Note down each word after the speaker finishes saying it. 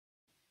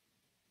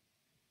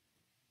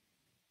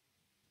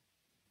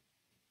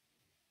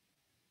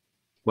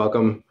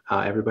welcome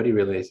everybody.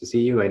 Really nice to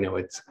see you. I know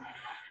it's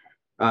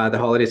the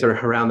holidays are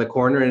around the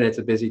corner and it's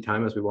a busy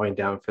time as we wind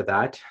down for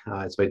that.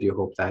 So I do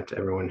hope that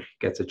everyone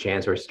gets a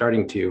chance or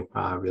starting to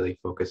really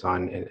focus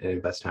on and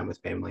invest time with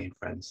family and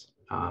friends.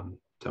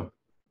 So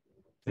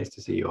nice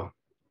to see you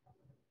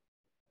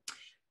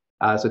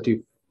all. So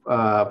to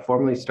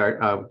formally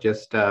start,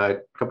 just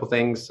a couple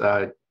things.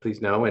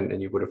 Please know,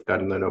 and you would have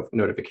gotten the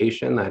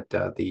notification that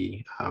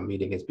the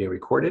meeting is being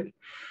recorded.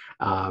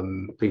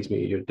 Please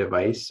mute your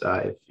device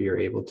if you're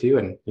able to,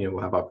 and we'll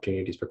have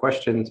opportunities for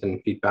questions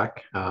and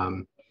feedback.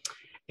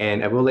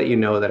 And I will let you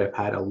know that I've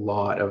had a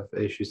lot of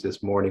issues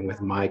this morning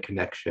with my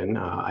connection.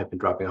 I've been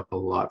dropping off a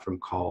lot from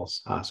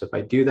calls. So if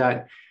I do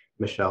that,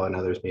 Michelle and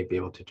others may be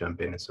able to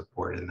jump in and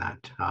support in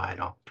that.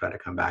 And I'll try to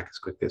come back as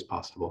quickly as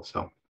possible.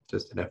 So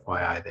just an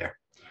FYI there.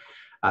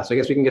 So I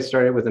guess we can get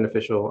started with an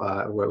official,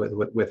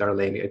 with our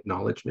laying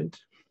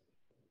acknowledgement.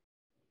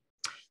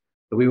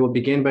 We will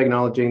begin by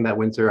acknowledging that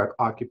Windsor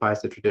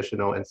occupies the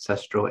traditional,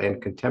 ancestral,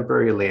 and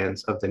contemporary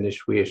lands of the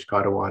Nishui,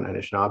 Ishkatawan, and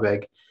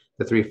Anishinaabe,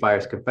 the Three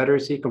Fires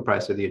Confederacy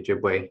comprised of the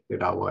Ojibwe, the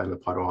Odawa, and the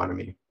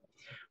Potawatomi.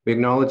 We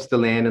acknowledge the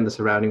land and the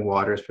surrounding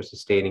waters for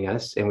sustaining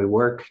us, and we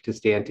work to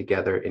stand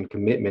together in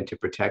commitment to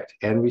protect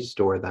and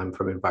restore them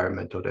from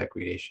environmental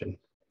degradation.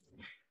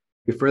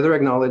 We further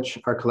acknowledge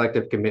our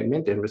collective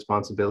commitment and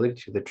responsibility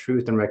to the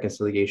Truth and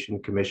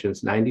Reconciliation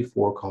Commission's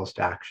 94 calls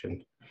to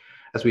action.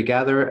 As we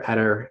gather at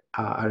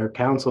our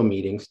council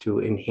meetings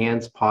to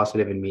enhance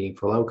positive and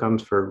meaningful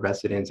outcomes for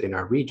residents in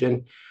our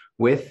region,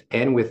 with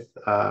and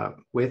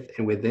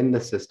within the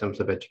systems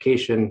of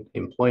education,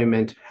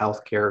 employment,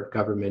 healthcare,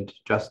 government,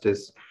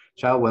 justice,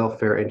 child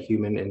welfare, and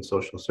human and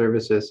social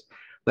services,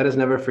 let us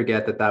never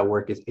forget that that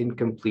work is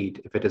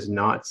incomplete if it does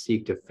not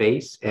seek to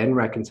face and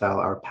reconcile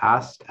our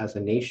past as a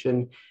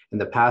nation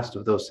and the past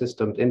of those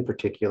systems in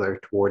particular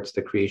towards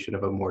the creation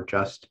of a more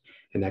just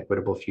and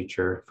equitable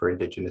future for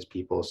Indigenous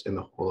peoples in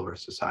the whole of our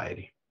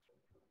society.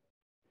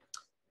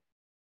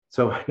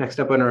 So next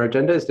up on our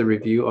agenda is the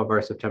review of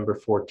our September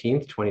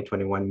 14th,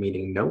 2021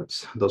 meeting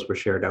notes. Those were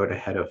shared out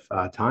ahead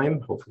of time.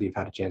 Hopefully you've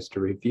had a chance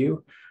to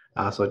review.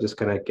 So I'm just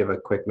gonna give a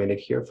quick minute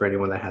here for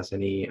anyone that has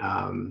any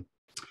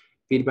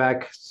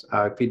feedback,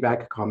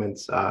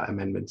 comments,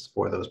 amendments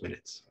for those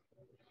minutes.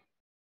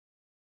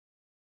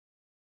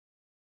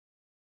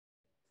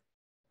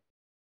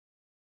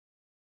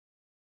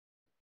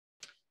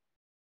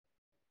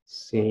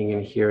 Seeing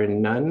and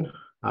hearing none,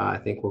 I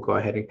think we'll go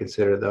ahead and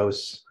consider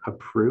those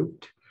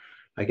approved.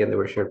 Again, they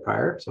were shared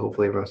prior, so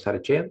hopefully everyone's had a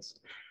chance.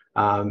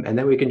 And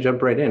then we can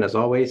jump right in. As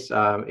always,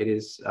 it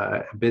is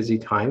a busy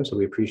time, so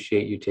we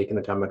appreciate you taking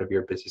the time out of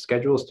your busy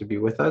schedules to be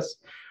with us.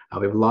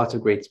 We have lots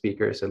of great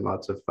speakers and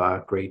lots of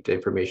great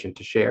information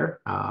to share.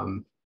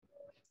 And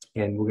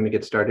we're going to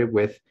get started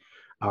with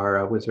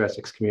our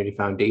WindsorEssex Community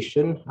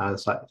Foundation,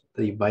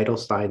 the Vital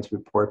Signs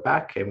Report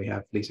Back. And we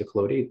have Lisa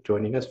Kolody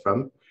joining us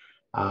from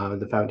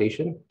the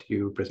foundation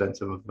to present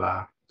some of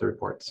the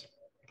report's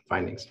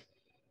findings.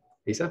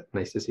 Lisa,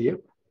 nice to see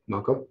you.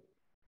 Welcome.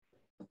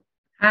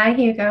 Hi,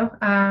 Hugo.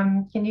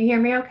 Can you hear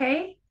me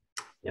okay?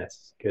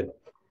 Yes, good.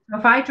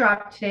 If I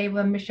drop today,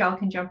 well, Michelle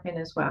can jump in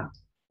as well.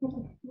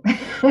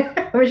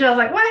 Michelle's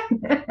like, what?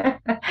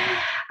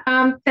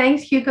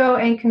 Thanks, Hugo,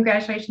 and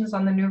congratulations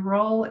on the new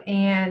role.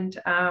 And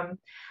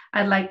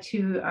I'd like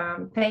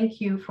to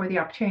thank you for the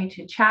opportunity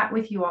to chat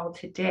with you all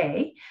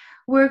today.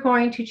 We're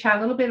going to chat a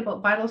little bit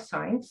about vital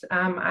signs.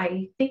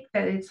 I think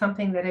that it's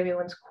something that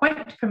everyone's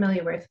quite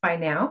familiar with by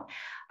now,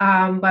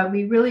 but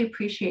we really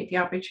appreciate the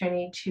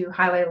opportunity to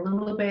highlight a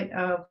little bit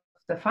of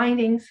the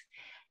findings,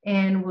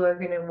 and we're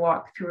going to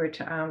walk through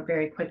it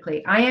very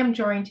quickly. I am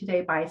joined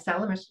today by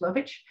Stella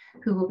Mislovich,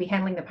 who will be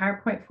handling the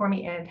PowerPoint for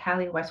me, and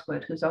Hallie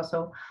Westwood, who's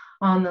also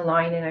on the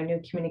line and our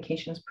new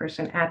communications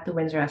person at the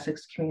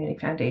WindsorEssex Community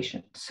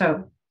Foundation.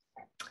 So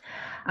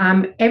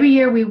every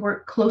year we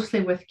work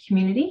closely with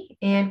community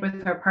and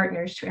with our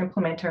partners to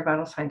implement our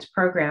Vital Signs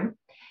program.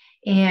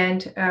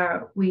 And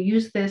we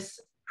use this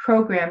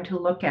program to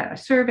look at a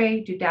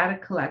survey, do data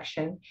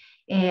collection,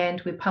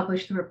 and we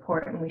publish the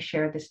report and we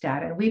share this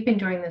data. And we've been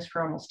doing this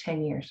for almost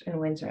 10 years in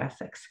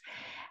WindsorEssex.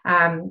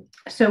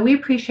 So we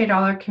appreciate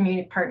all our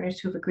community partners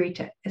who've agreed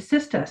to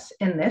assist us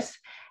in this.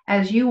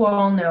 As you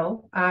all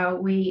know,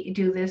 we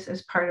do this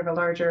as part of a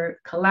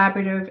larger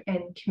collaborative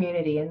and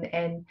community,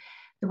 and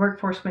the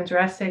Workforce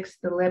WindsorEssex,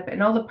 the LIP,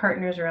 and all the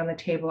partners around the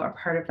table are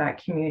part of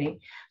that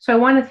community. So I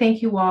want to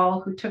thank you all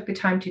who took the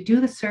time to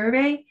do the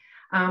survey.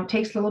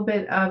 Takes a little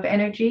bit of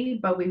energy,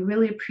 but we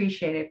really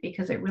appreciate it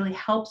because it really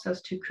helps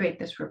us to create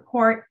this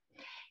report.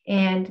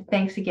 And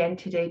thanks again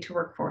today to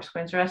Workforce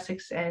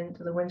WindsorEssex and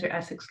the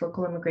WindsorEssex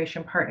Local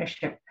Immigration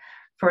Partnership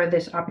for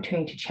this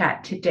opportunity to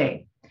chat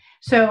today.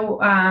 So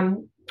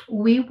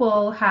we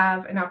will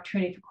have an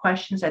opportunity for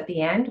questions at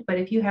the end, but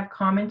if you have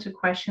comments or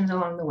questions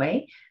along the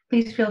way,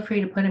 please feel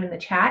free to put them in the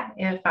chat.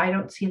 If I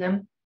don't see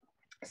them,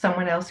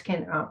 someone else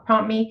can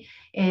prompt me,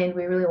 and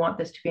we really want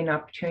this to be an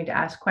opportunity to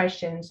ask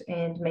questions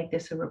and make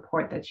this a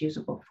report that's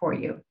usable for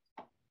you.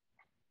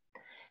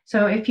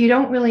 So if you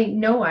don't really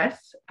know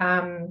us,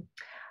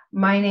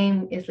 My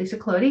name is Lisa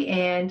Kolody,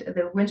 and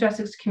the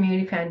WindsorEssex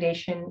Community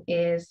Foundation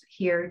is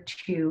here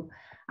to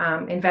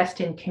invest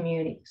in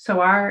community.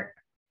 So our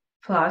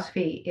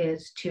philosophy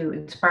is to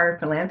inspire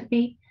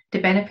philanthropy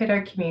to benefit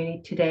our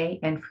community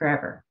today and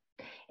forever.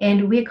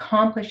 And we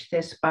accomplish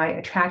this by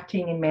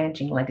attracting and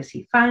managing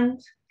legacy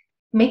funds,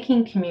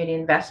 making community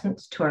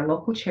investments to our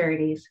local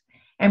charities,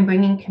 and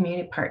bringing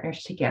community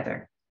partners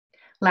together.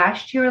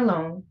 Last year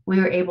alone, we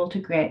were able to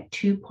grant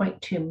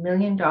 $2.2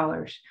 million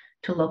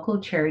to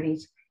local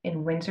charities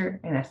in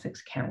Windsor and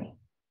Essex County.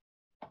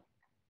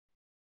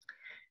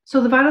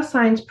 So the Vital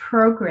Signs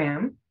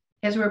program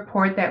is a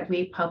report that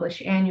we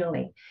publish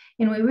annually.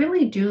 And we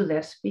really do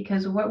this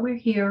because what we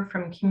hear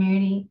from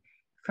community,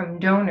 from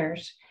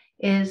donors,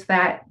 is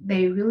that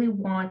they really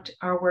want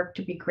our work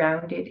to be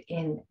grounded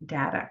in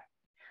data.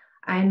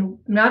 And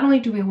not only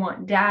do we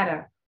want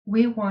data,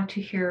 we want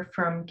to hear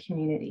from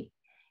community.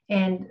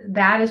 And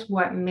that is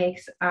what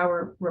makes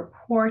our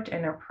report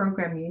and our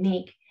program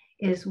unique,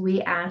 is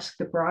we ask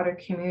the broader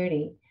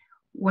community,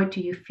 what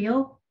do you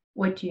feel?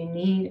 What do you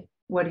need?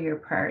 What are your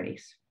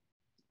priorities?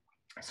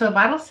 So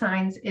Vital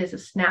Signs is a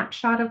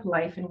snapshot of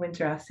life in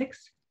Windsor,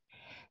 Essex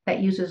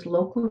that uses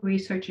local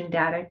research and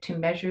data to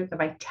measure the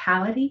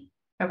vitality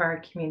of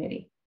our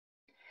community.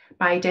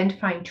 By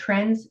identifying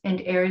trends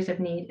and areas of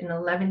need in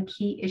 11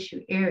 key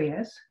issue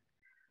areas,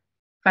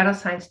 Vital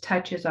Signs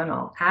touches on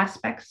all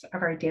aspects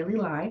of our daily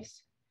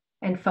lives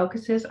and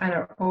focuses on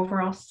our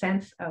overall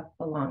sense of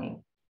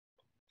belonging.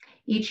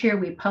 Each year,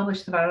 we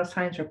publish the Vital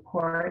Signs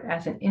report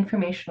as an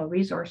informational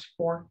resource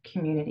for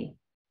community.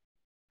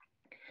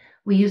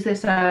 We use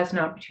this as an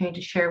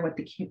opportunity to share what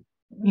the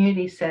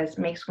community says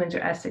makes Windsor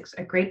Essex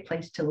a great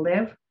place to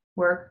live,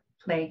 work,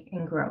 play,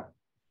 and grow.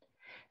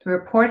 The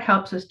report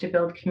helps us to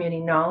build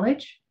community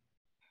knowledge,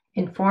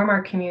 inform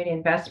our community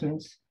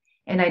investments,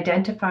 and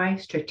identify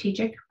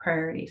strategic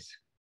priorities.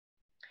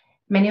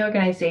 Many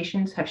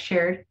organizations have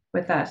shared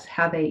with us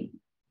how they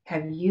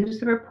have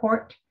used the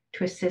report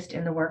to assist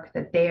in the work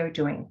that they are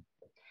doing.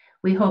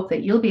 We hope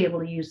that you'll be able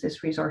to use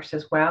this resource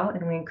as well,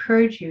 and we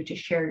encourage you to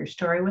share your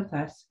story with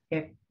us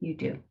if you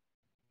do.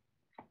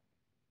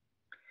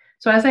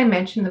 So as I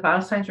mentioned, the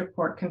Vital Signs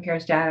report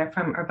compares data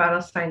from our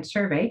Vital Signs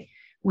survey,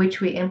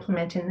 which we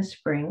implement in the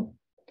spring,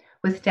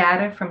 with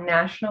data from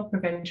national,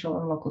 provincial,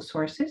 and local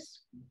sources.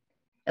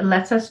 It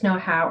lets us know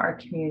how our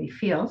community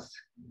feels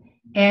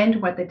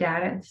and what the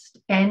data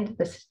and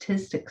the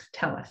statistics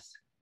tell us.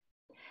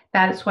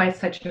 That is why it's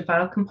such a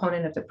vital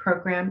component of the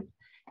program.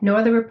 No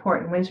other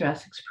report in Windsor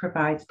Essex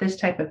provides this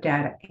type of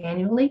data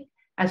annually,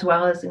 as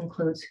well as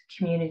includes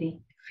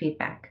community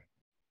feedback.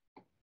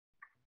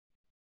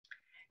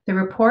 The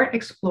report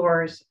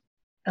explores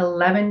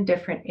 11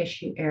 different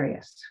issue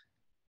areas.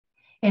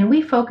 And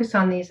we focus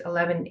on these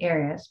 11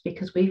 areas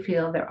because we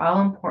feel they're all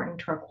important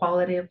to our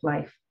quality of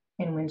life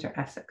in Windsor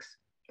Essex.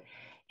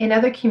 In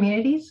other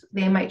communities,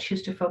 they might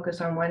choose to focus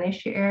on one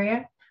issue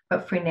area,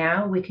 but for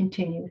now, we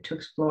continue to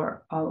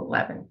explore all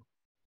 11.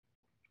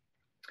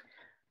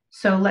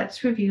 So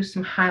let's review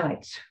some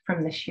highlights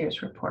from this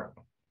year's report.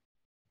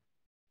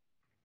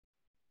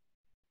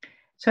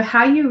 So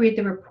how you read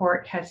the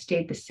report has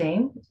stayed the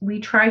same. We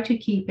try to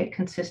keep it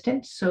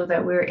consistent so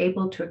that we're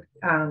able to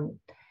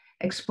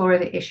explore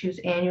the issues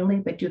annually,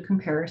 but do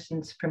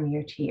comparisons from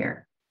year to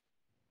year.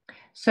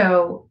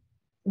 So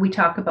we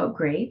talk about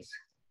grades,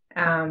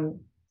 and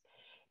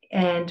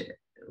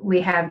we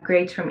have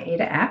grades from A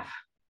to F.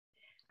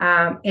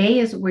 A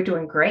is we're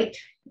doing great.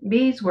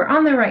 B is we're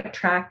on the right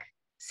track.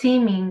 C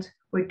means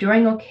we're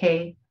doing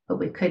okay, but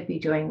we could be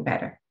doing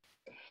better.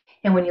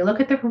 And when you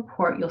look at the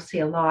report, you'll see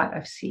a lot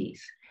of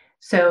C's.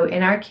 So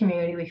in our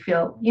community, we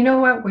feel, you know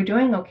what, we're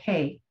doing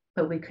okay,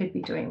 but we could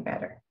be doing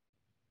better.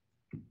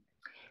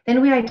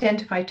 Then we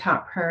identify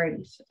top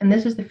priorities. And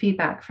this is the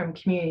feedback from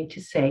community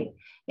to say,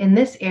 in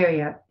this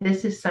area,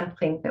 this is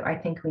something that I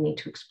think we need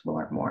to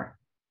explore more.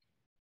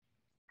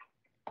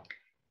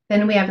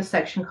 Then we have a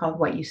section called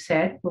What You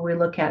Said, where we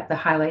look at the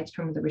highlights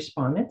from the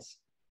respondents.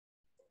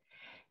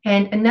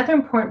 And another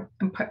important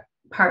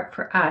part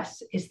for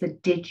us is the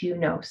Did You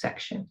Know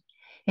section.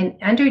 And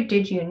under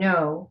Did You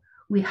Know,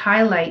 we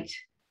highlight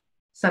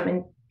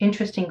some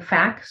interesting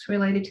facts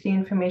related to the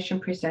information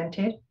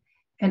presented,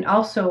 and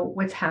also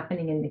what's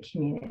happening in the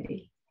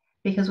community.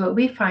 Because what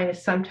we find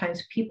is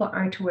sometimes people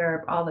aren't aware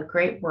of all the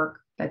great work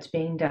that's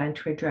being done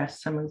to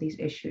address some of these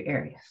issue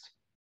areas.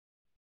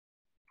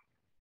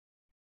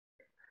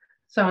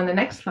 So on the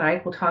next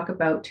slide, we'll talk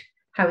about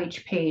how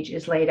each page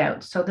is laid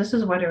out. So this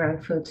is what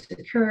around food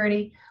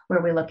security,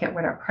 where we look at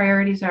what our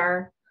priorities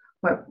are,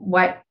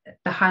 what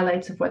the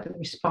highlights of what the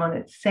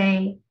respondents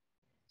say,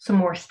 some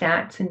more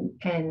stats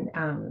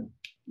and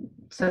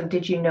some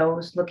did you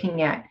knows,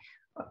 looking at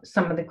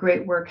some of the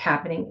great work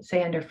happening,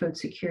 say under food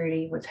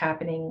security, what's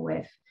happening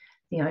with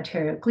the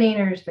Ontario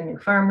Gleaners, the new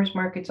farmers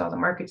markets, all the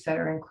markets that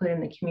are included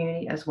in the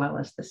community, as well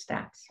as the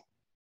stats.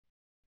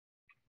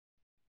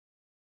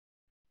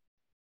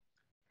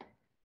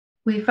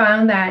 We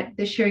found that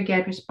this year,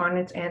 again,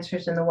 respondents'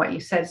 answers in the What You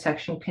Said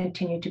section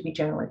continue to be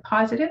generally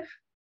positive.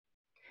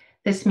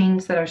 This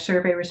means that our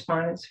survey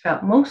respondents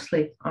felt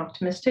mostly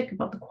optimistic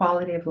about the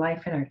quality of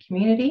life in our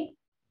community.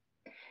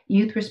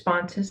 Youth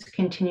responses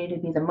continue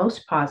to be the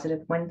most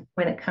positive when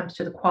it comes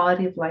to the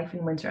quality of life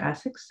in Windsor,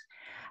 Essex.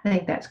 I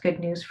think that's good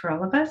news for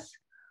all of us.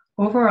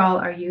 Overall,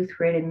 our youth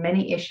rated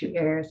many issue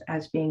areas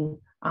as being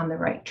on the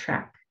right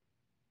track.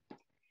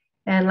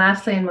 And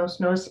lastly, and most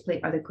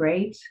noticeably, are the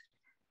grades.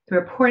 The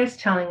report is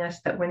telling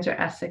us that Windsor,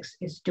 Essex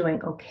is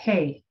doing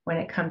okay when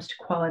it comes to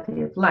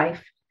quality of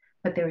life,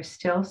 but there is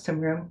still some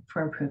room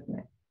for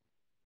improvement.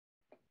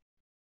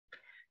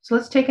 So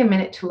let's take a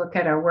minute to look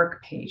at our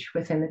work page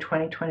within the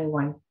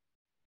 2021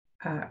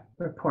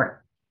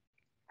 report.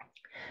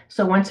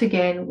 So once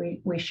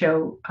again, we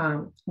show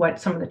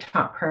what some of the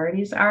top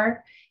priorities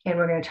are, and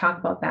we're going to talk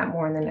about that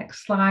more in the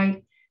next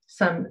slide.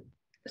 Some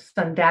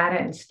data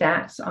and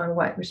stats on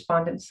what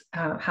respondents,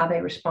 how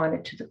they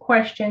responded to the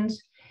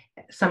questions,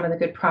 some of the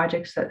good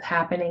projects that's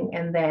happening,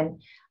 and then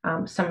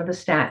some of the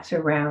stats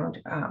around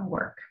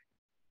work.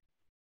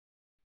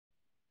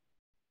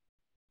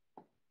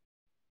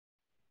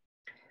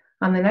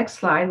 On the next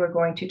slide, we're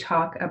going to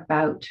talk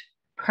about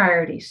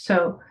priorities.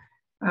 So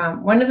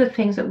one of the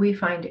things that we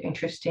find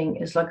interesting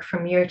is look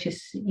from year to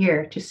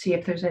year to see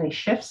if there's any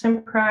shifts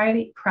in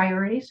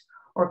priorities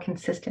or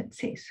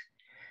consistencies.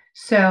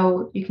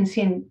 So you can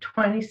see in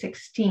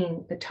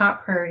 2016, the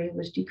top priority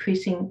was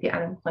decreasing the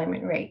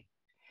unemployment rate,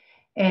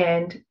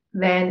 and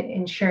then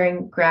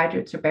ensuring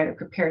graduates are better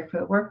prepared for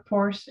the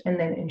workforce, and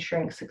then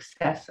ensuring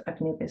success of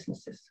new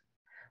businesses.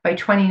 By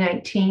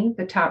 2019,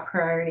 the top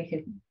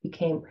priority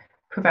became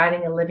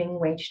providing a living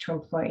wage to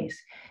employees.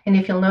 And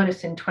if you'll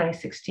notice in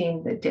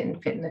 2016, that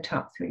didn't fit in the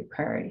top 3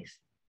 priorities.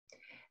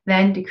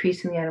 Then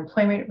decreasing the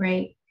unemployment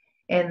rate,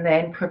 and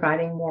then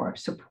providing more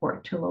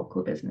support to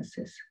local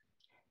businesses.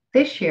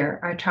 This year,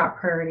 our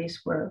top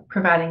priorities were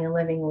providing a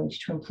living wage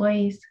to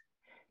employees,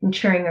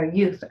 ensuring our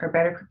youth are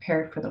better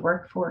prepared for the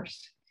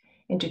workforce,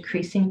 and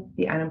decreasing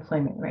the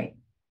unemployment rate.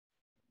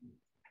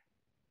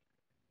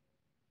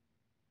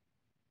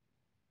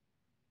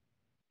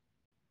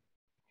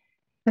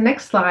 The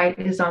next slide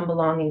is on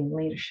belonging and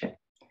leadership.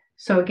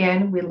 So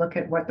again, we look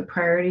at what the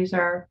priorities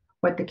are,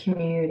 what the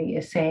community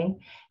is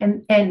saying,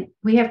 and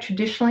we have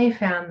traditionally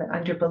found that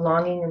under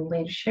belonging and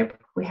leadership,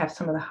 we have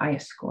some of the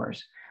highest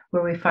scores,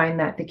 where we find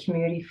that the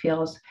community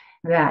feels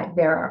that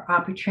there are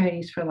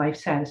opportunities for life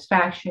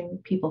satisfaction,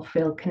 people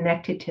feel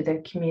connected to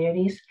their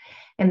communities,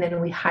 and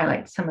then we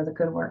highlight some of the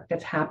good work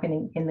that's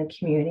happening in the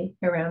community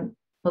around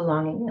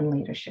belonging and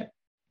leadership.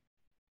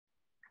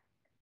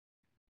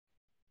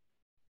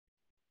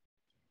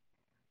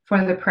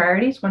 For the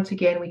priorities, once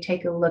again, we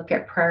take a look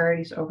at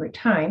priorities over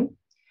time.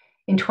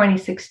 In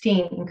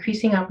 2016,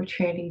 increasing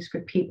opportunities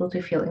for people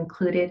to feel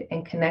included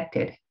and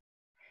connected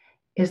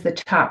is the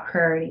top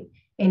priority.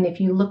 And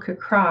if you look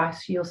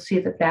across, you'll see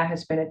that that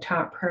has been a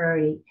top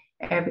priority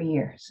every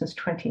year since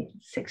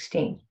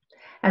 2016,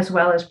 as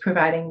well as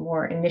providing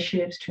more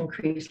initiatives to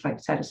increase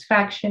life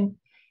satisfaction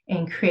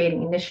and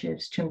creating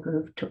initiatives to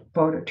improve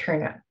voter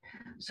turnout.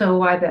 So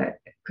while the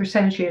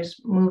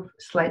percentages move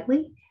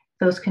slightly,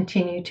 those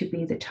continue to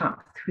be the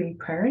top 3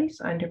 priorities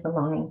under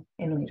belonging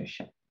and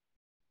leadership.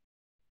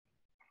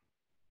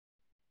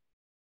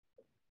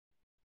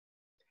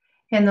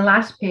 And the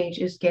last page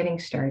is getting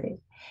started.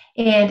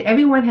 And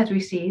everyone has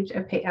received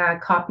a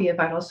copy of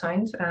vital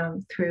signs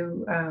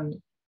through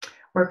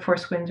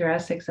Workforce Windsor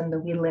Essex and the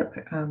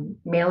WeLip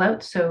mail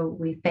out. So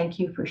we thank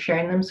you for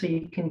sharing them so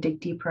you can dig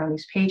deeper on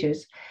these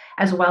pages,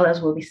 as well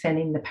as we'll be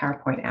sending the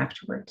PowerPoint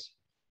afterwards.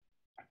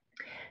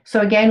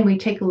 So again, we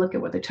take a look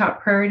at what the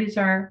top priorities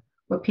are,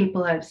 what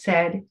people have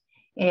said,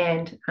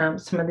 and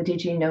some of the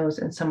did you knows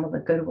and some of the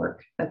good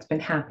work that's been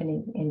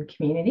happening in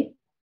community.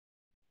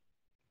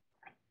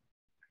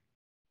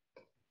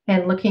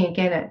 And looking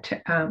again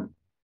at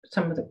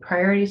some of the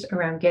priorities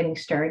around getting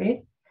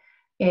started.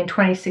 In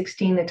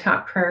 2016, the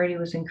top priority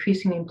was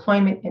increasing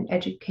employment and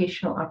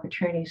educational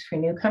opportunities for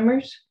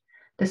newcomers.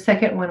 The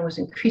second one was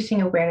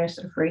increasing awareness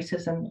of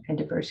racism and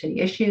diversity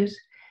issues.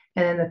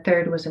 And then the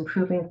third was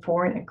improving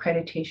foreign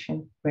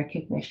accreditation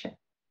recognition.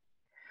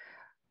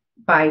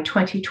 By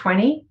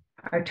 2020,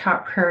 our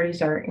top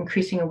priorities are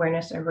increasing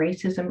awareness of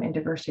racism and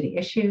diversity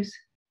issues,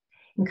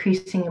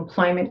 increasing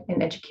employment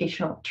and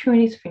educational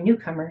opportunities for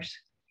newcomers,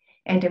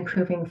 and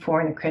improving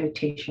foreign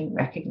accreditation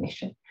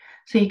recognition.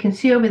 So you can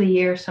see over the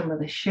years some of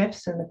the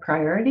shifts in the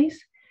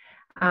priorities,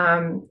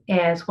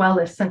 as well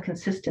as some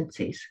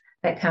consistencies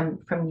that come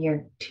from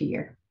year to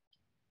year.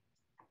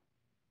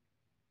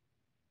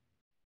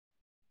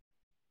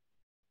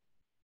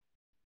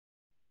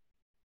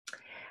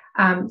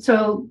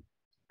 So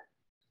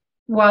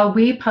while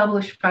we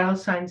publish vital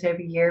signs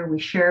every year, we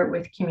share it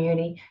with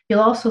community. You'll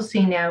also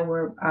see now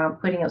we're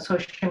putting out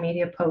social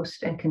media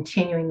posts and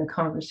continuing the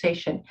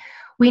conversation.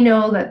 We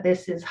know that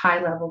this is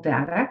high-level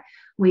data.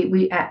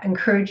 We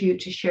encourage you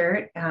to share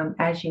it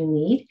as you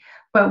need,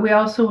 but we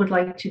also would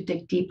like to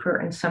dig deeper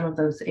in some of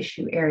those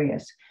issue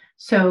areas.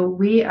 So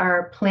we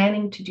are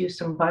planning to do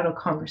some vital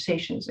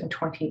conversations in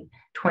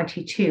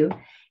 2022,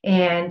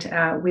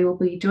 And we will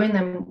be doing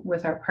them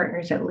with our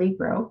partners at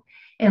Libro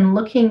and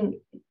looking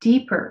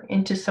deeper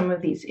into some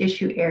of these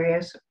issue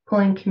areas,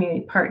 pulling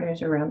community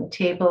partners around the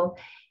table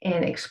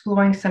and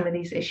exploring some of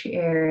these issue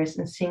areas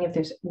and seeing if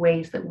there's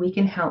ways that we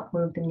can help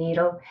move the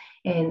needle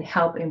and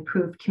help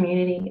improve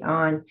community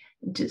on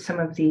some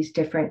of these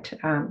different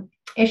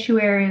issue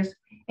areas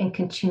and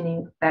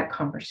continue that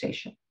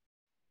conversation.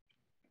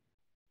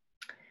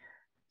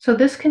 So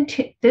this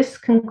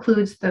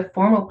concludes the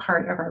formal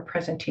part of our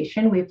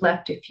presentation. We've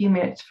left a few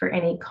minutes for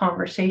any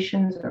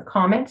conversations or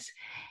comments.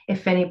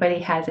 If anybody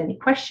has any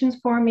questions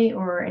for me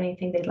or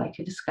anything they'd like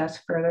to discuss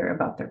further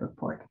about the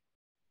report.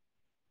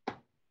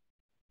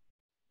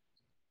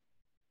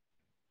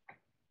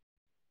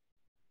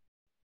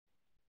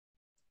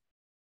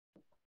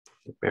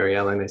 Mary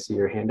Ellen, I see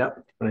your hand up.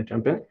 Want to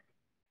jump in?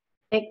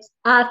 Thanks.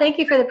 Thank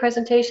you for the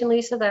presentation,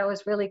 Lisa. That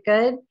was really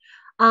good.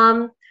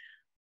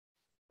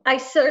 I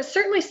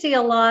certainly see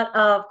a lot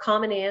of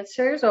common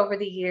answers over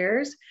the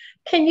years.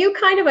 Can you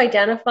kind of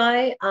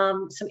identify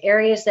some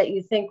areas that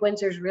you think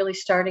Windsor's really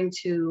starting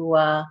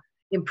to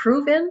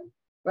improve in,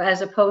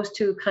 as opposed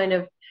to kind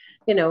of,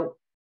 you know,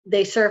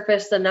 they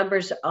surface, the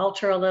numbers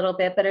alter a little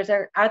bit, but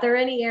are there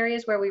any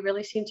areas where we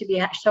really seem to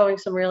be showing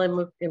some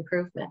real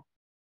improvement?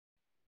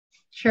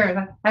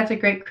 Sure, that's a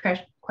great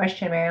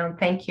question, Marilyn.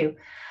 Thank you.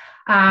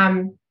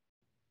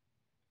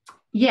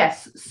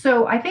 Yes,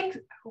 so I think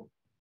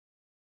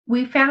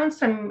we found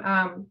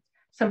some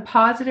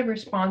positive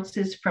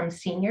responses from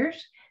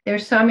seniors.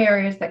 There's some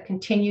areas that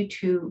continue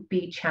to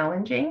be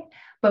challenging,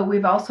 but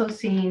we've also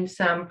seen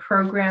some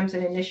programs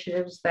and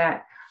initiatives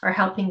that are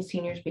helping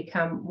seniors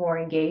become more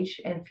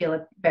engaged and feel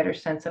a better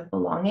sense of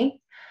belonging.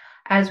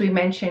 As we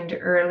mentioned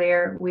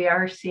earlier, we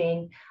are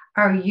seeing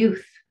our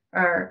youth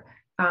are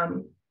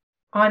on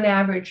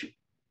average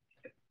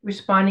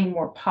responding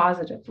more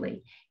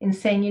positively and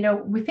saying, you know,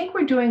 we think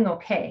we're doing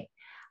okay.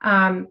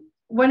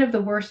 One of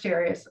the worst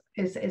areas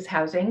is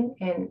housing,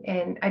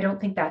 and I don't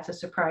think that's a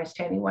surprise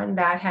to anyone.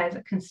 That has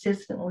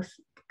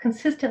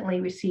consistently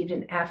received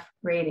an F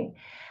rating,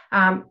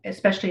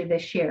 especially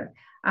this year.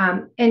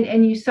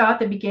 And you saw at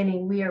the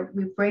beginning,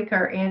 we break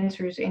our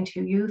answers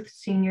into youth,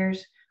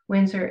 seniors,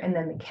 Windsor, and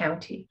then the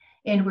county.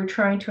 And we're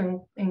trying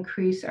to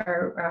increase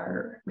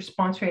our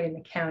response rate in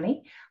the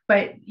county,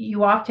 but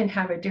you often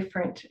have a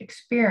different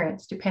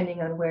experience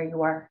depending on where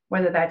you are,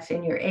 whether that's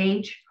in your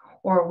age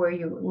or where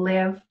you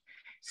live.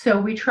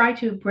 So we try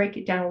to break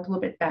it down a little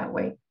bit that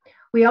way.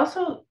 We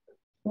also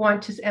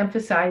want to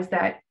emphasize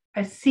that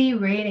a C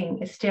rating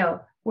is still,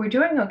 we're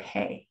doing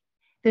okay.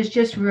 There's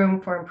just room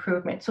for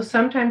improvement. So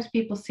sometimes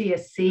people see a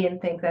C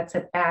and think that's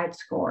a bad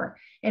score.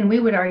 And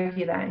we would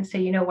argue that and say,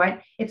 you know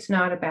what, it's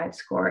not a bad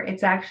score.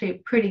 It's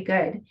actually pretty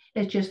good.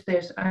 It's just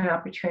there's an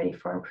opportunity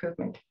for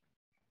improvement.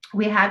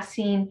 We have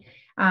seen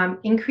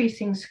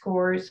increasing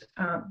scores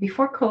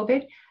before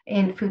COVID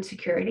in food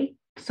security.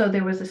 So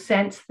there was a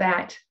sense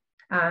that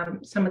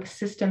some of the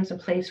systems in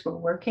place were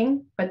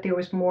working, but there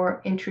was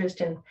more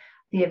interest in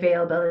the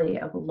availability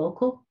of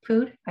local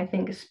food. I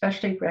think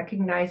especially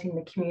recognizing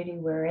the community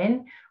we're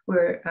in,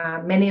 where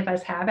many of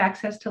us have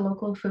access to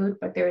local food,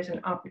 but there is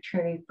an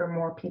opportunity for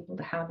more people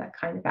to have that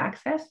kind of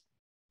access.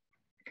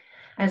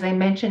 As I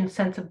mentioned,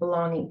 sense of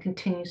belonging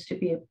continues to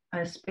be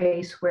a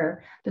space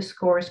where the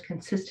scores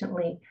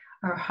consistently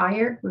are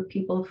higher, where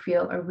people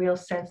feel a real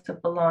sense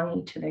of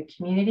belonging to their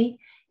community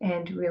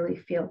and really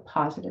feel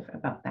positive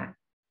about that.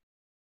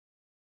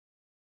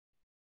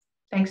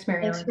 Thanks,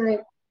 Mary Ellen.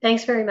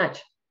 Thanks very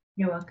much.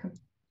 You're welcome.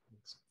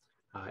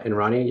 And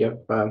Ronnie, you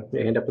have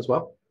your hand up as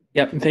well.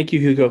 Yep, and thank you,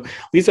 Hugo.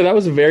 Lisa, that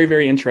was very,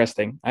 very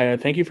interesting.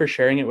 Thank you for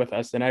sharing it with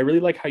us. And I really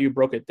like how you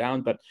broke it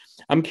down, but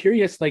I'm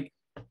curious, like,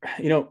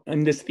 you know,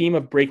 in this theme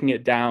of breaking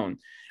it down,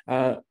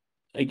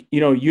 like, you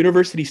know,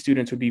 university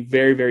students would be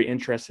very, very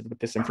interested with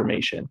this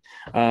information.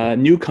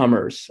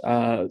 Newcomers,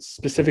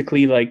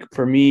 specifically, like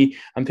for me,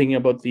 I'm thinking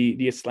about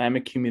the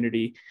Islamic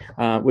community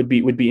would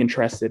be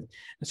interested.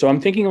 So I'm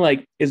thinking,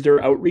 like, is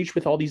there outreach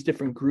with all these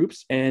different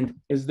groups, and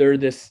is there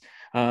this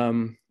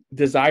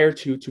desire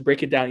to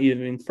break it down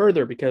even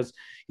further? Because,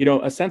 you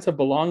know, a sense of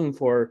belonging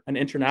for an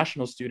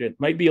international student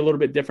might be a little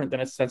bit different than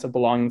a sense of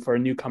belonging for a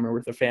newcomer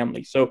with a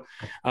family. So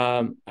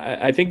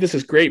I think this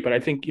is great, but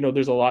I think, you know,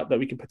 there's a lot that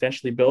we can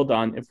potentially build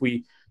on if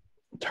we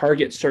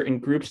target certain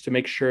groups to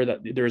make sure that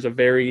there's a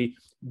very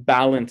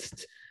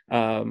balanced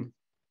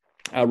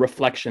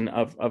reflection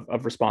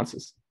of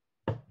responses.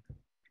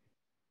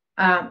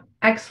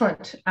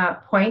 Excellent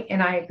point,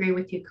 and I agree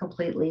with you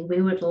completely.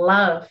 We would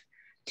love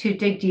to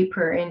dig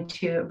deeper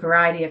into a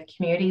variety of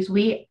communities.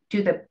 We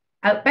do the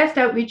best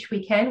outreach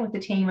we can with a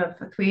team of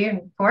 3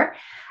 and 4,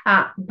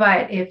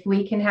 but if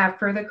we can have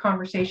further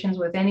conversations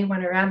with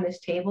anyone around this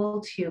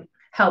table to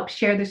help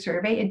share the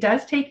survey, it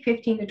does take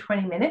 15 to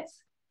 20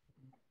 minutes.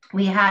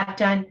 We have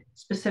done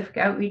specific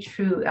outreach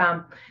through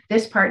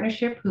this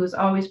partnership, who has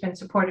always been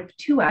supportive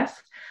to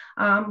us,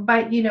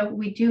 but, you know,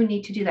 we do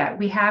need to do that.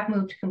 We have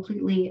moved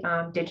completely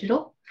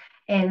digital,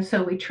 and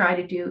so we try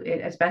to do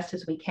it as best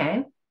as we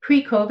can.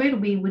 Pre-COVID,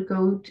 we would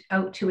go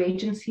out to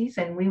agencies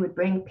and we would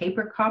bring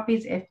paper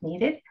copies if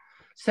needed.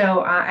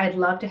 So I'd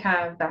love to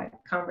have that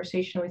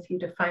conversation with you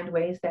to find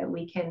ways that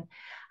we can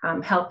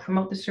help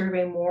promote the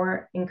survey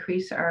more,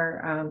 increase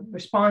our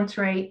response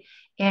rate,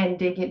 and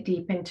dig it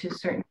deep into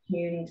certain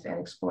communities and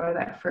explore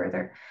that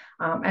further.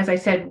 As I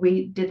said,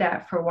 we did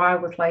that for a while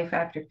with Life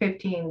After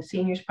 50 and the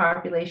seniors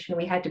population.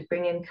 We had to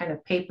bring in kind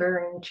of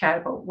paper and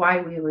chat about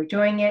why we were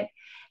doing it,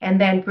 and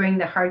then bring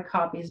the hard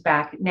copies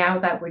back. Now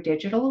that we're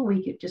digital,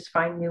 we could just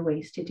find new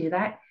ways to do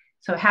that.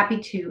 So happy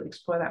to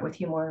explore that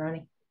with you more,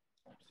 Ronnie.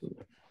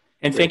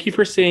 And thank you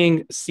for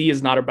saying C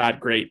is not a bad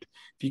grade.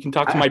 If you can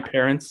talk to my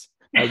parents,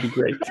 that would be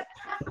great.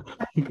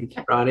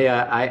 Ronnie,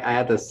 I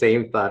had the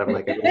same thought. I'm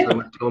like,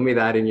 someone told me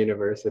that in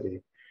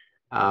university.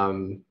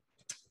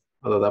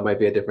 Although that might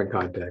be a different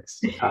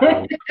context.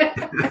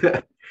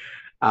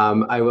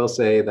 I will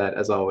say that,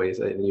 as always,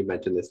 and you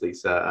mentioned this,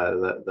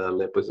 Lisa, the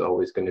LIP was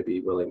always going to be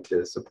willing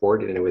to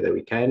support in any way that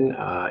we can,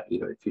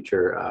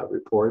 future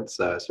reports,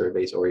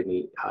 surveys, or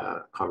any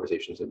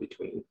conversations in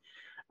between.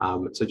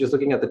 So just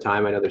looking at the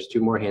time, I know there's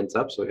 2 more hands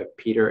up. So we have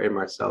Peter and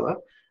Marcella.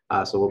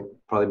 So we'll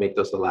probably make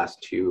those the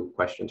last 2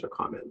 questions or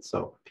comments.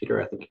 So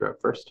Peter, I think you're up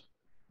first.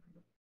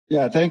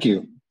 Yeah, thank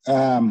you.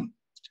 And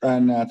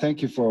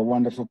thank you for a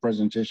wonderful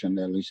presentation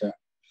there, Lisa.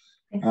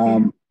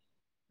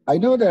 I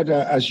know that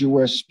as you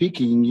were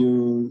speaking,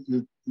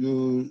 you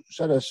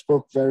sort of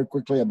spoke very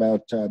quickly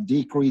about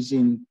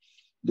decreasing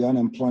the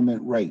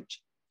unemployment rate,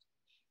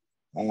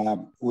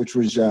 which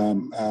was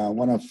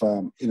one of,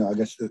 I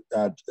guess,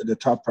 the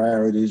top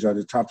priorities or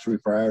the top 3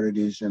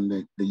 priorities in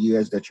the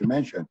years that you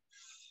mentioned.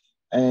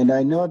 And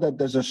I know that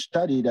there's a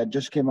study that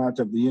just came out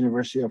of the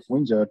University of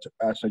Windsor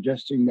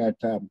suggesting that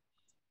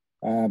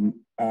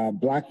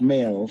Black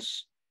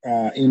males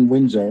in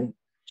Windsor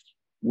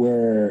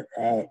were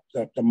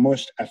the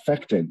most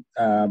affected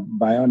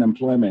by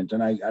unemployment.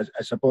 And I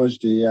suppose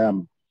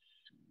the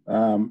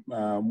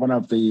one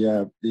of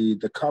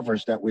the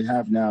covers that we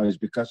have now is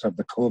because of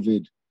the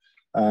COVID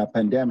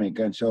pandemic.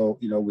 And so,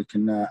 we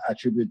can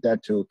attribute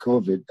that to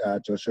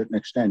COVID to a certain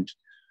extent.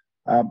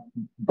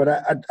 But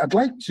I'd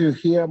like to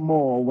hear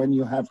more when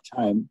you have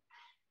time.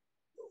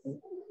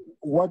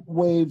 What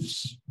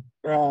waves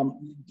do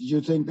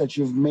you think that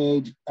you've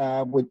made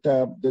with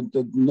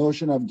the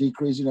notion of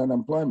decreasing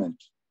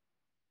unemployment?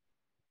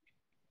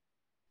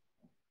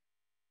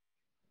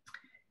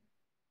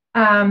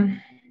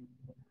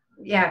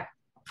 Yeah,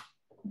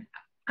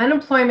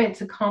 unemployment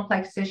is a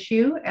complex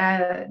issue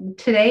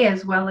today,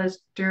 as well as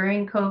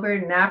during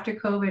COVID and after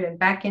COVID and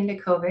back into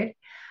COVID.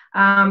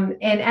 And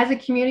as a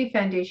community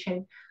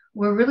foundation,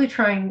 we're really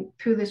trying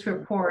through this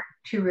report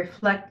to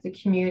reflect the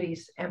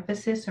community's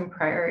emphasis and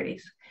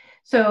priorities.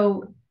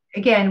 So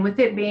again, with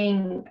it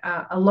being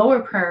a lower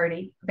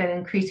priority than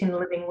increasing the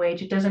living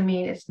wage, it doesn't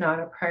mean it's not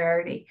a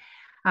priority.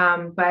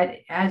 But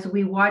as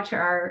we watch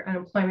our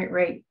unemployment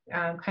rate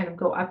kind of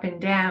go up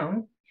and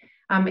down,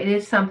 it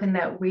is something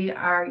that we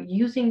are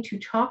using to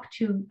talk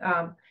to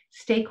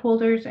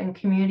stakeholders and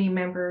community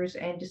members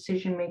and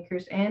decision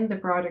makers and the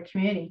broader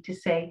community to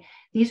say,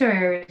 these are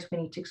areas we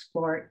need to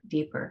explore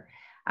deeper.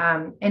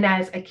 And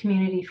as a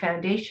community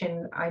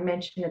foundation, I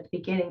mentioned at the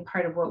beginning,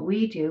 part of what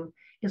we do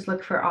is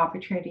look for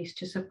opportunities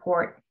to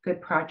support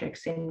good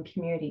projects in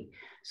community.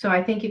 So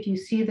I think if you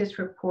see this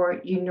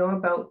report, you know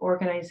about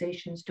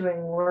organizations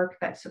doing work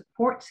that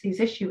supports these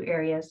issue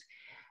areas.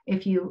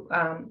 If you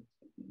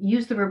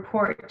use the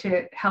report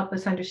to help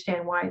us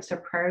understand why it's a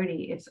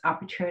priority, it's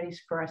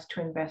opportunities for us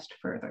to invest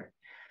further.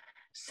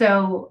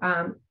 So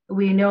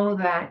we know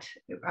that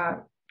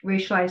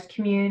racialized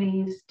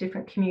communities,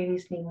 different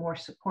communities need more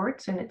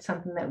supports, and it's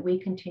something that we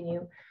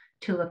continue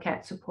to look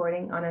at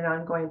supporting on an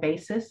ongoing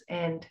basis.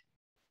 And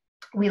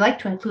we like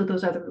to include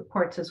those other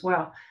reports as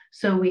well,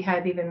 so we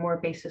have even more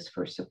basis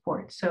for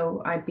support.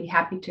 So I'd be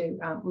happy to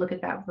look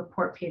at that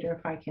report, Peter,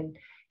 if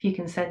you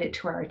can send it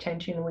to our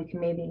attention, and we can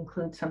maybe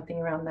include something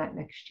around that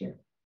next year.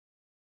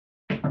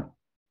 All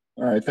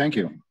right, thank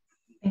you.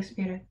 Thanks,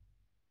 Peter.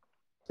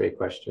 Great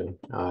question.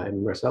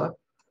 And Marcella?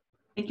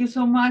 Thank you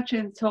so much,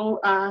 and so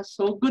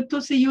good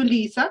to see you,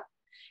 Lisa.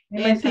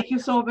 And thank you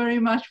so very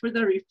much for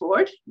the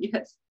report.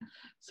 Yes.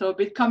 So,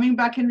 but coming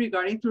back in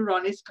regarding to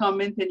Ronnie's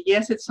comment, and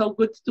yes, it's so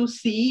good to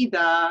see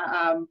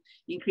the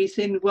increase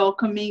in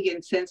welcoming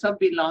and sense of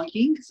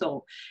belonging.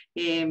 So,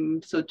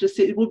 just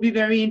it will be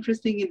very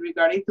interesting in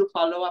regarding to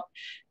follow up.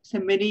 So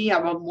many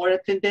about more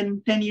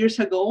than 10 years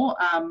ago,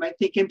 I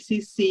think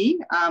MCC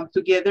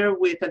together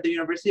with the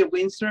University of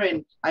Windsor,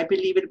 and I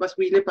believe it was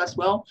WILIP as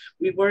well,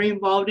 we were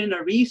involved in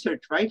a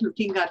research, right,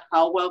 looking at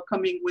how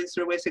welcoming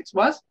WindsorEssex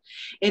was.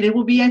 And it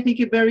will be, I think,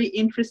 very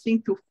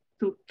interesting to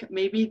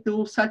maybe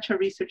do such a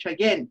research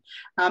again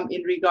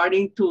in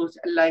regarding to,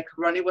 like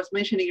Ronnie was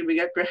mentioning, in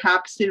regard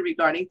perhaps in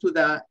regarding to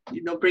the,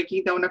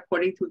 breaking down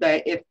according to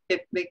the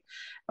ethnic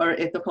or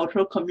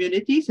ethnocultural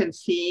communities, and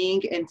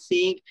seeing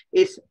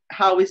is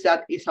how is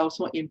that is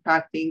also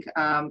impacting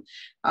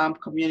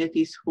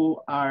communities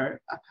who are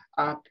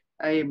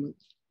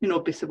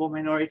visible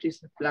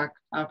minorities, Black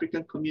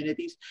African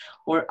communities,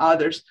 or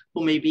others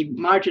who may be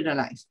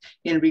marginalized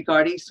in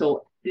regarding.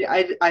 So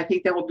I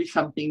think that will be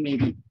something,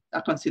 maybe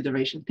a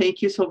consideration.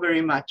 Thank you so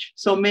very much.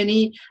 So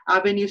many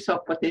avenues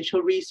of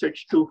potential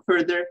research to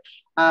further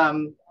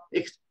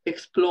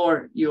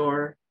explore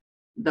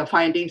the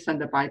findings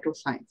and the vital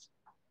signs.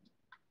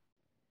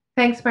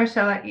 Thanks,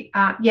 Marcella.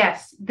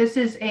 Yes, this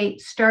is a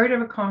start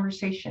of a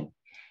conversation.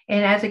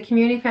 And as a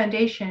community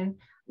foundation,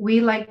 we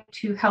like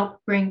to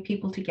help bring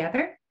people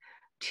together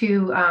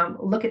to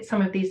look at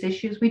some of these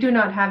issues. We do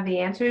not have the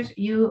answers.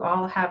 You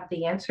all have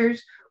the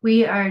answers.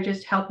 We are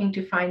just helping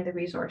to find the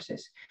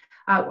resources.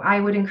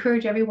 I would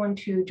encourage everyone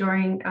to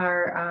join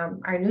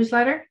our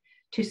newsletter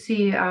to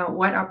see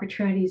what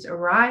opportunities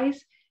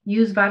arise.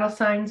 Use vital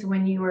signs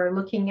when you are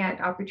looking at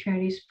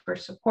opportunities for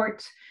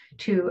supports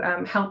to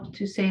help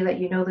to say that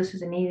this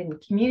is a need in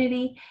the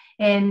community.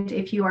 And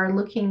if you are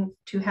looking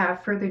to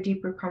have further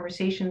deeper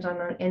conversations on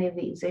any of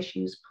these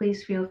issues,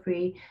 please feel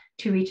free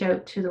to reach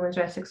out to the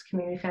WindsorEssex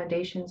Community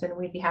Foundations, and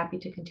we'd be happy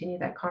to continue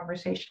that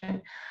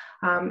conversation.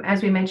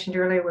 As we mentioned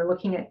earlier, we're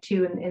looking at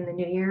 2 in the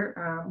new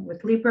year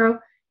with Libro,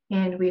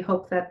 and we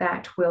hope that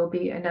that will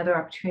be another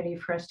opportunity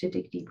for us to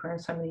dig deeper on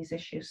some of these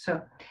issues. So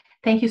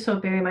thank you so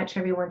very much,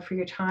 everyone, for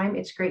your time.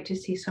 It's great to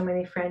see so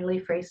many friendly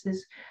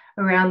faces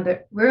around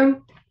the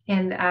room.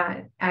 And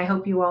I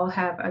hope you all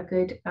have a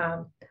good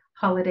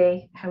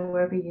holiday,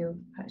 however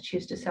you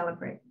choose to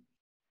celebrate.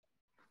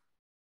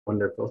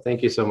 Wonderful.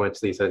 Thank you so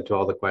much, Lisa, and to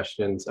all the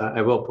questions.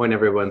 I will point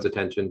everyone's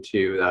attention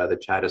to the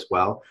chat as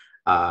well.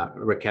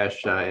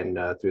 Rakesh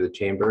and through the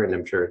chamber, and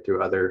I'm sure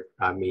through other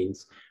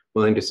means,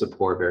 willing to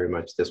support very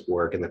much this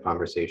work and the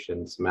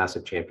conversations.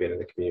 Massive champion in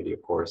the community,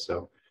 of course.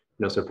 So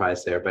no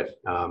surprise there, but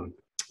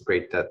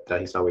great that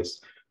he's always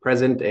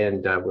present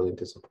and willing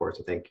to support.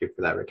 So thank you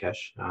for that,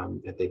 Rakesh.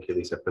 And thank you,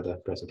 Lisa, for the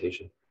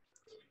presentation.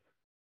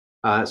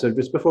 So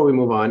just before we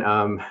move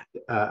on,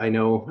 I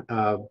know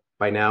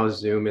by now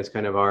Zoom is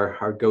kind of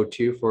our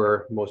go-to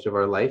for most of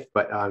our life,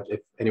 but if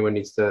anyone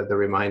needs the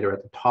reminder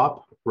at the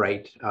top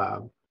right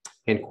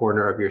hand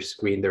corner of your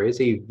screen, there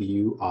is a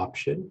view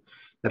option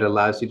that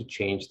allows you to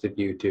change the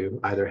view to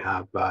either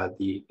have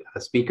the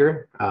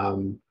speaker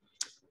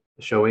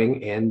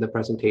showing and the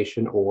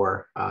presentation,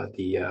 or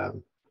the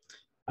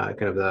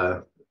kind of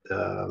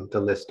the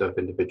list of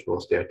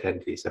individuals, the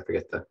attendees. I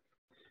forget the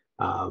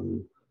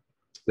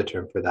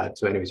term for that.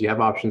 So anyways, you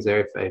have options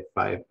there if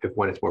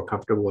one is more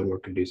comfortable and more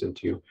conducive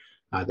to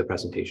the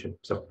presentation.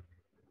 So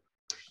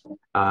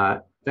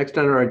next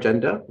on our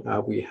agenda,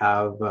 we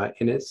have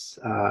Ines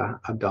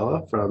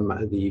Abdallah from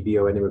the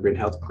VON Immigrant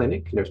Health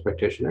Clinic, nurse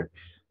practitioner,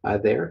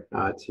 there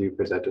to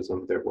present us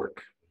some of their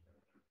work.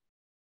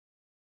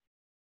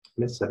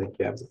 Miss, I think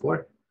you have the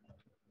floor.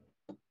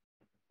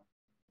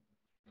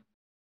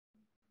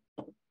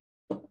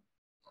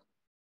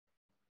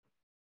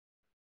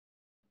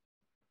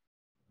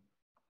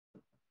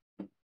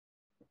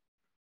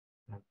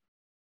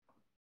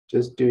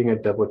 Just doing a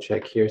double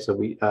check here. So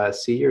we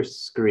see your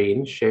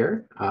screen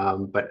share,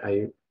 but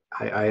I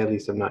at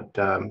least am not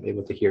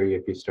able to hear you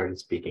if you started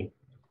speaking.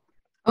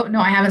 Oh,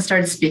 no, I haven't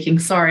started speaking.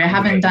 Sorry, I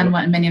haven't done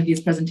many of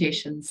these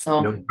presentations.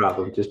 So no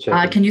problem, just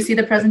check. Can you see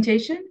the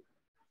presentation?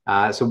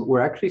 So we're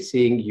actually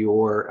seeing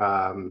your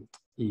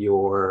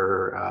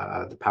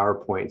the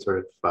PowerPoint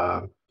sort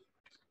of,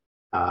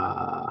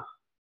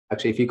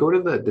 actually, if you go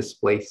to the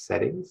display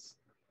settings,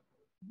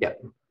 yep,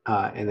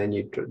 and then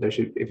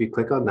if you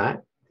click on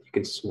that, you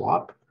can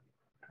swap.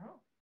 Oh.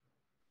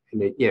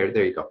 And yeah,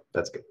 there you go.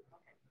 That's good.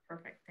 Okay,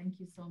 perfect. Thank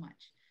you so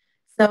much.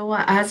 So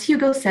as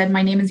Hugo said,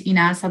 my name is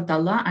Ines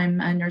Abdallah.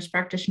 I'm a nurse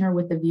practitioner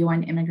with the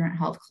VON Immigrant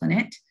Health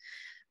Clinic.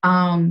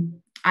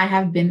 I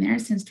have been there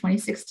since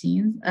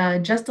 2016,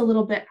 just a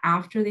little bit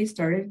after they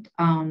started.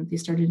 They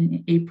started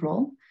in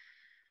April.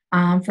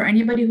 For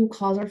anybody who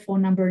calls our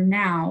phone number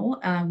now,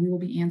 we will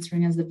be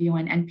answering as the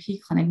VON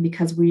NP clinic,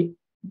 because we're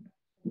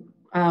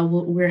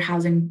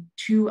housing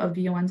 2 of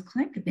VON's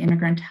clinic, the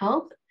Immigrant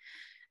Health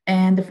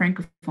and the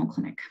Francophone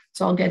Clinic.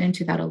 So I'll get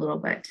into that a little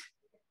bit.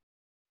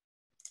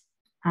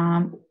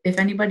 If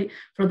anybody,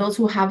 for those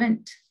who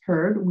haven't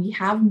heard, we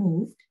have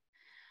moved.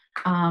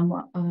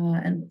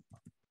 And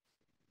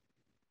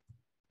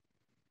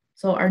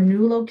so our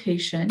new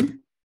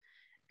location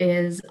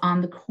is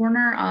on the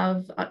corner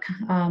of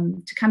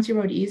Tecumseh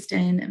Road East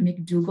and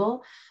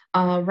McDougall,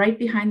 right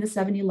behind the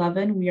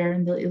 7-Eleven. We are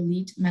in the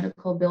Elite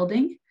Medical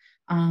Building.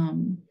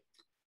 I'm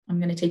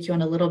going to take you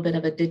on a little bit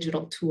of a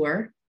digital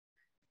tour.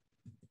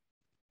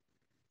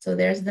 So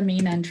there's the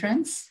main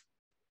entrance.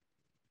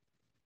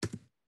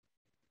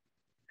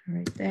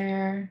 Right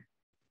there.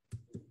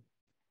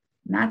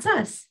 And that's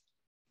us.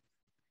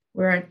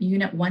 We're at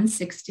unit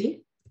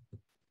 160.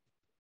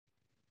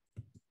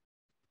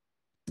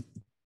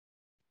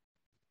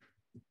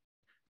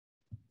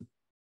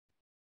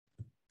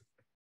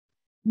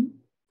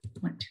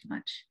 Went too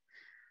much.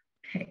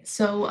 Okay,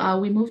 so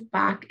we moved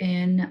back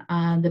in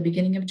the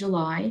beginning of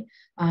July.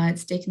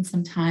 It's taken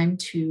some time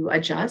to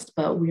adjust,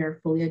 but we are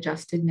fully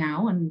adjusted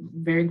now, and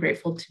very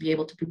grateful to be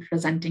able to be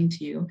presenting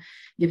to you,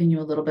 giving you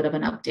a little bit of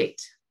an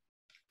update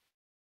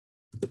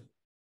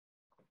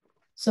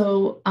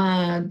So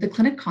the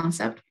clinic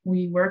concept,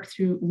 we worked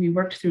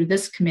through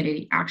this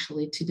committee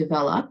actually to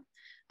develop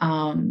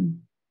the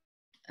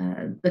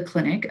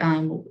clinic.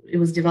 It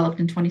was developed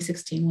in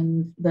 2016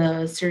 when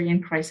the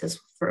Syrian crisis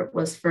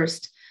was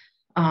first,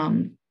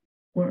 when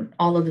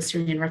all of the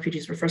Syrian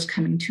refugees were first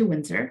coming to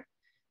Windsor.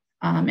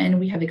 And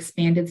we have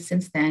expanded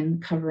since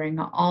then, covering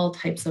all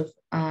types of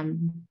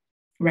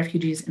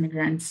refugees,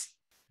 immigrants,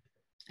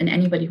 and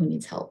anybody who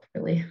needs help,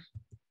 really.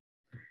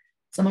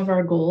 Some of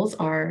our goals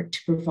are to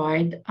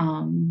provide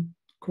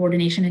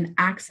coordination and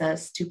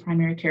access to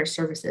primary care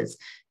services,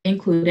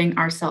 including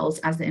ourselves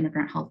as the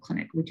Immigrant Health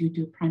Clinic. We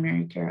do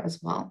primary care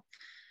as well.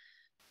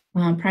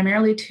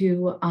 Primarily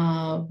to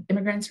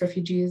immigrants,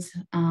 refugees,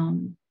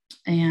 and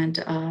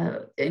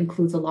it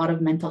includes a lot of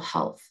mental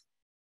health.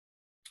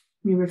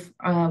 We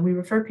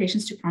refer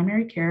patients to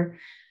primary care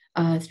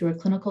through a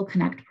clinical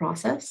connect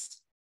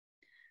process.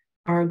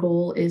 Our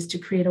goal is to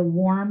create a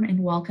warm and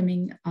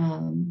welcoming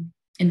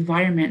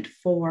environment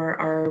for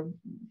our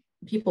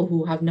people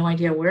who have no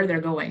idea where they're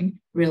going,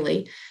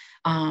 really,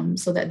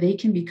 so that they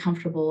can be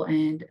comfortable.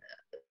 And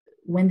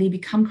when they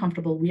become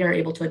comfortable, we are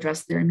able to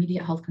address their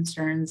immediate health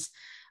concerns,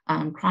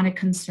 chronic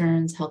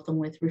concerns, help them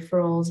with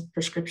referrals,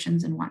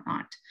 prescriptions, and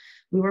whatnot.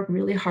 We work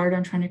really hard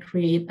on trying to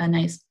create a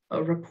nice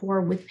rapport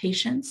with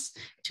patients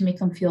to make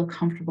them feel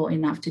comfortable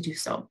enough to do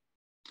so.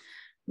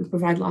 We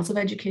provide lots of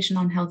education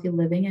on healthy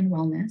living and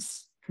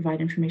wellness,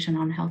 provide information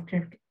on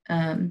healthcare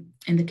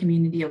in the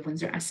community of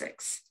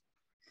WindsorEssex.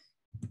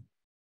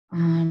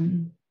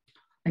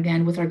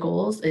 Again, with our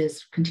goals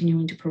is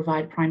continuing to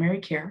provide primary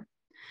care.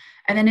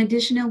 And then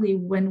additionally,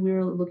 when we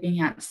were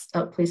looking at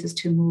places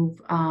to move,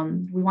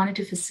 we wanted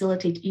to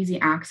facilitate easy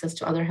access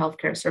to other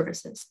healthcare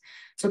services.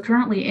 So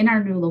currently in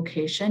our new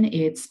location,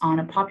 it's on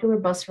a popular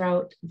bus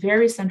route,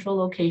 very central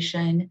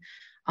location.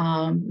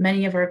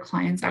 Many of our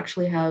clients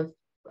actually have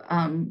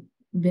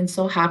been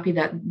so happy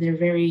that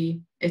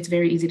it's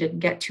very easy to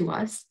get to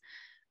us.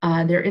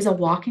 There is a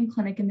walk-in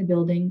clinic in the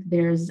building.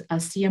 There's a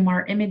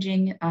CMR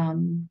imaging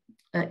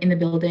in the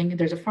building.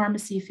 There's a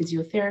pharmacy,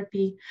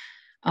 physiotherapy,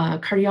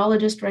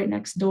 cardiologist right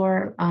next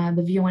door.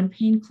 The VON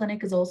pain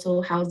clinic is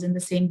also housed in the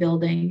same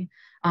building.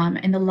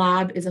 And the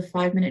lab is a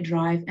 5-minute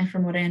drive. And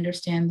from what I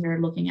understand,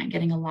 they're looking at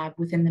getting a lab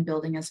within the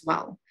building as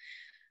well.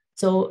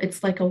 So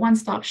it's like a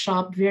one-stop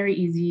shop, very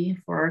easy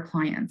for our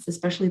clients,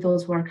 especially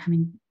those who are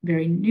coming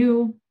very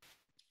new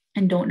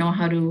and don't know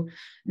how to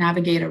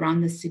navigate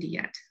around the city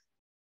yet.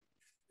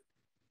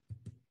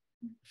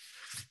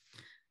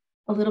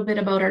 A little bit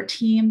about our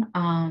team.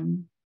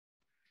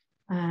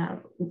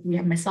 We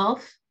have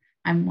myself.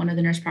 I'm one of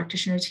the nurse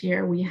practitioners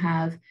here. We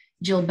have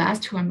Jill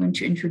Best, who I'm going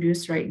to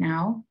introduce right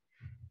now.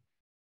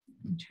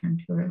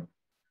 Turn to her.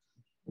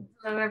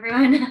 Hello,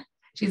 everyone.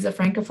 She's a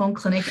Francophone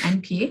clinic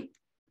NP.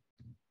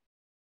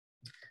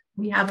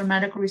 We have a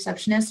medical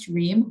receptionist,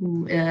 Reem,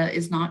 who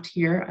is not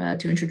here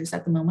to introduce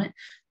at the moment.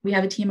 We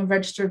have a team of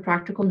registered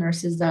practical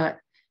nurses that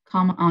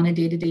come on a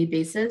day-to-day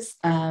basis,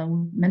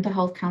 mental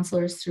health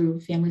counselors through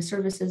family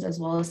services, as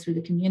well as through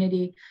the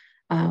community,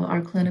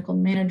 our clinical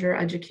manager,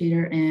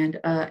 educator, and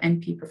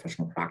NP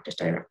professional practice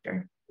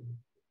director.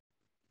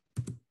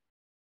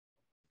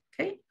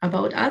 Okay,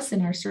 about us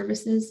and our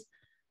services.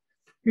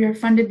 We are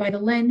funded by the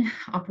LIN,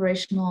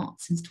 operational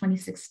since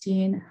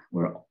 2016.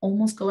 We're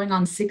almost going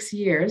on 6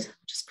 years,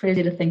 which is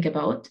crazy to think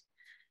about.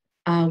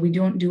 We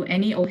don't do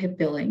any OHIP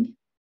billing.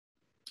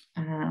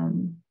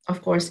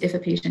 Of course, if a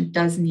patient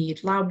does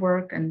need lab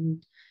work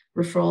and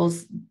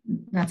referrals,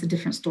 that's a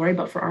different story,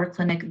 but for our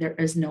clinic, there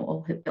is no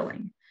OHIP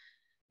billing.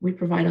 We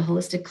provide a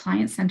holistic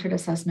client-centered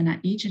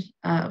assessment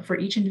for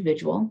each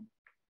individual.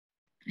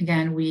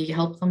 Again, we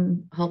help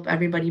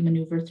everybody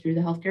maneuver through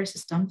the healthcare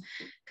system,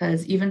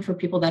 because even for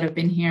people that have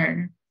been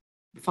here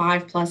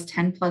 5+,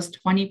 10+,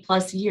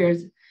 20+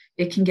 years,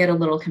 it can get a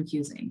little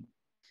confusing.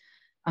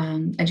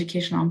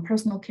 Education on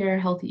personal care,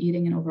 healthy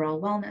eating, and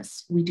overall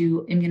wellness. We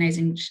do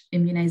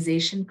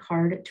immunization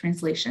card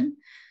translation.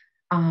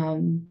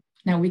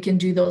 Now we can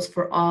do those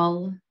for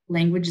all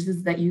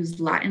languages that use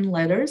Latin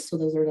letters. So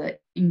those are the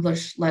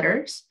English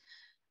letters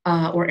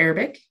or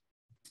Arabic.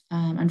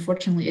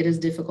 Unfortunately, it is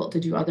difficult to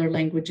do other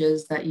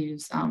languages that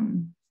use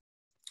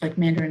like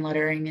Mandarin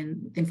lettering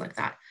and things like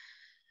that.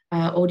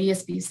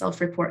 ODSB,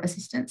 self-report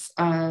assistance,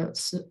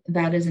 so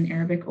that is in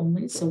Arabic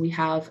only. So we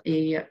have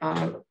a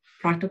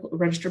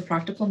registered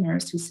practical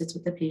nurse who sits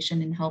with the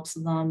patient and helps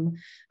them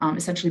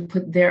essentially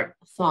put their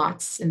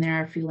thoughts and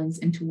their feelings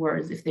into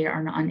words if they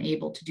are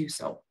unable to do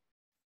so.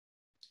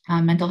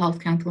 Mental health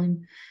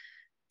counseling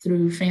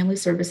through family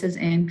services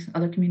and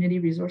other community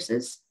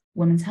resources,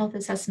 women's health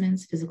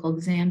assessments, physical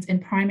exams,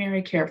 and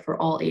primary care for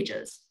all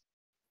ages.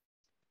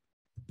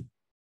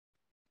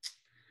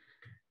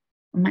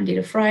 Monday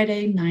to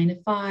Friday, 9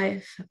 to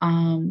 5.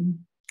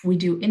 We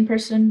do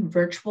in-person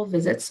virtual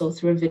visits, so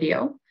through a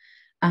video,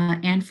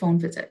 and phone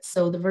visits.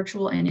 So the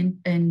virtual and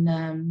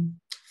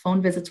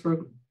phone visits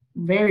were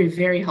very,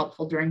 very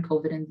helpful during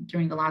COVID and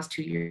during the last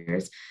 2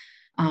 years.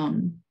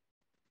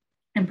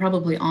 and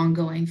probably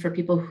ongoing for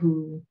people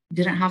who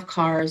didn't have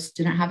cars,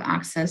 didn't have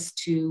access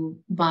to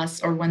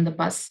bus, or when the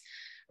bus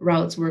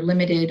routes were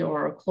limited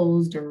or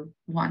closed or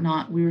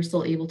whatnot, we were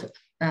still able to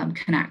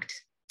connect.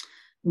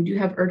 We do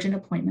have urgent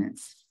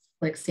appointments,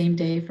 like same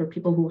day, for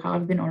people who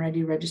have been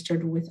already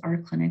registered with our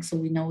clinic. So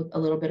we know a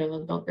little bit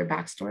about their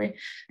backstory,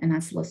 and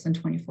that's less than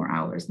 24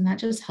 hours. And that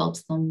just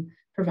helps them,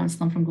 prevents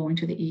them from going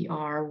to the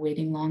ER,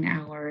 waiting long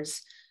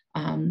hours.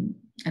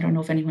 I don't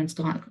know if anyone's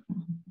gone,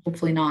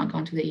 hopefully not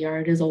gone to the ER.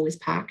 It is always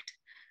packed.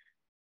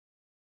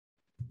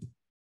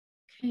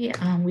 Okay,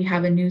 we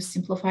have a new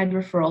simplified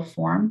referral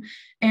form.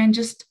 And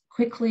just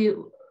quickly,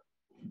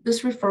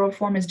 this referral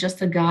form is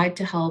just a guide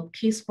to help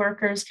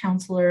caseworkers,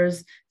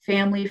 counselors,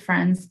 family,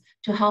 friends,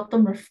 to help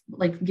them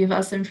give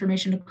us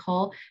information to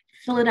call.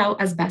 Fill it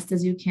out as best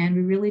as you can.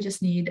 We really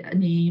just need a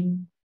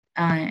name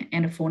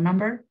and a phone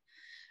number.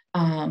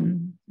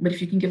 But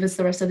if you can give us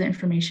the rest of the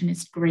information,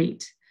 it's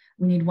great.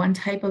 We need one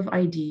type of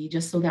ID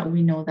just so that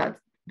we know that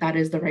that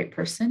is the right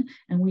person.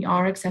 And we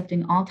are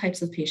accepting all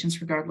types of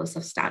patients regardless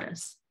of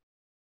status.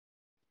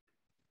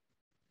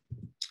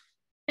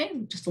 Okay,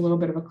 just a little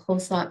bit of a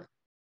close-up.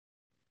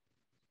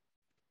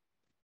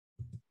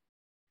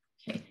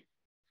 Okay,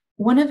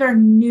 one of our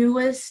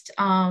newest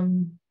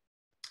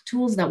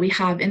tools that we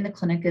have in the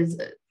clinic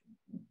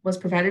was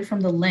provided from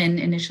the LIN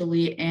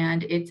initially,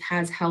 and it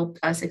has helped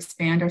us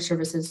expand our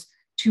services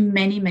to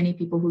many, many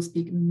people who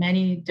speak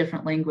many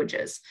different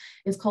languages.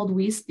 It's called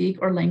We Speak,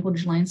 or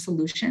Language Line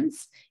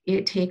Solutions.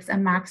 It takes a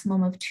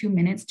maximum of 2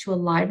 minutes to a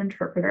live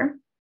interpreter.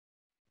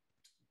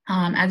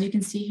 As you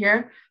can see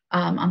here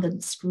on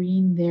the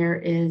screen, there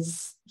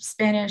is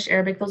Spanish,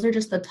 Arabic. Those are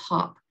just the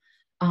top.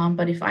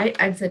 But if I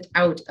exit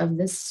out of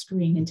this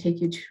screen and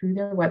take you to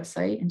their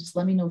website, and just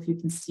let me know if you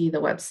can see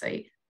the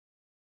website.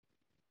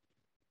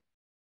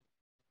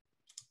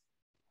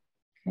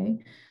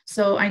 Okay,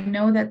 so I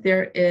know that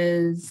there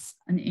is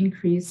an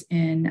increase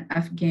in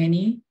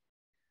Afghani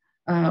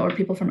or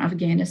people from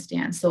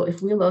Afghanistan. So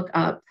if we look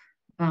up,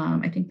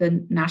 I think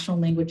the national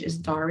language is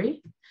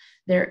Dari.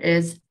 There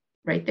is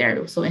right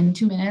there. So in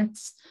 2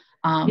 minutes,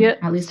 yeah,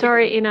 at least.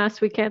 Sorry,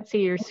 Ines, we can't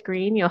see your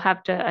screen. You'll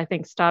have to, I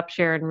think, stop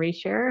share and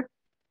reshare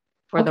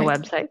for the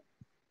website.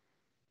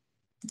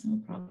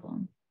 No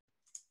problem.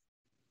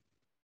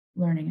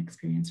 Learning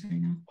experience right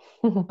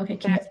now. Okay,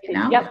 can you see it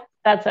now? Yep,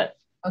 that's it.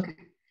 Okay.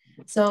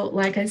 So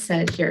like I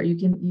said here,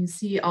 you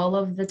see all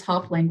of the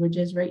top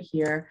languages right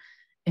here.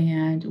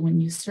 And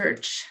when you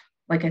search,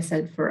 like I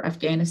said, for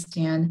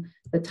Afghanistan,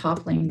 the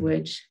top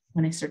language,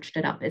 when I searched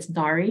it up, it's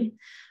Dari.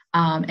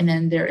 And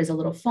then there is a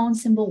little phone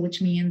symbol,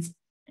 which means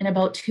in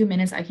about 2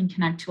 minutes, I can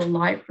connect to a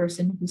live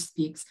person who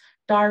speaks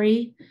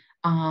Dari.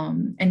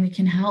 And we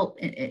can help.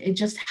 It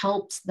just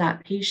helps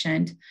that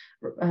patient,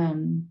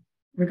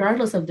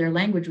 regardless of their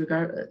language,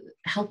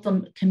 help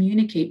them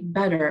communicate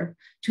better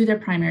to their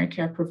primary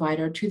care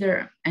provider, to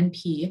their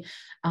NP.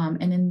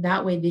 And in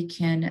that way, they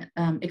can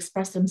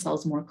express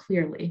themselves more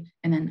clearly.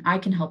 And then I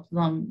can help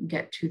them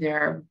get to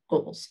their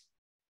goals.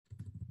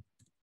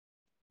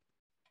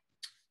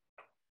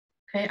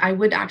 Okay, I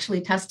would actually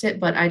test it,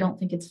 but I don't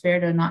think it's fair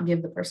to not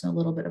give the person a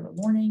little bit of a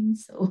warning.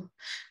 So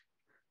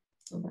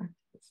go back.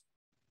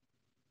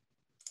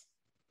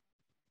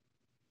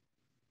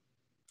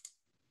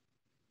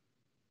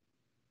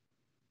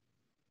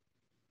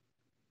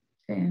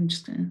 Okay, I'm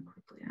just going to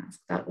quickly ask,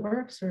 that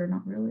works or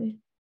not really?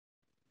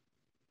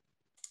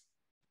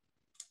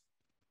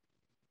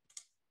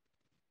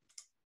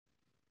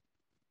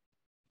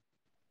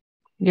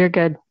 You're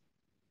good.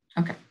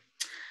 Okay.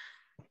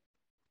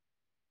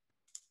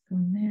 Go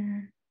in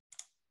there.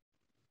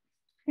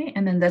 Okay,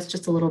 and then that's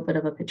just a little bit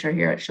of a picture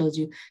here. It shows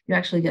you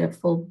actually get a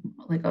full,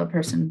 like a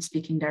person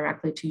speaking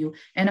directly to you.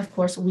 And of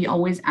course, we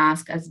always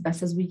ask as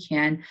best as we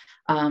can,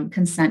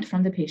 consent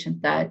from the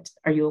patient that,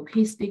 are you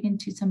okay speaking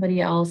to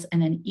somebody else?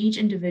 And then each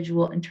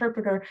individual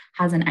interpreter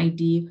has an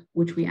ID,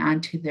 which we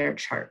add to their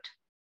chart.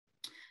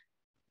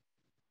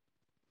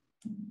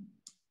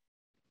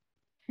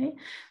 Okay,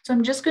 so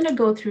I'm just going to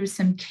go through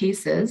some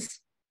cases.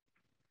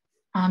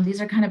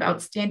 These are kind of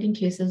outstanding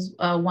cases.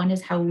 One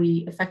is how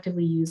we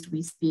effectively used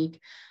We Speak.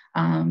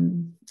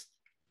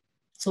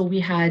 So we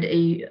had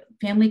a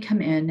family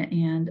come in,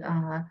 and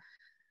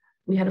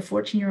we had a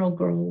 14-year-old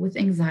girl with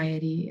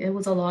anxiety. It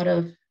was a lot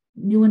of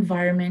new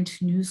environment,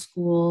 new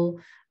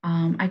school.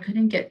 I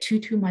couldn't get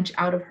too much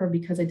out of her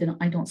because I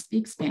don't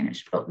speak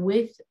Spanish, but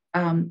with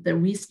the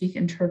We Speak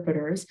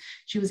interpreters,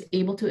 she was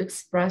able to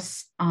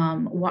express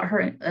what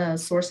her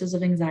sources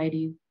of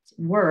anxiety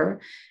were.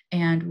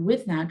 And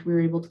with that, we were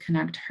able to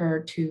connect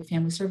her to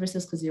family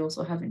services because they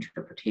also have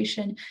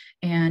interpretation.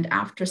 And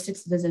after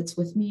 6 visits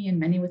with me and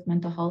many with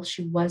mental health,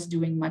 she was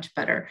doing much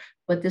better.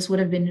 But this would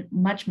have been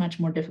much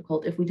more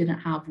difficult if we didn't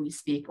have We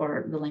Speak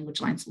or the language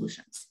line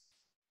solutions.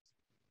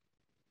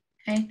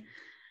 Okay.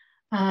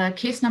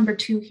 Case number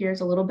 2 here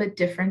is a little bit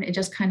different. It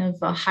just kind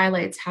of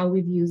highlights how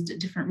we've used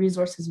different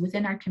resources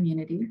within our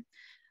community.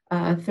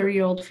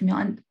 30-year-old female,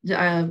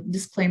 and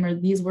disclaimer,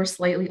 these were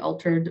slightly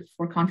altered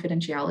for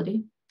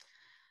confidentiality.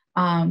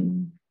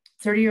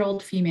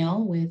 30-year-old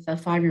female with a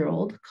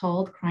 5-year-old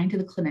called crying to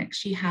the clinic.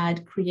 She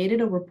had created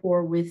a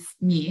rapport with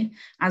me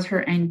as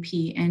her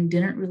NP and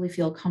didn't really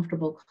feel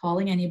comfortable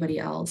calling anybody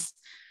else.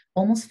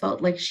 Almost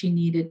felt like she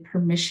needed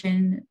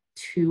permission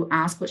to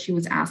ask what she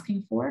was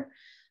asking for.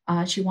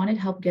 She wanted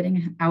help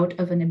getting out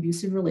of an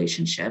abusive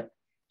relationship.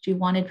 She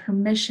wanted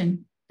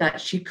permission that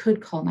she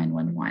could call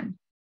 911.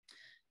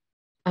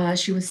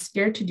 She was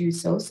scared to do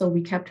so, so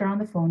we kept her on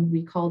the phone.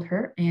 We called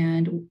her,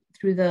 and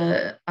through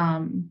the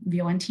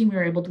VON team, we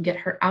were able to get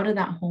her out of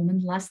that home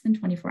in less than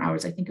 24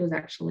 hours. I think it was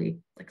actually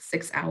like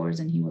 6 hours,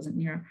 and he wasn't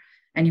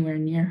anywhere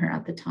near her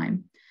at the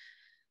time.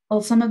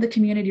 Well, some of the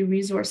community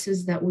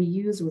resources that we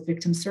use were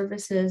Victim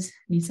Services,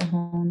 NISA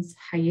Homes,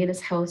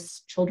 Hiatus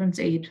House, Children's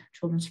Aid,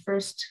 Children's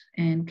First,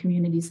 and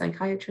community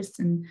psychiatrists,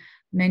 and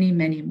many,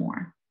 many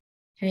more.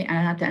 Okay,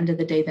 and at the end of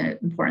the day, the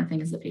important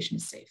thing is the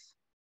patient is safe.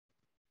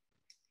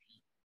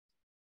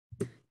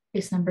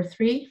 Case number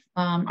 3,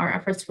 our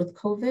efforts with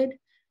COVID.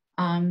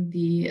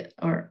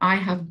 I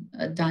have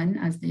done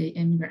as the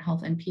Immigrant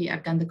Health NP,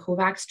 I've done the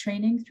COVAX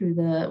training through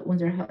the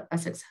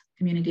WindsorEssex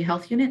Community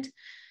Health Unit.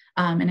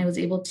 And I was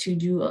able to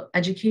do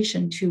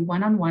education to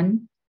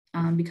one-on-one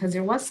because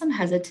there was some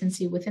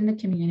hesitancy within the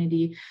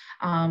community,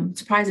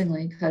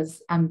 surprisingly,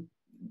 because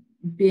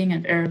being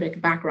an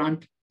Arabic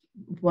background,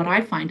 what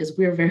I find is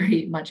we're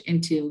very much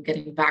into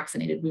getting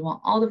vaccinated. We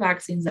want all the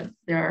vaccines that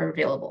there are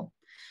available.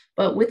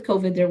 But with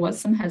COVID, there was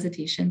some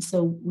hesitation.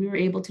 So we were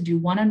able to do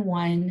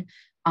one-on-one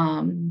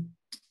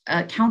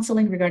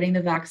counseling regarding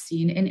the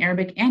vaccine in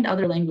Arabic and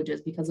other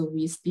languages because of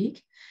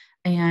WeSpeak.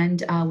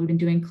 And we've been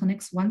doing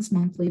clinics once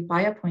monthly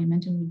by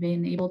appointment, and we've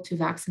been able to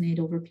vaccinate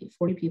over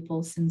 40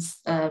 people since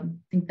I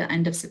think the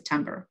end of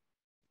September.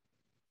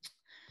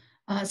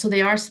 So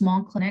they are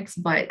small clinics,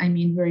 but I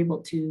mean, we're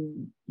able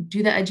to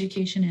do the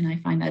education, and I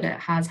find that it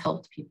has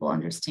helped people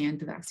understand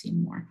the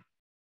vaccine more.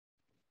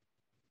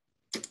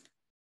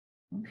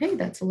 Okay,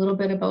 that's a little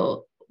bit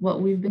about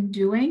what we've been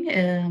doing.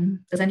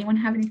 Does anyone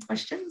have any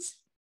questions?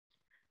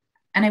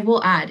 And I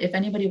will add, if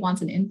anybody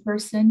wants an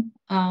in-person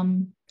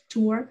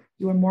tour,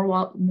 you are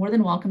more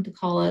than welcome to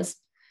call us.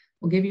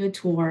 We'll give you a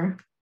tour.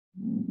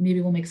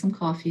 Maybe we'll make some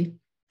coffee.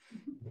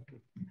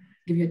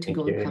 Give you a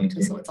to-go cup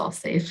too, so it's all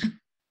safe.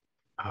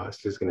 I was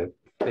just going to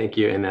thank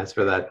you, Ines,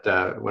 for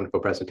that wonderful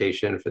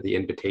presentation, for the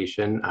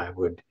invitation. I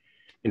would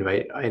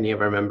invite any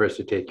of our members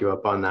to take you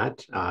up on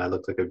that. It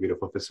looks like a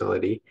beautiful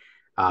facility.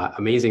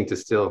 Amazing to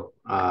still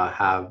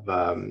have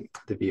the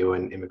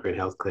VON Immigrant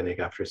Health Clinic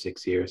after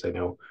 6 years. I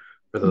know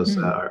for those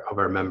of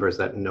our members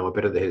that know a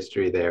bit of the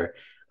history there,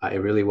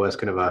 it really was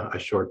kind of a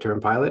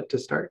short-term pilot to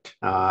start,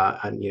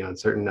 and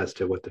uncertain as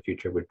to what the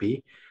future would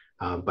be.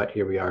 But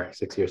here we are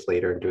 6 years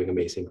later doing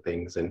amazing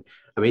things, and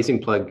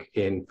amazing plug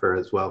in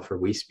as well for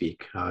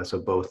WeSpeak. So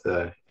both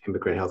the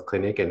Immigrant Health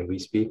Clinic and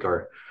WeSpeak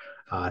are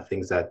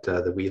things that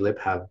the WeLib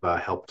have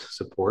helped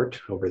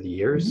support over the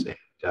years.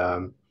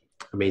 And,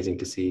 amazing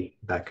to see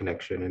that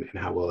connection and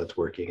how well it's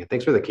working. And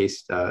thanks for the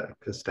case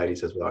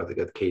studies as well, the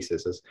good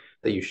cases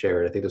that you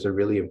shared. I think those are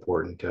really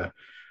important to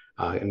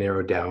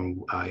narrow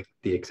down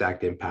the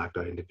exact impact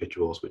on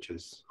individuals, which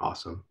is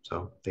awesome.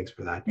 So thanks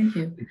for that. Thank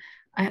you.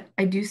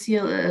 I do see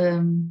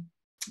a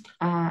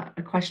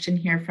question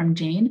here from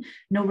Jane.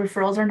 No,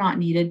 referrals are not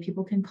needed.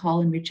 People can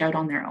call and reach out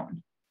on their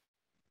own.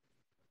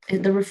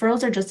 The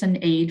referrals are just an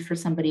aid for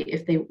somebody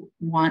if they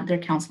want their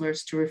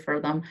counselors to refer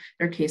them,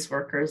 their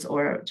caseworkers,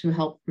 or to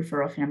help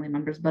referral family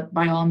members. But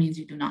by all means,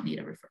 you do not need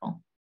a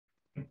referral.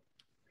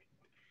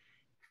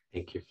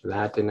 Thank you for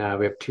that. And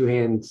we have 2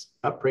 hands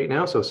up right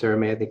now. So Sarah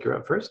May, I think you're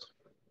up first.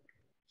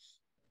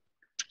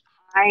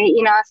 Hi,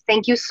 Ines.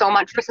 Thank you so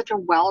much for such a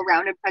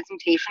well-rounded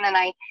presentation. And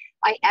I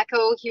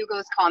echo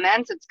Hugo's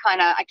comments. It's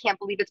kind of, I can't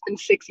believe it's been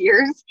 6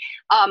 years.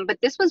 But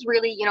this was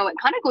really, it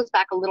kind of goes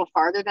back a little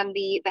farther than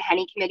the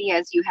Henny Committee,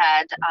 as you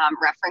had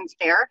referenced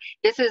there.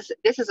 This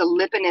is a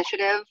LIP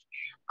initiative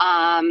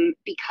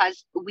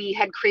because we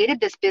had created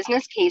this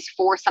business case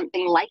for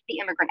something like the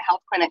Immigrant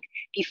Health Clinic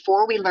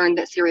before we learned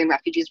that Syrian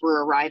refugees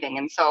were arriving.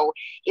 And so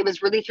it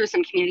was really through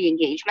some community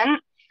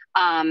engagement.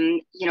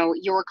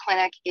 Your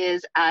clinic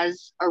is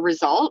as a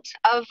result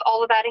of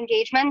all of that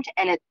engagement,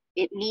 and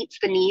it meets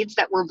the needs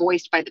that were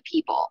voiced by the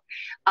people.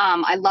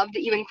 I love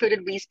that you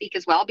included WeSpeak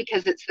as well,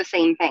 because it's the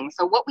same thing.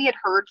 So what we had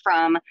heard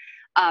from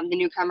the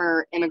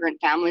newcomer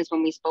immigrant families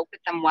when we spoke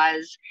with them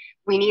was,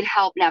 we need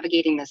help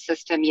navigating the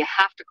system. You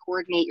have to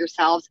coordinate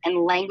yourselves, and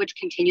language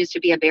continues to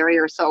be a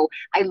barrier. So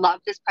I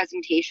love this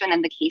presentation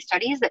and the case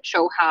studies that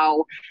show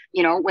how,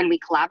 when we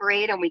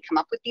collaborate and we come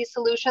up with these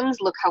solutions,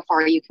 look how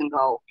far you can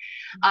go.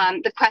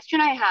 The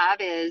question I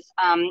have is,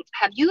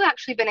 have you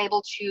actually been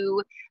able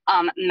to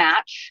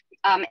match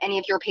any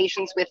of your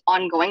patients with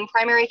ongoing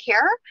primary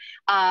care,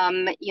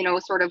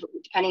 sort of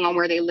depending on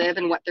where they live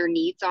and what their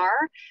needs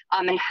are?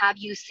 And have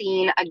you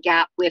seen a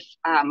gap with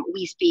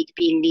WeSpeak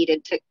being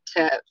needed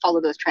to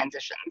follow those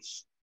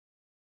transitions?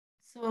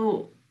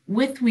 So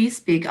with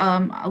WeSpeak,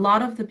 a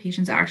lot of the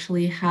patients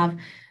actually have,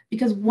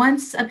 because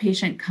once a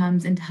patient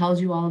comes and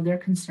tells you all of their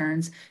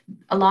concerns,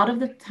 a lot of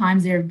the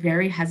times they're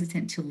very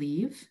hesitant to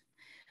leave.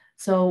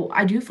 So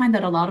I do find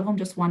that a lot of them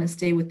just want to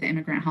stay with the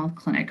Immigrant Health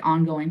Clinic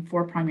ongoing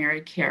for primary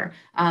care.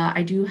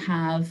 I do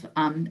have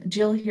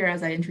Jill here,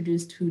 as I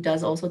introduced, who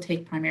does also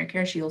take primary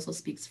care. She also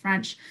speaks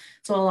French.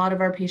 So a lot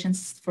of our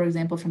patients, for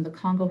example, from the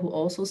Congo who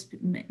also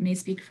may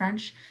speak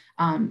French,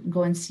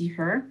 go and see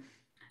her.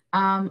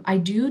 I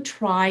do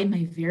try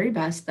my very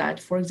best that,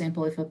 for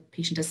example, if a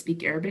patient does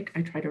speak Arabic,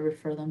 I try to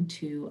refer them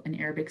to an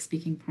Arabic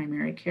speaking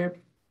primary care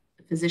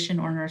physician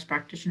or nurse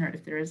practitioner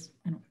if there is.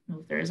 I don't know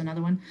if there is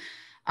another one.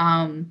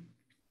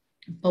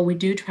 But we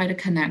do try to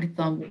connect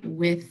them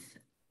with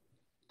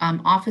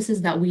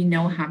offices that we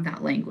know have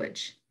that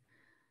language.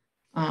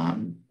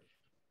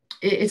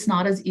 It's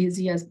not as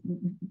easy as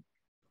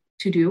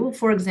to do.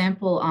 For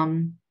example,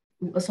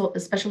 so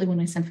especially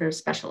when I send for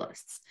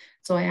specialists.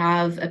 So I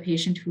have a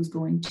patient who's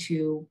going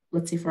to,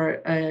 let's say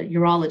for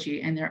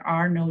urology, and there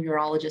are no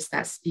urologists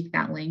that speak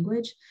that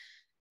language.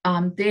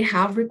 They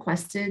have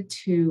requested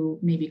to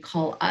maybe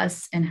call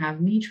us and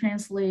have me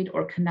translate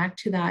or connect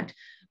to that.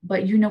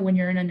 But you know, when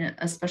you're in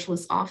a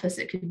specialist office,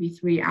 it could be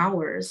 3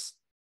 hours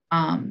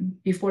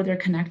before they're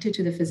connected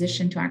to the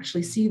physician to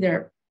actually see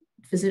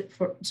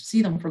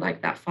see them for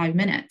like that 5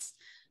 minutes.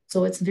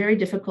 So it's very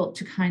difficult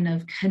to kind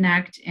of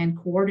connect and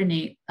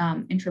coordinate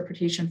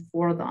interpretation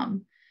for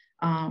them.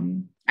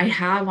 I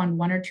have on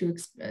 1 or 2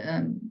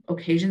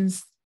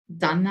 occasions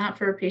done that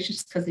for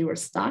patients because they were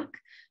stuck,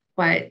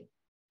 but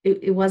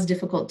it was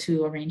difficult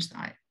to arrange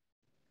that.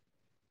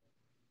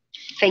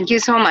 Thank you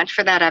so much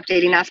for that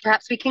updating us.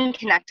 Perhaps we can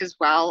connect as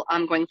well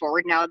going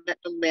forward now that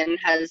the LHIN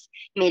has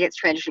made its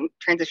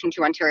transition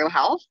to Ontario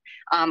Health.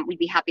 We'd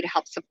be happy to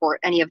help support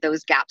any of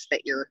those gaps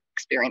that you're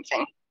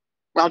experiencing.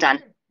 Well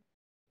done.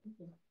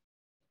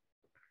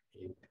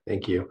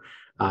 Thank you.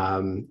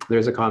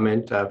 There's a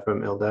comment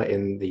from Ilda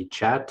in the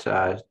chat.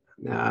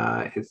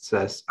 It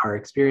says, our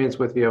experience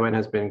with VON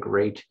has been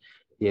great.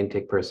 The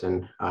intake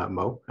person,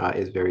 Mo,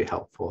 is very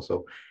helpful.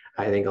 So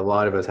I think a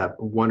lot of us have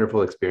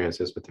wonderful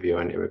experiences with the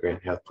VON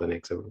Immigrant Health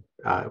Clinic, so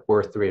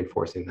worth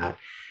reinforcing that.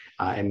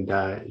 And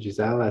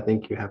Giselle, I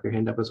think you have your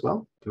hand up as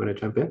well. Do you want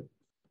to jump in?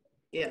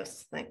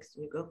 Yes, thanks,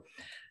 Hugo.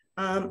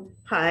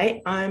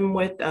 Hi, I'm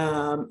with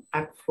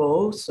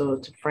ACFO, so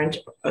it's a French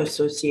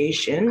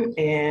association.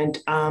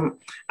 And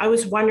I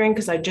was wondering,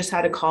 because I just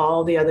had a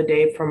call the other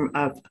day from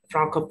a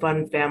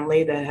Francophone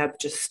family that have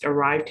just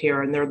arrived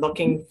here, and they're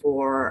looking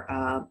for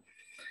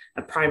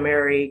a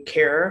primary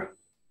care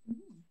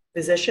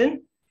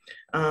physician.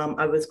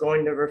 I was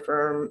going to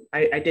refer,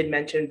 I did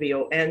mention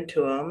VON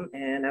to them,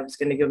 and I was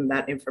going to give them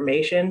that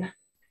information.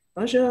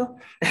 Bonjour.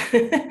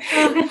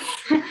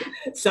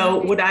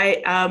 So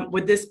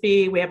would this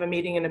be, we have a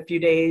meeting in a few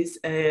days,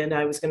 and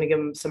I was going to give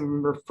them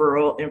some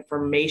referral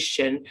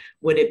information.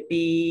 Would it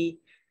be,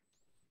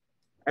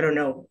 I don't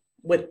know,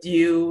 with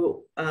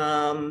you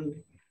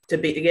to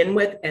begin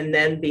with, and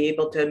then be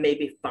able to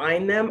maybe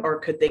find them, or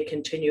could they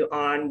continue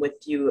on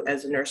with you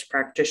as a nurse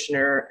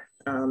practitioner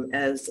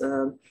as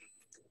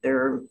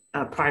their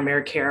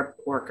primary care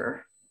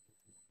worker?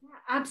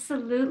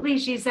 Absolutely,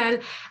 Giselle.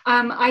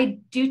 I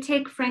do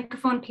take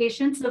Francophone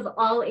patients of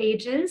all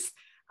ages.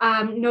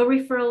 No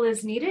referral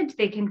is needed.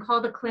 They can call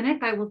the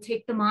clinic. I will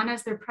take them on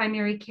as their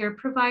primary care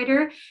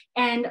provider.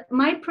 And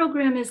my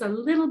program is a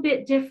little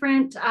bit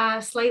different,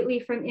 slightly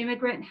from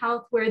Immigrant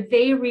Health, where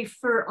they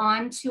refer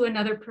on to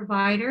another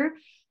provider.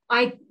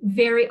 I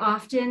very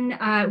often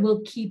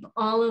will keep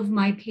all of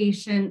my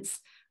patients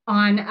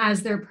on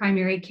as their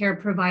primary care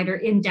provider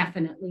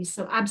indefinitely.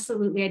 So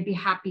absolutely, I'd be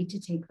happy to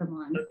take them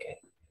on. Okay.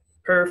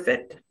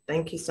 Perfect.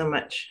 Thank you so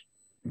much.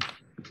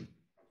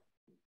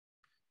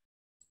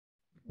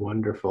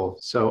 Wonderful.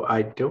 So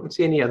I don't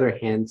see any other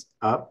hands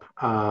up.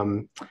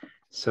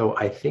 So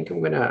I think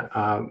I'm going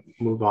to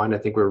move on. I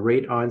think we're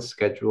right on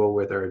schedule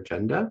with our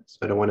agenda. So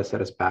I don't want to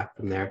set us back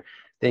from there.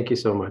 Thank you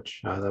so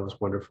much. That was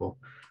wonderful.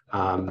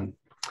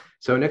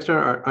 So next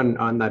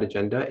on that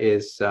agenda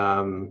is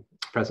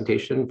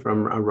presentation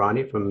from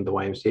Ronnie from the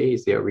YMCA.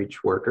 He's the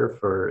outreach worker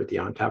for the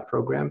ONTAP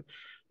program.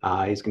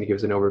 He's going to give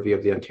us an overview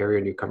of the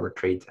Ontario Newcomer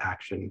Trades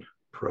Action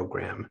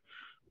Program.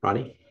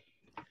 Ronnie?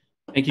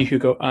 Thank you,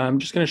 Hugo. I'm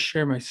just going to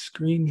share my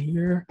screen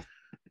here.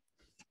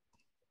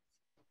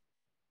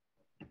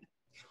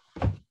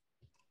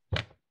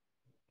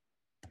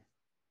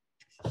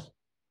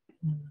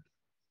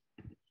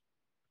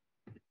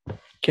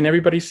 Can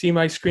everybody see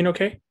my screen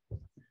okay?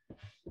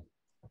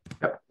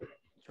 Yep.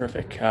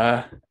 Terrific.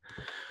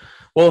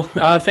 Well,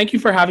 thank you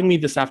for having me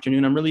this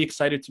afternoon. I'm really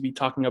excited to be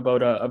talking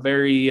about a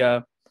very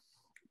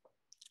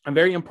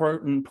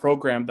important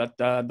program that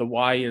the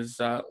Y is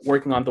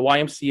working on. The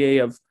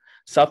YMCA of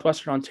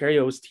Southwestern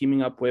Ontario is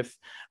teaming up with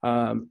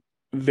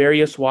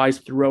various Ys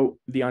throughout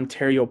the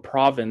Ontario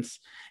province.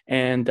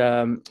 And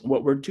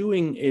what we're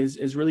doing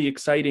is really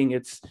exciting.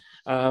 It's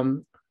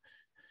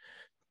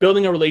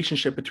building a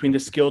relationship between the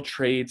skilled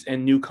trades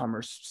and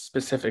newcomers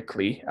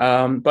specifically.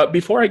 But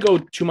before I go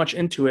too much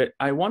into it,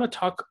 I want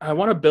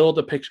to build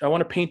a picture. I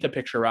want to paint the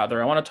picture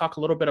rather. I want to talk a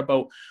little bit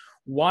about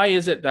why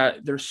is it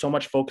that there's so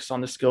much focus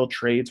on the skilled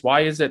trades?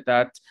 Why is it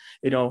that,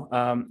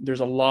 there's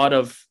a lot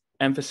of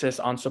emphasis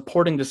on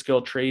supporting the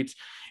skilled trades.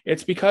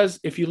 It's because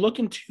if you look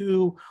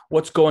into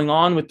what's going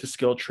on with the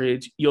skilled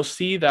trades, you'll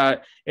see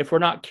that if we're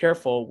not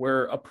careful,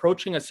 we're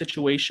approaching a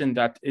situation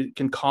that it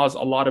can cause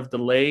a lot of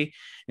delay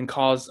and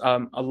cause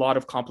a lot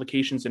of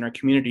complications in our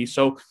community.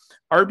 So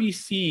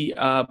RBC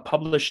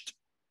published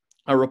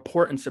a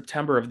report in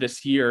September of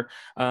this year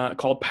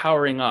called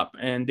Powering Up,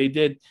 and they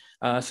did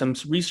some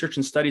research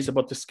and studies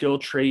about the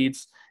skilled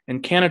trades in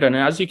Canada. And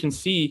as you can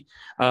see,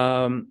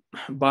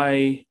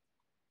 by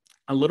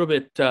a little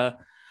bit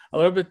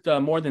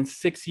more than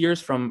 6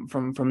 years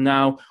from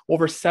now,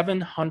 over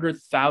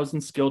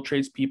 700,000 skilled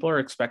trades people are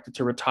expected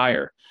to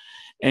retire.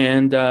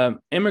 And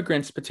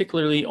immigrants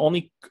particularly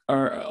only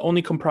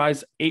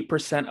comprise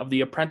 8% of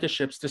the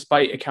apprenticeships,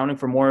 despite accounting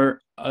for more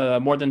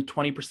than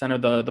 20%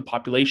 of the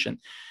population.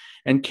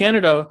 And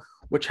Canada,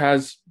 which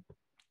has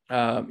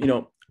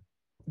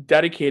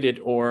dedicated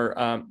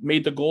or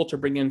made the goal to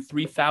bring in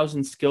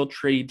 3,000 skilled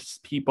trades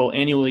people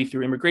annually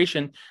through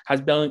immigration,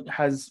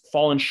 has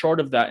fallen short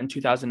of that in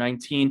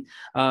 2019.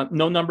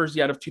 No numbers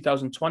yet of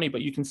 2020,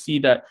 but you can see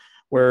that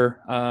we're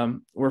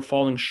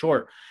falling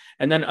short.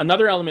 And then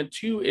another element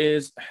too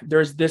is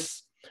there's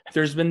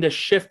been this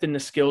shift in the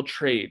skilled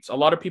trades. A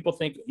lot of people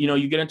think,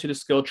 you get into the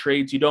skilled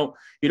trades, you don't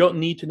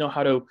need to know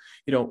how to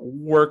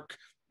work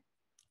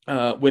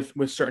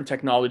with certain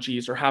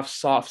technologies or have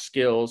soft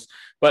skills,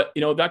 but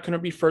that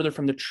couldn't be further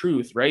from the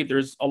truth, right?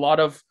 There's a lot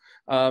of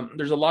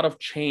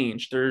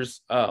change.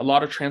 There's a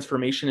lot of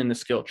transformation in the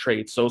skilled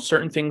trades. So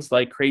certain things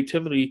like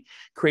creativity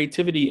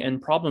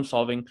and problem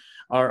solving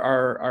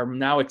are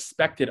now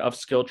expected of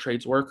skilled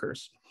trades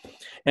workers.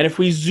 And if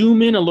we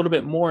zoom in a little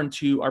bit more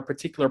into our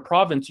particular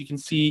province, you can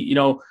see,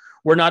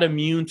 we're not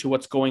immune to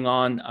what's going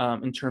on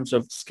in terms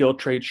of skilled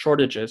trade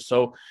shortages.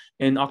 So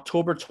in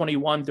October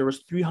 21, there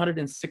was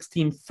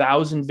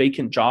 316,000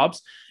 vacant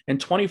jobs, and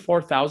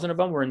 24,000 of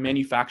them were in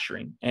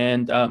manufacturing,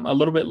 and a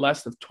little bit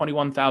less of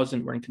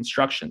 21,000 were in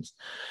constructions.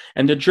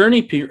 And the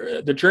journey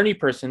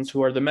persons,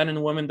 who are the men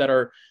and women that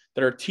are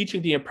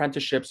teaching the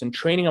apprenticeships and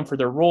training them for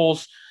their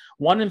roles,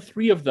 1 in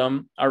 3 of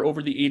them are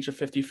over the age of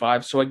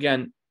 55. So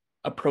again,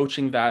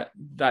 approaching that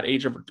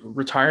age of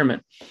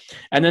retirement.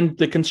 And then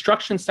the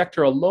construction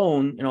sector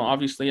alone,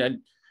 obviously,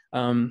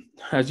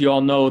 as you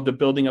all know, the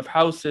building of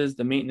houses,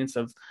 the maintenance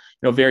of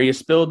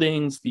various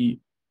buildings,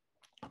 the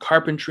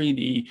carpentry,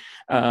 the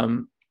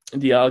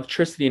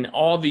electricity, and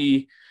all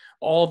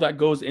that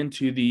goes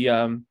into the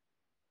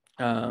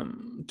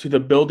to the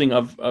building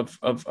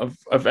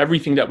of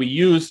everything that we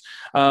use.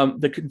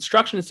 The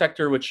construction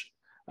sector, which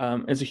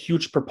is a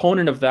huge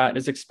proponent of that,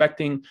 is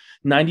expecting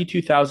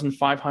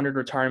 92,500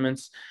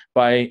 retirements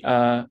by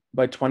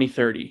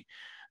 2030.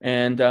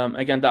 And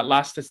again, that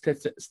last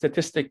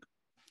statistic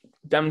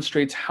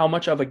demonstrates how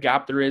much of a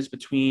gap there is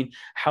between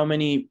how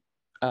many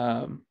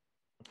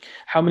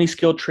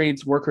skilled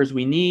trades workers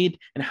we need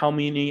and how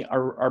many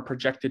are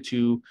projected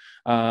to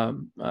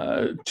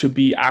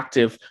be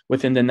active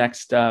within the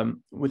next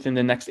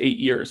 8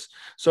 years.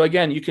 So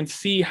again, you can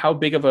see how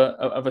big of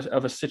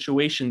a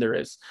situation there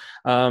is.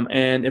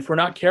 And if we're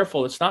not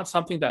careful, it's not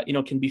something that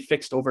can be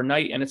fixed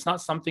overnight, and it's not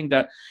something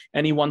that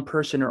any one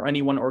person or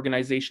any one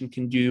organization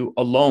can do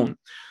alone.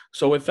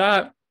 So with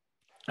that,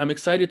 I'm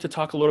excited to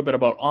talk a little bit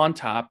about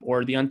ONTAP,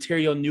 or the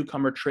Ontario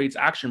Newcomer Trades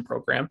Action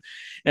Program.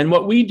 And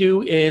what we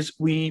do is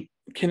we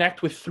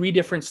connect with 3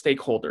 different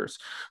stakeholders.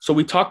 So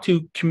we talk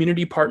to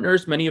community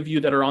partners, many of you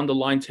that are on the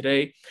line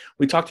today.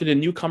 We talk to the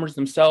newcomers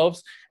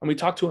themselves, and we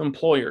talk to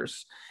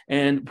employers.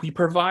 And we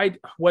provide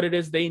what it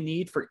is they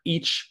need for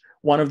each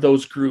one of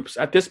those groups.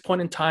 At this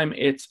point in time,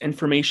 it's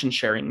information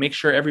sharing. Make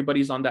sure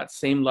everybody's on that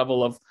same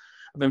level of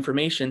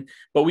information.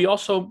 But we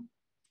also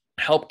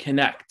help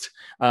connect,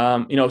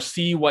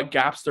 see what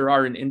gaps there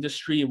are in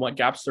industry and what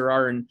gaps there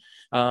are in,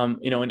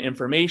 in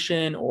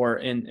information or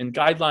in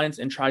guidelines,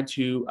 and try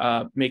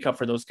to make up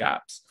for those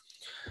gaps.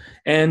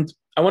 And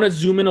I want to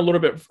zoom in a little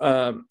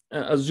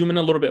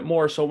bit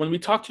more. So when we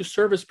talk to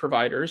service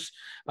providers,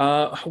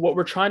 what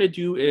we're trying to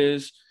do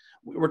is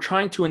we're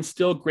trying to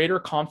instill greater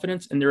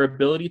confidence in their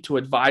ability to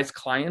advise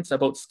clients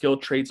about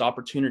skilled trades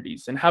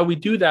opportunities. And how we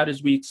do that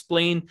is we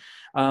explain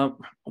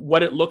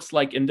what it looks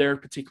like in their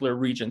particular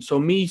region. So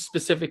me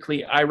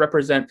specifically, I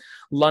represent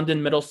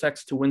London,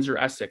 Middlesex to Windsor,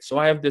 Essex. So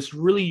I have this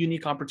really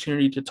unique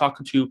opportunity to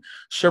talk to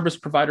service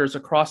providers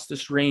across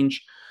this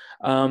range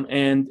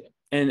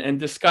and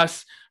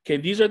discuss, okay,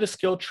 these are the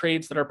skilled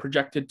trades that are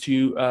projected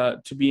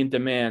to be in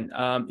demand.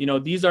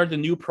 These are the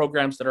new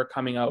programs that are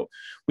coming out.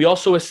 We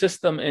also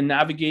assist them in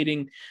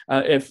navigating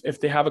if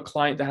they have a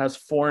client that has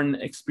foreign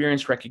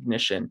experience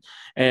recognition,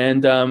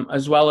 and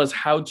as well as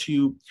how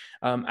to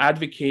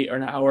advocate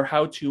or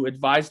how to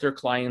advise their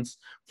clients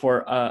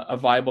for a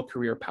viable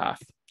career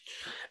path.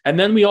 And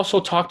then we also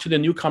talk to the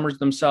newcomers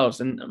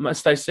themselves. And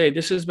must I say,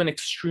 this has been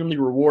extremely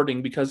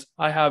rewarding, because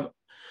I have,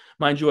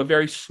 mind you, a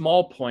very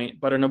small point,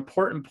 but an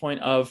important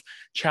point of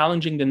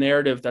challenging the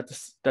narrative that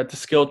the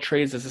skilled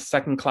trades is a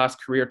second-class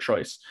career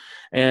choice.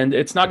 And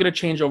it's not going to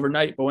change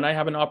overnight, but when I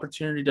have an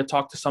opportunity to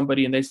talk to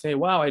somebody and they say,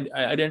 wow,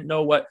 I didn't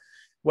know what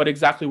what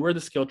exactly were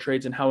the skilled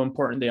trades and how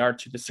important they are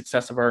to the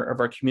success of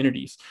our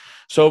communities.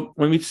 So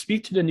when we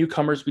speak to the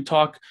newcomers, we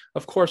talk,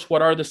 of course,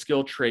 what are the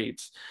skilled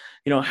trades?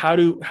 How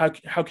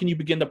can you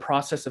begin the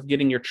process of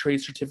getting your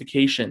trade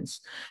certifications?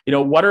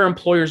 What are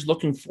employers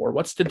looking for?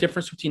 What's the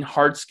difference between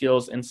hard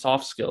skills and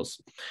soft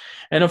skills?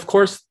 And of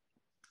course,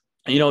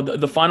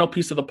 the final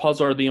piece of the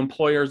puzzle are the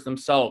employers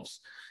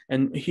themselves.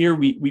 And here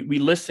we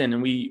listen,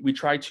 and we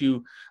try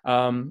to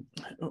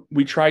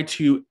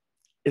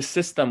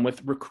assist them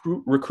with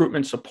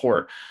recruitment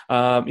support,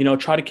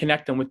 try to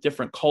connect them with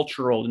different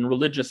cultural and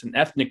religious and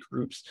ethnic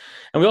groups.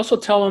 And we also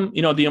tell them,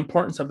 the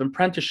importance of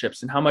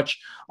apprenticeships and how much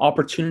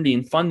opportunity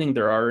and funding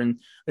there are, and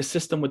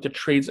assist them with the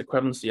trades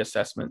equivalency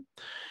assessment.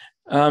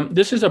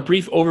 This is a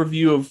brief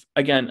overview of,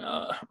 again,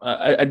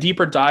 a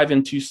deeper dive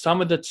into some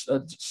of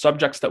the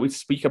subjects that we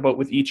speak about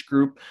with each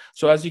group.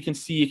 So as you can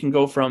see, you can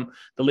go from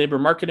the labor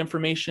market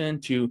information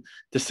to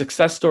the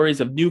success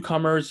stories of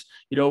newcomers,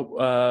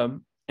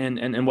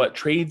 and what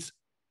trades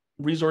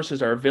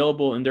resources are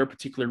available in their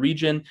particular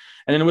region.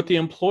 And then with the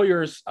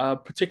employers,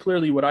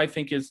 particularly what I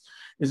think is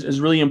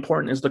really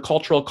important is the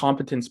cultural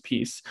competence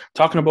piece,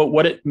 talking about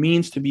what it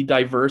means to be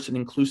diverse and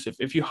inclusive.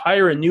 If you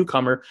hire a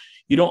newcomer,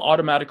 you don't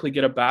automatically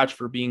get a badge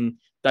for being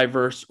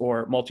diverse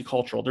or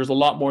multicultural. There's a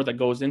lot more that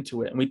goes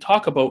into it. And we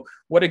talk about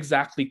what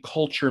exactly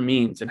culture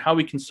means and how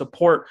we can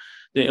support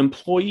the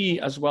employee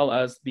as well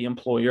as the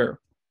employer.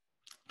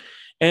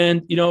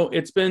 And,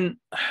 it's been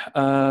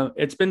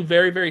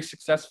very, very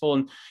successful.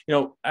 And,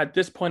 at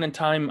this point in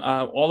time,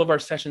 all of our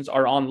sessions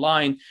are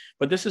online,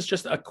 but this is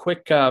just a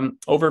quick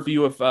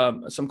overview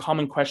of some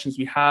common questions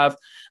we have.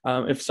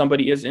 If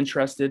somebody is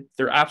interested,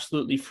 they're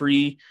absolutely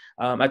free.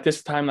 At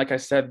this time, like I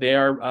said, they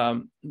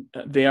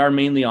are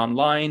mainly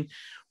online.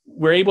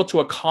 We're able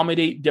to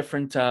accommodate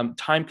different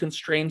time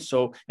constraints.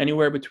 So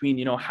anywhere between,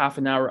 half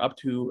an hour up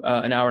to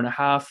an hour and a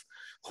half.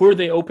 Who are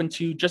they open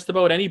to? Just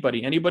about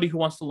anybody who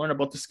wants to learn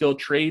about the skilled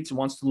trades and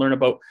wants to learn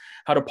about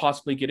how to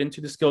possibly get into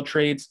the skilled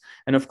trades.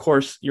 And of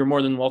course, you're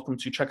more than welcome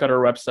to check out our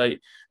website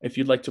if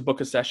you'd like to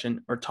book a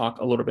session or talk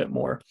a little bit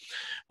more.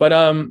 But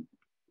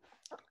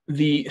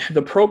the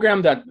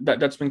program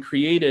that's been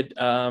created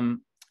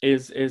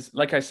is,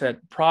 like I said,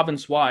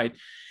 province-wide,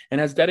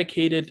 and has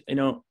dedicated,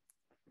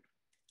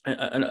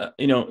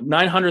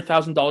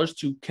 $900,000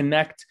 to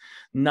connect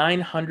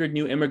 900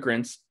 new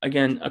immigrants,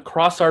 again,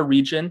 across our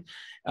region.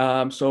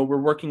 So we're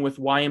working with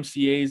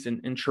YMCAs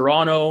in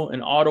Toronto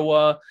and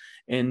Ottawa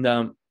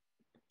and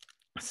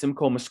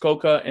Simcoe,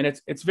 Muskoka, and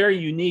it's very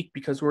unique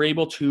because we're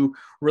able to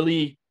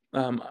really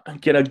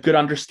get a good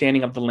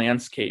understanding of the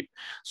landscape.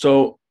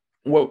 So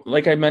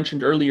like I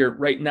mentioned earlier,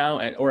 right now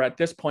at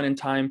this point in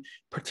time,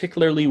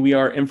 particularly, we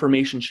are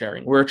information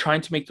sharing. We're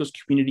trying to make those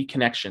community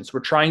connections. We're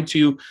trying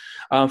to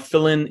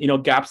fill in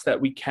gaps that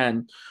we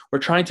can. We're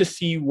trying to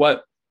see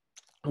what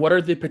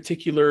are the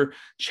particular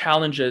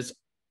challenges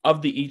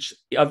of each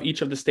of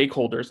the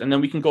stakeholders, and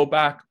then we can go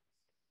back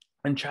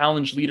and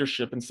challenge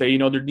leadership and say,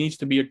 there needs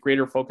to be a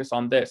greater focus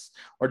on this,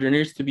 or there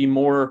needs to be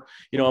more,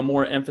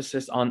 more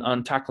emphasis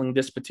on tackling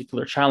this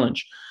particular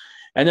challenge.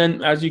 And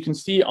then, as you can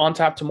see,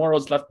 ONTAP tomorrow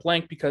is left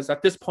blank because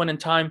at this point in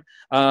time,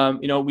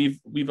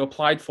 we've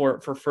applied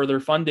for further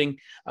funding,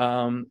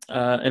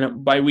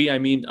 and by we I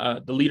mean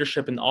the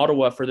leadership in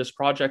Ottawa for this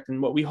project.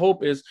 And what we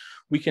hope is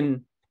we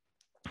can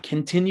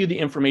continue the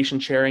information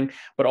sharing,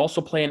 but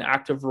also play an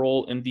active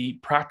role in the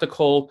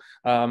practical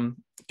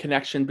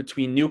connection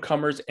between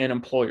newcomers and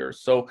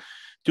employers. So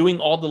doing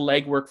all the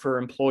legwork for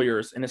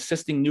employers and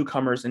assisting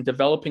newcomers in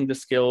developing the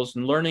skills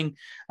and learning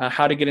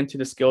how to get into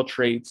the skilled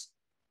trades,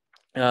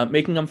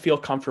 making them feel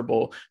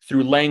comfortable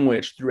through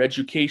language, through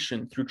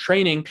education, through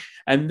training,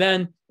 and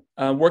then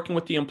working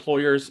with the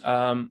employers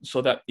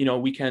so that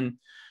we can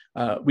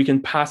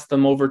pass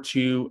them over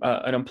to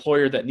an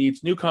employer that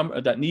needs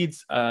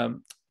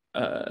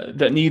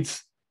that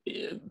needs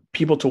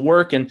people to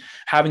work, and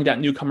having that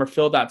newcomer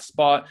fill that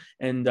spot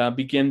and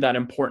begin that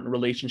important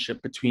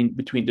relationship between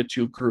the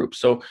two groups.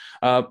 So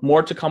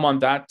more to come on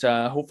that.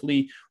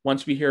 Hopefully,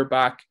 once we hear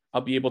back,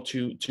 I'll be able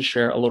to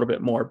share a little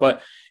bit more.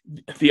 But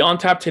the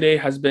ONTAP today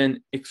has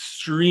been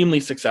extremely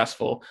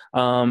successful,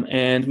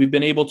 and we've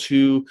been able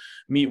to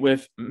meet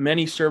with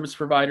many service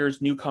providers,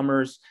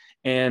 newcomers,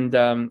 and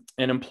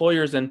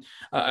employers. And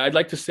I'd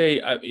like to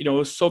say, it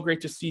was so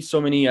great to see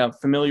so many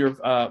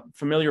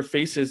familiar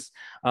faces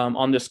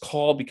on this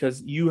call,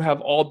 because you have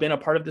all been a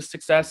part of this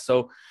success.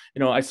 So,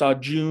 I saw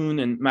June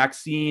and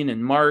Maxine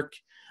and Mark,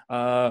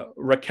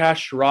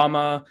 Rakesh,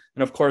 Rama,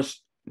 and of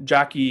course,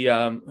 Jackie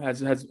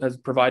has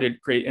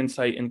provided great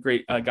insight and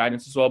great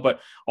guidance as well. But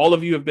all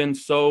of you have been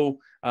so,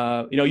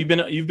 you've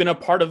been a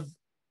part of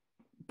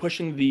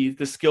pushing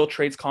the skilled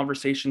trades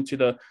conversation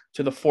to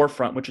the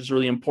forefront, which is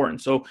really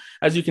important. So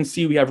as you can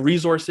see, we have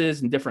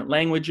resources in different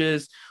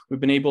languages. We've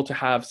been able to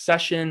have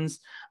sessions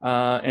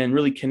and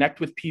really connect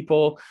with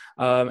people.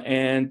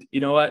 And you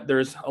know what?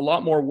 There's a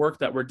lot more work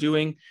that we're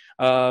doing.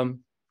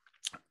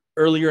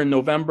 earlier in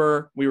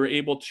November, we were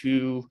able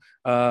to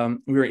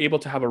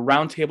have a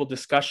roundtable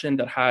discussion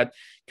that had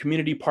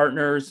community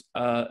partners,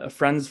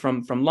 friends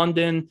from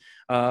London.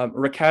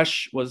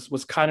 Rakesh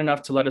was kind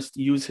enough to let us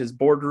use his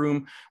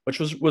boardroom, which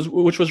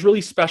was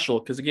really special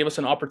because it gave us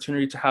an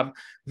opportunity to have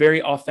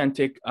very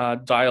authentic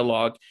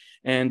dialogue.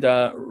 And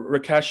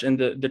Rakesh and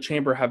the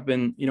chamber have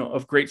been,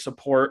 of great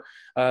support.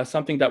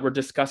 Something that we're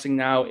discussing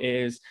now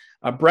is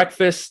a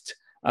breakfast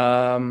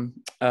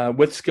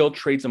with skilled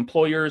trades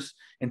employers,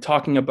 and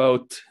talking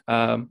about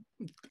how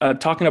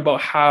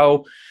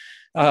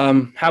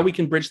we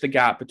can bridge the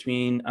gap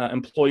between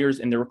employers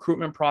in the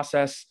recruitment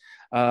process.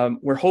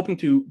 We're hoping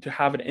to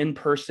have it in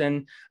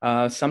person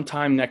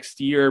sometime next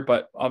year,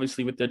 but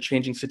obviously with the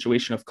changing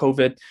situation of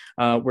COVID,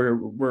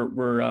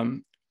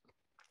 we're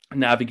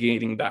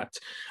navigating that.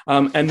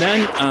 And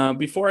then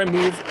before I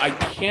move, I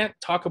can't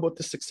talk about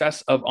the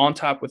success of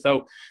ONTAP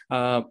without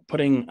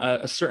putting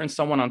a certain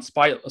someone on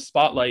a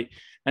spotlight,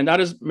 and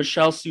that is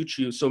Michelle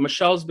Suchu. So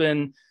Michelle's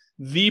been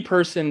the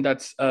person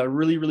that's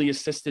really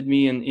assisted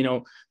me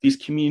in these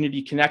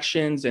community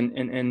connections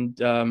and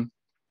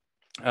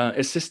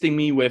assisting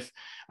me with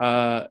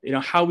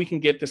how we can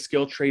get the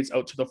skilled trades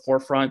out to the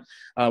forefront.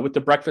 With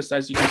the breakfast,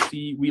 as you can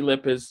see,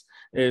 WeLip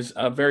is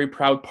a very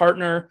proud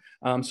partner.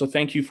 So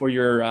thank you for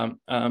your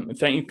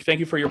thank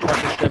you for your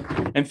partnership,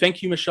 and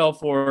thank you, Michelle,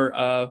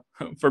 for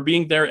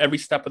being there every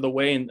step of the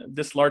way. And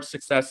this large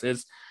success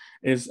is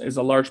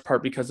a large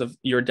part because of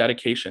your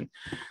dedication.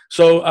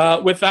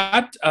 So with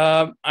that,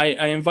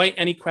 I invite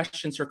any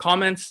questions or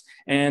comments,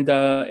 and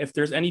if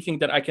there's anything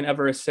that I can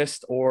ever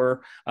assist,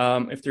 or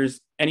if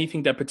there's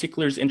anything that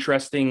particular is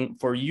interesting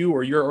for you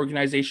or your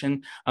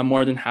organization, I'm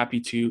more than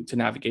happy to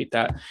navigate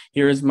that.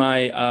 Here is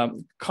my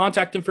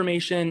contact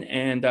information,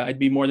 and I'd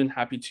be more than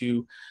happy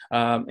to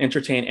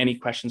entertain any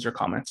questions or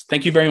comments.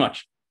 Thank you very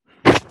much.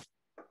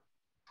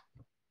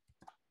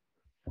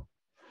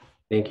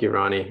 Thank you,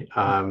 Ronnie.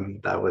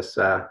 That was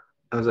I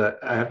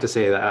have to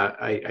say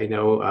that I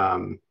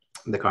know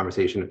the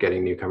conversation of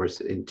getting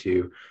newcomers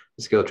into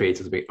the skilled trades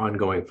has been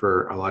ongoing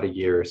for a lot of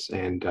years,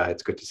 and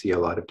it's good to see a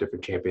lot of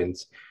different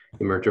champions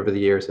emerge over the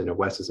years. I know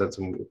Wes has done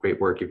some great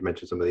work. You've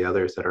mentioned some of the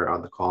others that are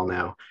on the call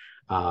now.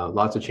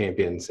 Lots of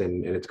champions,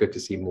 and it's good to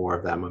see more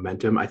of that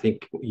momentum. I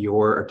think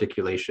your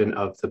articulation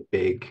of the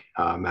big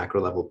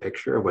macro level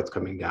picture of what's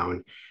coming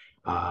down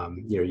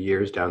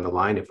years down the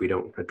line, if we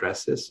don't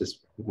address this,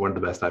 is one of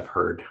the best I've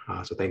heard.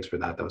 So thanks for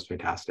that. That was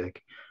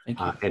fantastic.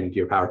 And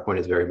your PowerPoint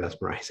is very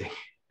mesmerizing.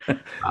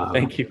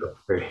 Thank you. So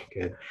very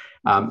good.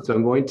 So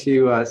I'm going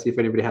to see if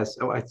anybody has,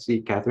 I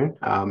see Catherine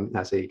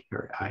has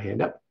her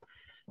hand up.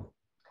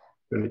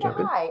 Jump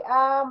in? Hi.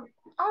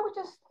 I was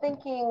just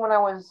thinking when I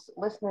was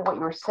listening to what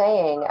you were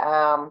saying,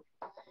 how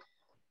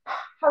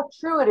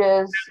true it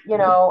is,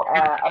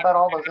 about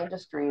all those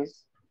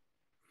industries.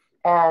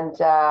 And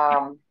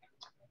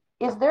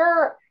is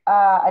there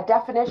a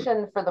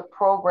definition for the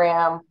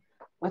program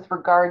with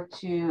regard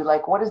to,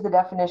 like, what is the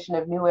definition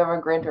of new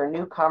immigrant or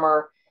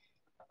newcomer?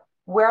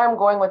 Where I'm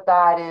going with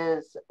that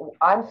is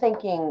I'm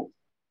thinking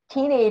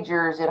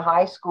teenagers in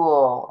high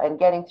school and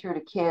getting through to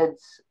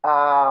kids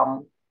at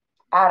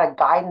a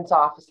guidance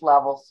office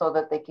level so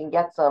that they can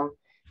get some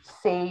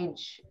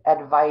sage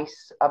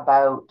advice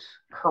about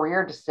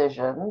career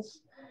decisions.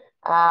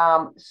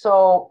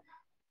 So,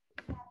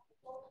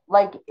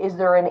 like, is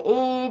there an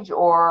age,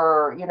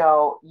 or,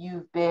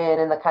 you've been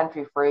in the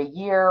country for a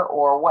year,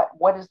 or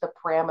what is the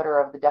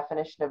parameter of the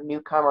definition of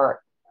newcomer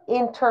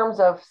in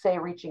terms of, say,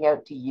 reaching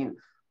out to youth?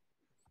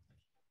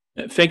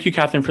 Thank you,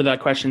 Catherine, for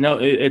that question. No,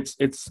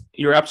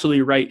 you're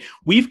absolutely right.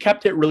 We've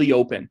kept it really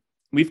open.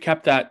 We've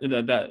kept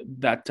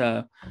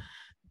the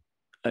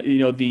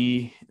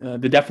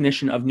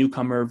definition of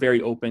newcomer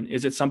very open.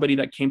 Is it somebody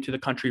that came to the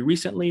country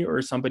recently,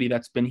 or somebody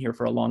that's been here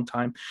for a long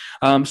time?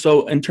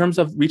 So in terms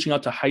of reaching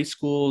out to high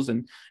schools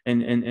and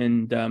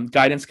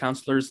guidance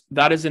counselors,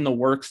 that is in the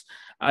works.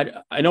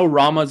 I know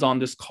Rama's on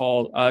this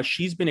call.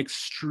 She's been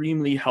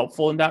extremely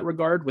helpful in that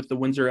regard with the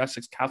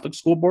WindsorEssex Catholic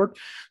School Board.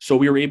 So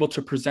we were able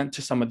to present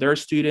to some of their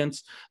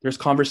students. There's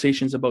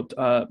conversations about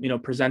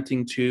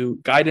presenting to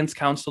guidance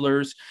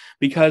counselors,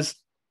 because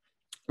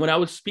when I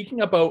was speaking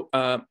about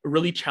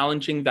really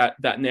challenging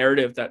that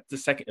narrative that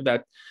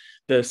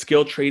the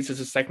skilled trades is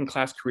a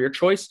second-class career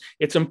choice,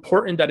 it's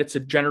important that it's a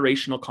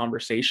generational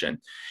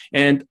conversation.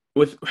 And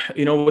with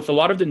a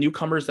lot of the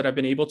newcomers that I've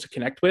been able to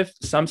connect with,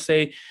 some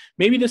say,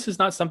 maybe this is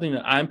not something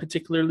that I'm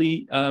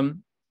particularly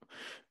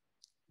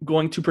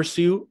going to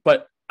pursue,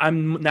 but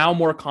I'm now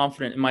more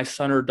confident in my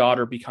son or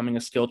daughter becoming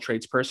a skilled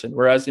trades person.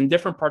 Whereas in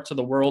different parts of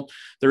the world,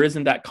 there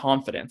isn't that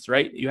confidence,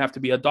 right? You have to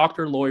be a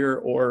doctor, lawyer,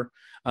 or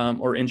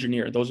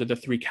engineer. Those are the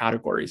three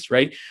categories,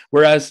 right?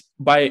 Whereas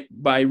by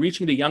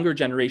reaching the younger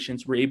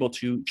generations, we're able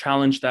to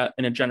challenge that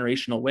in a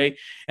generational way.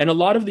 And a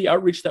lot of the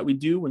outreach that we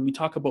do when we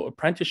talk about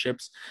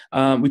apprenticeships,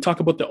 we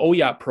talk about the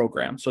OYAP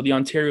program, so the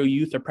Ontario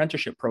Youth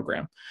Apprenticeship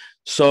Program.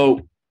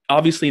 So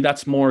obviously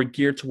that's more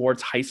geared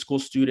towards high school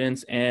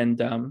students and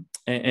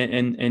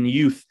and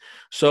youth.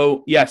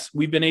 So yes,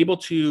 we've been able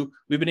to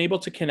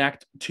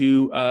connect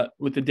to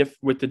with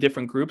the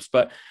different groups.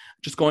 But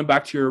just going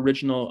back to your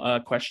original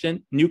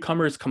question,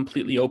 newcomer is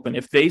completely open.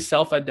 If they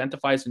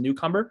self-identify as a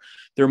newcomer,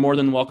 they're more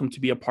than welcome to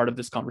be a part of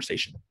this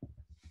conversation.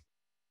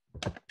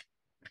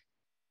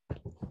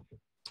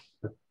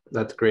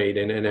 That's great,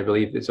 and I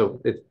believe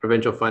so. It's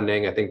provincial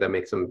funding. I think that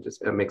makes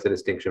a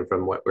distinction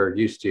from what we're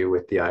used to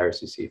with the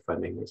IRCC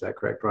funding. Is that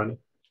correct, Ronnie?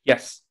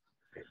 Yes.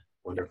 Okay.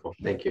 Wonderful.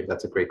 Thank you.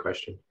 That's a great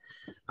question.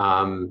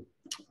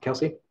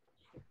 Kelsey?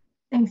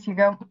 Thanks,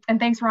 Hugo. And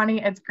thanks,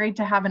 Ronnie. It's great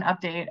to have an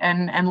update.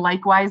 And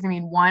likewise, I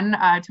mean,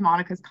 to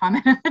Monica's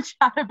comment in the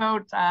chat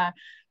about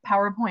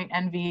PowerPoint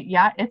envy.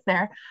 Yeah, it's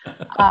there.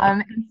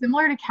 And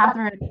similar to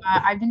Catherine,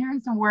 I've been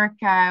doing some work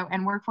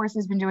and Workforce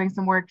has been doing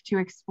some work to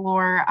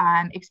explore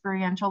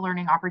experiential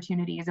learning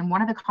opportunities. And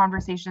one of the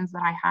conversations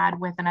that I had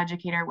with an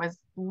educator was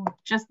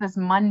just this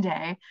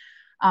Monday,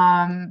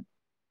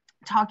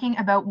 talking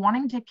about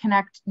wanting to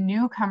connect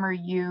newcomer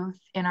youth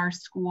in our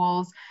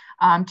schools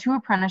to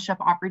apprenticeship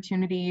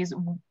opportunities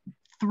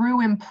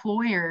through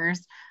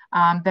employers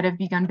that have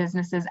begun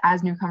businesses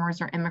as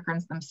newcomers or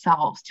immigrants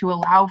themselves, to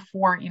allow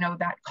for,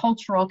 that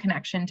cultural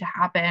connection to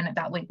happen,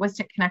 that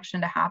linguistic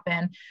connection to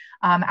happen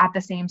at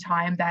the same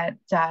time that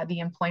the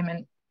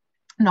employment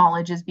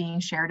knowledge is being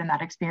shared and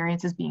that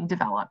experience is being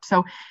developed.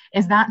 So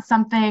is that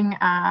something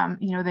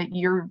that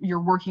you're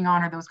working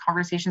on, or those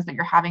conversations that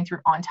you're having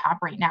through ONTAP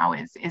right now,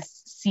 is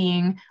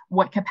seeing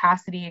what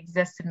capacity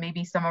exists in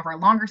maybe some of our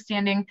longer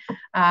standing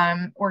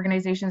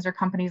organizations or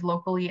companies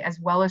locally, as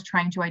well as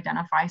trying to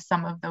identify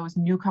some of those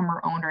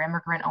newcomer owned or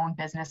immigrant owned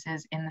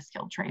businesses in the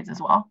skilled trades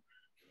as well?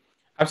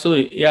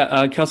 Absolutely.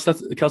 Yeah,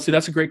 Kelsey,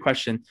 that's a great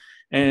question.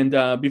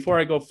 And before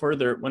I go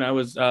further, when I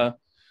was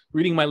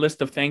reading my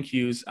list of thank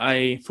yous,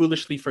 I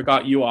foolishly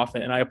forgot you off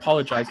it, and I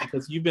apologize,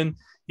 because you've been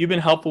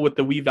helpful with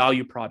the We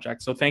Value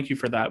project. So thank you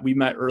for that. We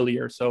met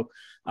earlier. So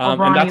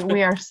Ronnie,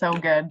 we are so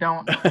good.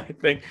 Don't.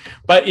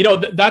 But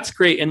that's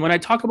great. And when I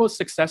talk about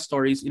success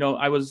stories,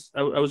 I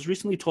was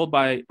recently told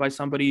by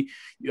somebody,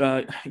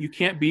 you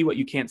can't be what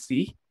you can't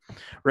see,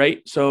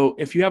 right? So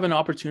if you have an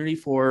opportunity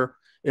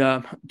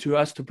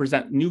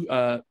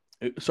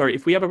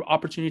if we have an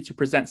opportunity to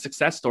present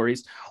success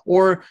stories,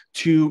 or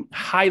to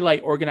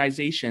highlight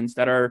organizations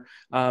that are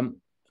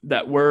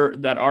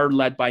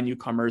led by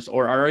newcomers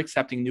or are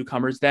accepting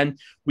newcomers, then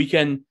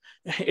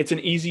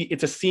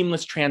it's a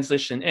seamless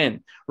transition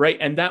in, right?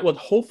 And that will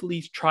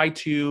hopefully try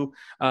to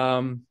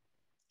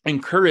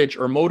encourage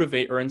or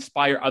motivate or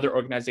inspire other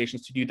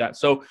organizations to do that.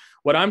 So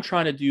what I'm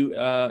trying to do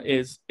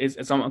is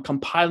I'm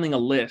compiling a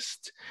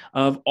list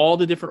of all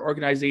the different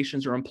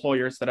organizations or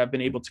employers that I've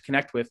been able to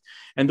connect with,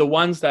 and the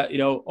ones that,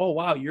 oh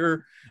wow,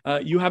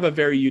 you have a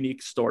very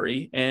unique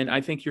story, and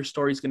I think your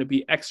story is going to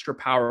be extra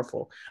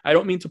powerful. I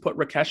don't mean to put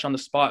Rakesh on the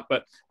spot,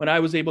 but when I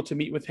was able to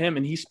meet with him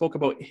and he spoke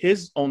about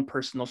his own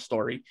personal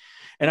story,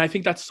 and I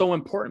think that's so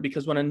important,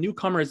 because when a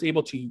newcomer is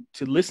able to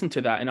listen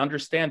to that and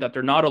understand that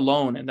they're not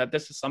alone, and that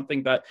this is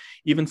something that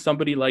even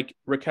somebody like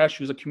Rakesh,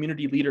 who's a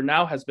community leader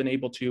now, has been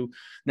able to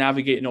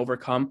navigate and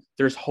overcome,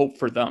 there's hope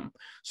for them.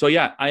 So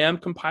yeah, I am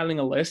compiling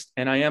a list,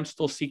 and I am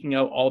still seeking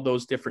out all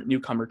those different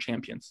newcomer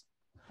champions.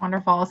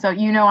 Wonderful. So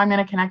I'm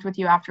going to connect with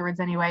you afterwards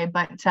anyway,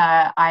 but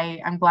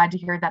I'm glad to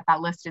hear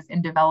that list is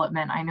in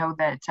development. I know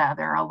that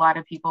there are a lot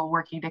of people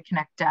working to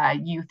connect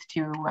youth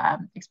to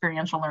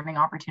experiential learning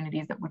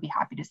opportunities that would be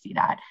happy to see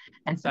that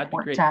and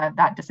support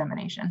that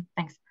dissemination.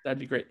 Thanks. That'd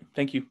be great.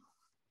 Thank you.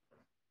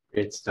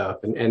 Great stuff.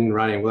 And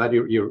Ronnie, I'm glad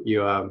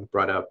you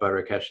brought up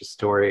Rakesh's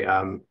story.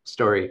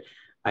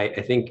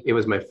 I think it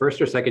was my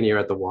first or second year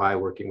at the Y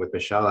working with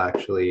Michelle,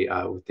 actually,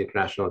 with the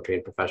International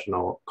Trained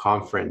Professional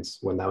Conference,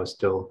 when that was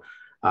still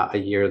a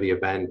yearly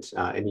event,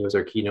 and he was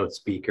our keynote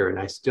speaker. And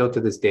I still, to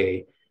this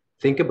day,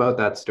 think about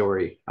that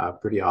story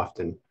pretty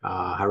often,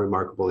 how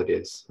remarkable it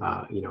is,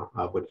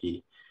 of what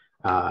he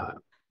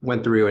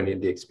went through,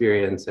 and the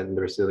experience and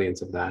the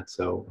resilience of that.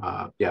 So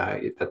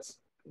that's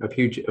of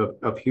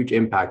huge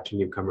impact to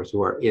newcomers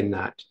who are in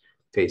that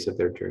phase of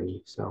their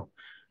journey. So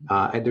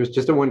and there's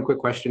just one quick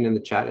question in the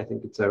chat. I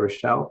think it's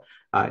Rochelle.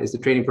 Is the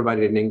training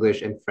provided in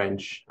English and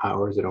French,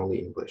 or is it only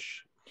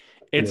English?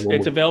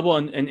 It's available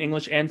in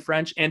English and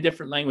French and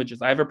different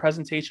languages. I have a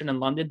presentation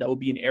in London that will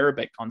be in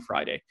Arabic on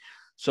Friday.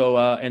 So,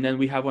 and then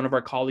we have one of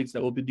our colleagues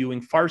that will be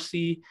doing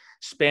Farsi,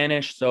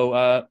 Spanish.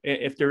 So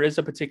if there is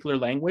a particular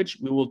language,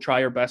 we will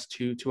try our best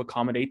to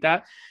accommodate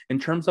that. In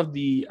terms of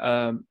the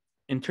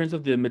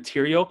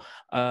material,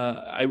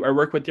 I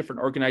work with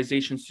different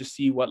organizations to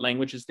see what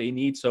languages they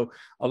need. So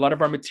a lot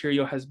of our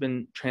material has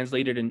been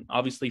translated in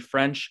obviously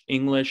French,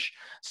 English,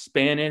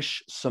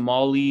 Spanish,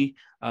 Somali,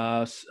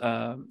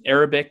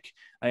 Arabic,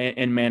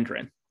 and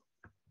Mandarin.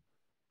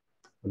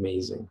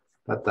 Amazing.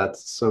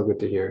 That's so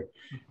good to hear.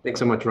 Thanks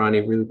so much,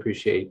 Ronnie. Really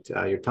appreciate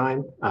your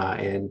time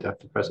and the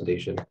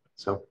presentation.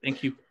 So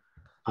thank you.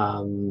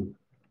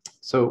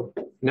 So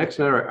next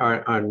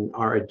on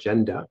our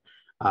agenda,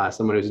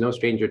 someone who's no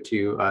stranger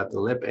to the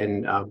lip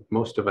and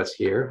most of us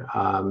here,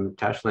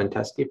 Tashlyn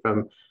Teskey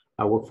from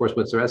Workforce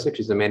WindsorEssex.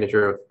 She's the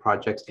manager of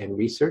projects and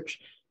research,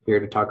 here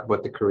to talk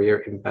about the career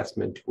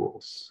investment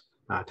tools.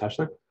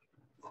 Tashlyn?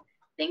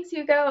 Thanks,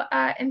 Hugo,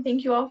 and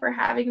thank you all for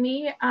having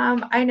me.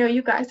 I know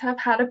you guys have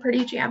had a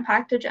pretty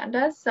jam-packed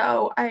agenda,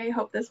 so I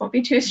hope this won't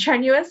be too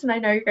strenuous, and I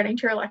know you're getting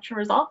to your election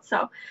results,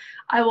 so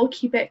I will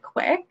keep it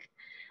quick.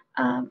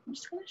 I'm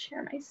just going to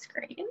share my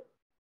screen.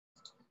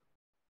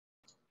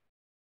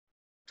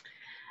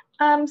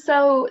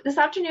 So this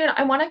afternoon,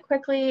 I want to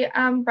quickly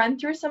run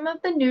through some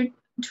of the new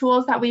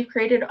tools that we've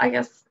created, I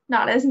guess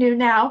not as new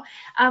now,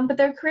 but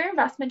they're career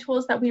investment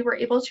tools that we were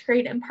able to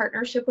create in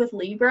partnership with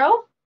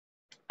Libro.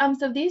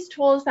 So these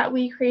tools that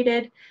we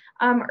created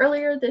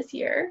earlier this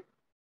year,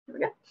 here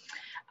we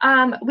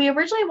go. We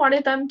originally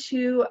wanted them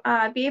to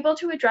be able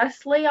to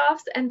address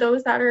layoffs and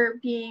those that are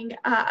being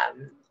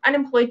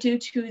unemployed due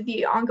to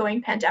the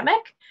ongoing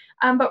pandemic,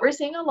 but we're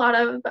seeing a lot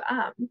of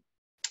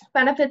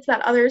benefits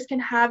that others can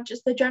have,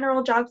 just the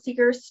general job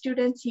seekers,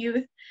 students,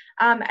 youth,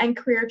 and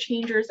career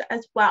changers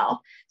as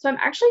well. So I'm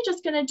actually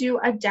just going to do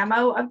a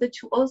demo of the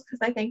tools because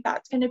I think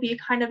that's going to be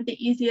kind of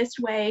the easiest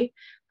way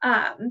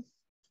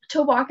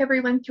to walk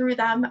everyone through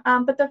them.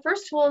 But the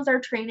first tool is our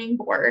training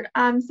board.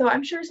 So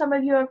I'm sure some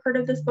of you have heard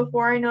of this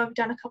before. I know I've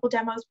done a couple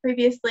demos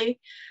previously,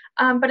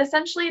 but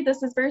essentially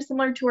this is very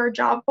similar to our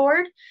job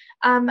board,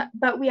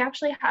 but we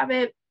actually have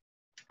it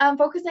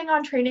focusing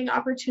on training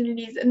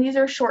opportunities, and these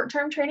are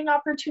short-term training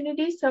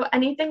opportunities, so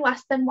anything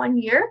less than 1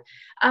 year,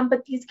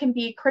 but these can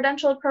be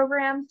credentialed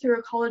programs through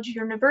a college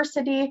or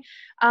university,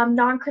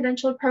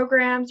 non-credentialed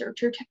programs or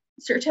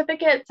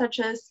certificates such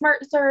as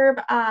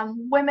SmartServe,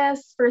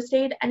 WMIS, First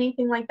Aid,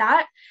 anything like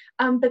that.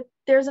 But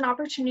there's an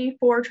opportunity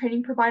for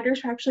training providers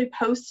to actually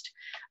post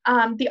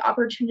the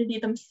opportunity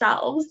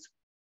themselves.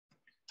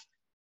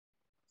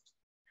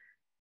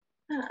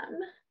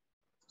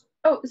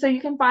 So you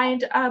can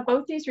find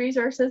both these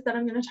resources that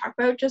I'm going to talk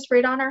about just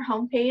right on our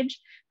homepage.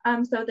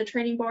 So the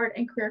training board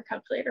and career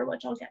calculator,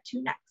 which I'll get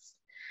to next.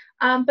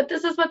 But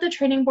this is what the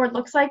training board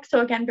looks like. So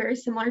again, very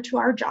similar to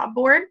our job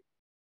board.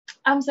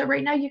 So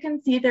right now you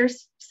can see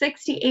there's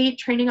 68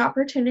 training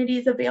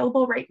opportunities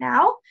available right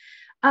now.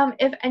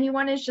 If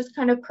anyone is just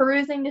kind of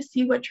perusing to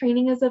see what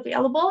training is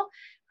available,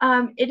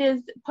 it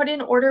is put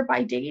in order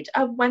by date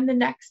of when the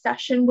next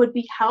session would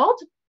be held.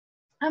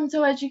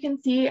 So as you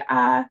can see,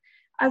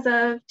 as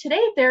of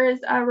today, there is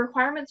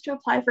requirements to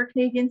apply for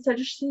Canadian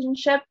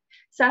citizenship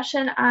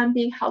session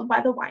being held by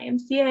the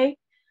YMCA.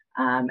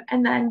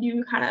 And then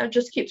you kind of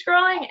just keep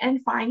scrolling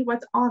and find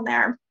what's on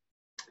there.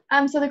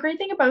 So the great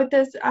thing about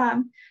this,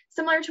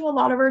 similar to a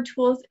lot of our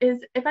tools, is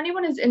if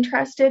anyone is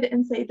interested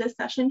in, say, this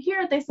session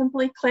here, they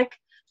simply click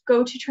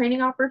go to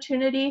training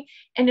opportunity,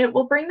 and it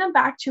will bring them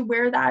back to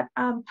where that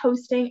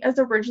posting is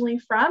originally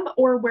from,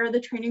 or where the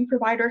training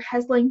provider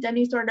has linked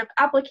any sort of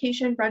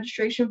application,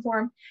 registration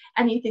form,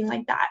 anything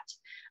like that.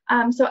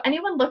 So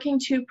anyone looking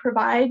to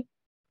provide,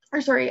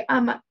 or sorry,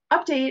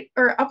 update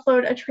or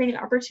upload a training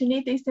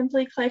opportunity, they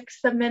simply click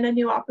submit a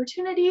new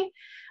opportunity,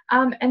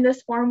 and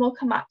this form will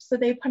come up. So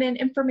they put in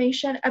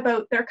information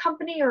about their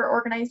company or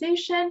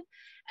organization,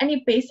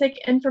 any basic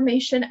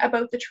information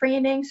about the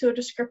training, so a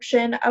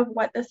description of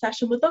what the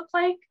session would look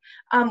like,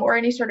 or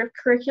any sort of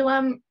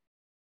curriculum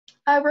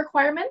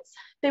requirements.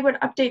 They would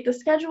update the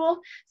schedule.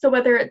 So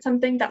whether it's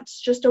something that's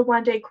just a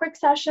one-day quick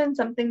session,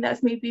 something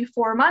that's maybe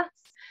 4 months,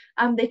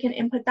 they can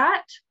input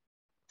that.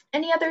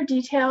 Any other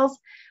details,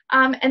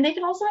 and they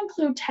can also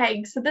include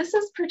tags. So this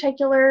is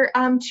particular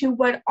to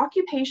what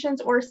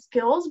occupations or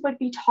skills would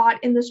be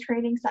taught in this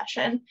training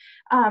session.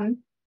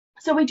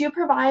 So we do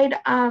provide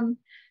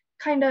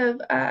kind of,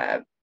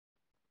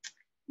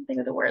 think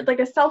of the word, like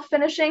a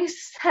self-finishing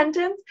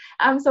sentence.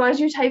 So as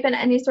you type in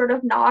any sort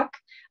of knock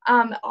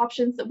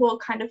options, that will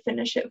kind of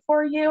finish it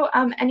for you.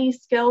 Any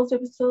skills,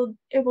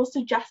 it will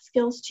suggest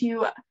skills to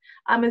you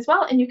as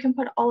well, and you can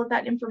put all of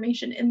that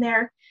information in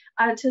there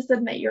to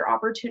submit your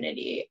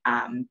opportunity.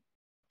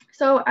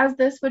 So as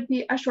this would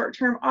be a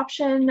short-term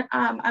option,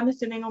 I'm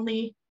assuming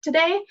only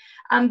today,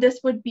 this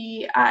would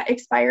be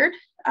expired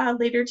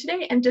later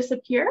today and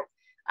disappear.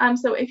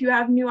 So if you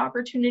have new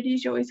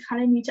opportunities, you always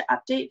kind of need to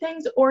update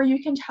things, or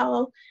you can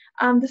tell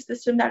the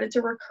system that it's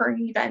a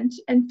recurring event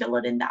and fill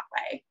it in that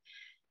way.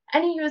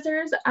 Any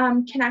users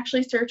can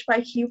actually search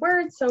by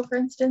keywords. So for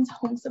instance,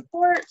 home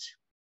support,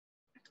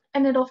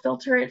 and it'll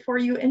filter it for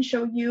you and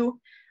show you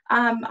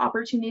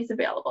opportunities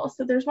available.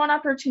 So there's one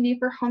opportunity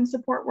for home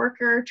support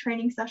worker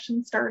training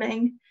session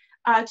starting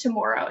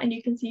tomorrow, and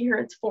you can see here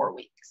it's 4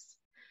 weeks.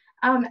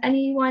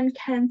 Anyone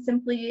can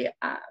simply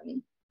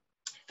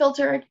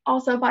filter it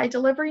also by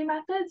delivery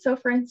method. So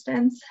for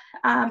instance,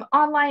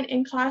 online,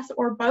 in class,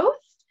 or both.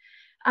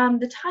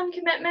 The time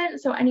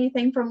commitment, so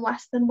anything from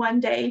less than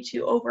 1 day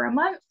to over a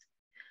month.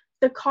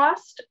 The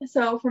cost,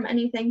 so from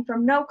anything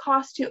from no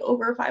cost to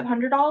over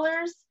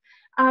 $500.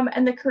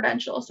 And the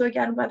credential, so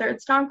again, whether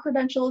it's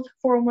non-credentialed,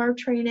 formal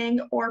training,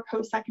 or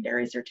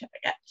post-secondary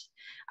certificate.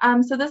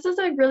 So this is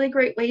a really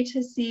great way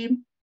to see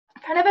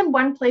kind of in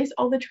one place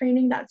all the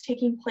training that's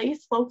taking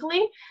place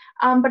locally,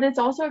 but it's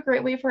also a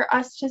great way for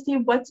us to see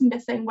what's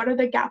missing, what are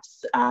the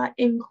gaps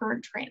in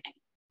current training.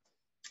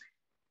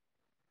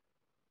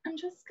 I'm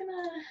just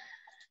gonna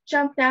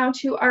jump now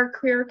to our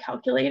career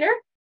calculator.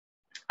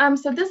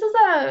 So this is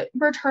a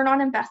return on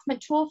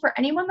investment tool for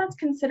anyone that's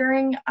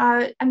considering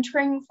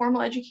entering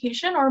formal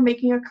education or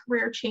making a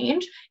career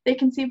change. They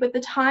can see what the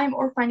time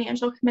or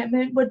financial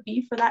commitment would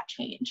be for that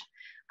change.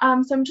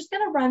 So I'm just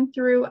going to run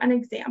through an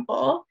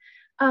example.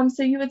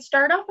 So you would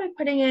start off by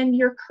putting in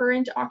your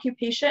current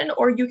occupation,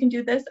 or you can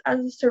do this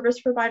as a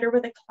service provider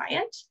with a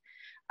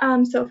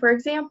client. So for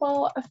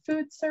example, a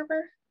food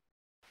server.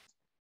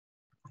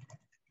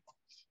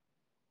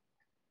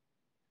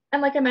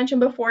 And like I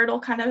mentioned before,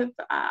 it'll kind of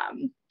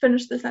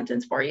finish the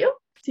sentence for you.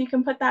 So you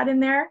can put that in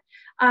there.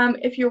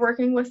 If you're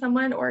working with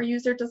someone or a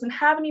user doesn't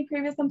have any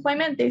previous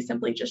employment, they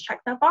simply just check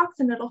that box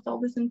and it'll fill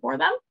this in for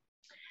them.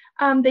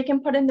 They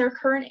can put in their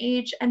current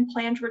age and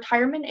planned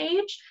retirement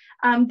age.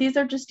 These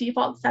are just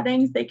default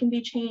settings. They can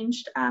be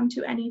changed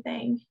to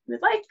anything you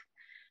would like.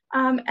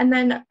 And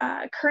then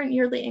current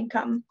yearly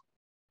income.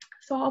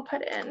 So I'll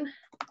put in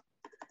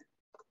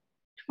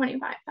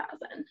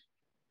 25,000.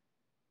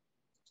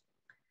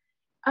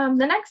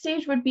 The next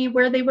stage would be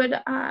where they would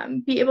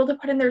be able to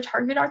put in their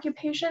target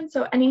occupation,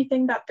 so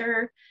anything that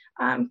they're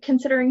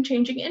considering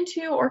changing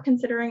into or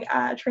considering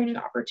a training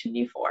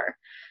opportunity for.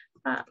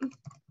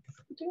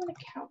 Do an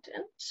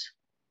accountant.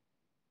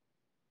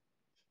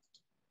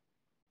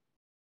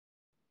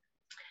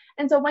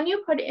 And so when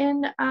you put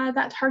in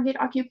that target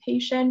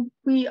occupation,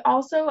 we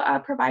also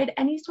provide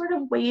any sort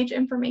of wage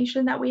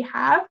information that we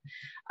have.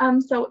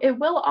 So it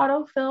will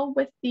autofill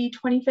with the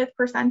 25th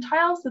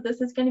percentile. So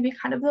this is going to be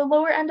kind of the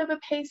lower end of a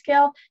pay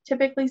scale,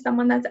 typically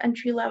someone that's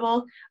entry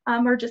level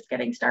or just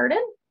getting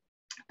started.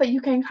 But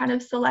you can kind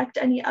of select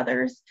any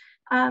others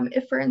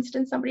if, for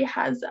instance, somebody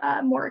has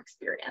more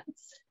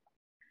experience.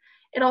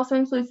 It also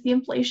includes the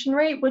inflation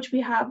rate, which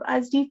we have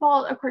as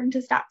default according to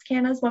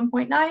StatsCan as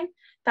 1.9.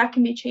 That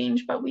can be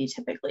changed, but we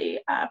typically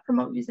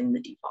promote using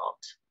the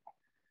default.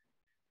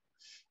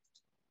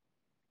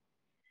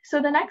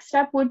 So the next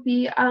step would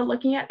be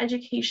looking at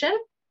education.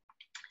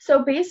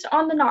 So based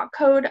on the NOC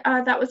code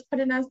that was put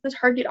in as the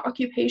target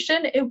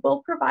occupation, it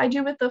will provide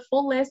you with the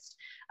full list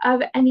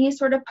of any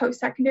sort of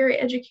post-secondary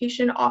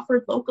education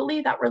offered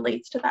locally that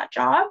relates to that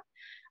job.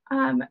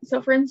 So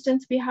for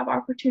instance, we have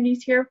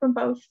opportunities here from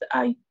both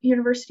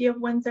University of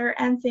Windsor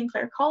and St.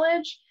 Clair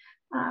College.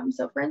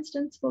 So for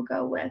instance, we'll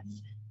go with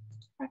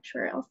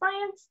actuarial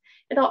science.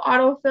 It'll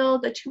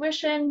autofill the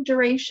tuition,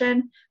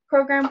 duration,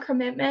 program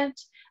commitment,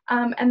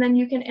 and then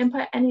you can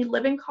input any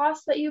living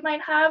costs that you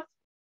might have,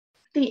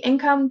 the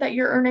income that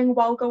you're earning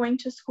while going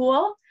to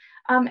school,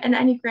 and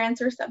any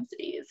grants or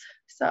subsidies.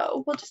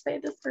 So we'll just say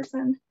this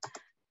person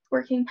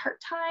working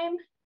part-time.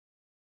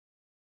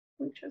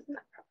 We've chosen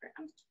that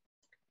program.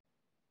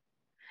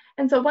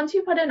 And so once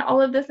you put in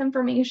all of this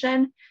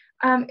information,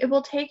 it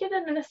will take it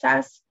and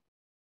assess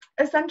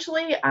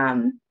essentially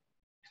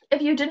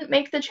if you didn't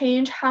make the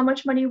change, how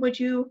much money would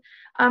you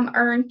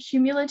earn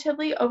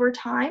cumulatively over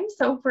time?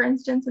 So for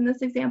instance, in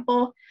this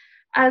example,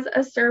 as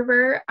a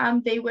server,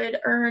 they would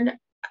earn,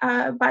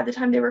 by the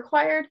time they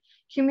required,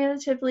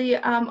 cumulatively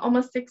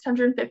almost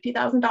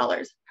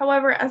 $650,000.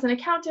 However, as an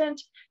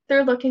accountant,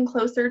 they're looking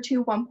closer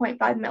to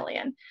 1.5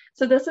 million.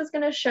 So this is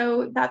going to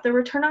show that the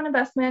return on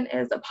investment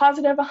is a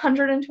positive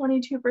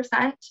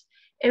 122%.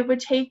 It would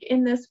take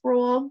in this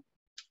role,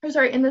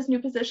 in this new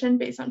position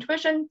based on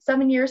tuition,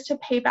 7 years to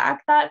pay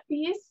back that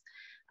fees.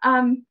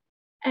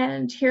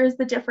 And here's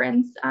the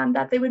difference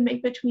that they would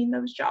make between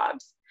those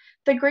jobs.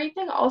 The great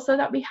thing also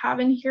that we have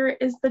in here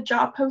is the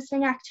job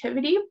posting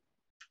activity.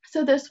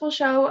 So this will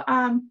show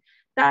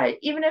that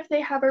even if they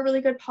have a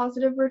really good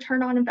positive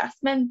return on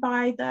investment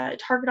by the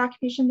target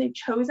occupation they've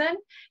chosen,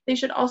 they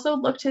should also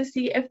look to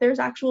see if there's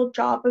actual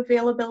job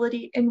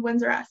availability in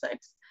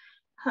WindsorEssex.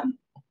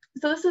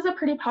 So this is a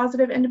pretty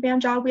positive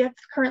in-demand job. We have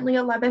currently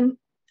 11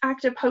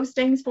 active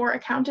postings for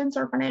accountants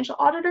or financial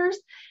auditors,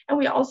 and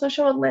we also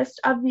show a list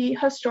of the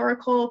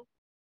historical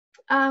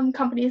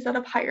companies that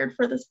have hired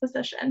for this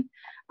position.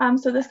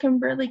 So this can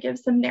really give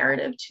some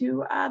narrative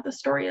to the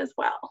story as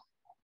well.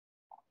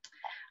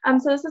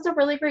 So this is a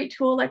really great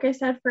tool, like I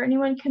said, for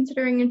anyone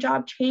considering a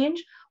job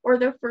change or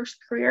their first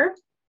career.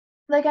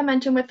 Like I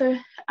mentioned, with the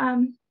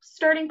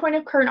starting point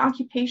of current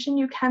occupation,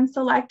 you can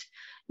select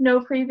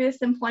no previous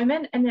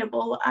employment, and it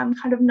will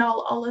kind of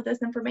null all of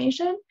this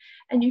information,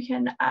 and you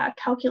can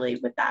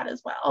calculate with that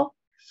as well.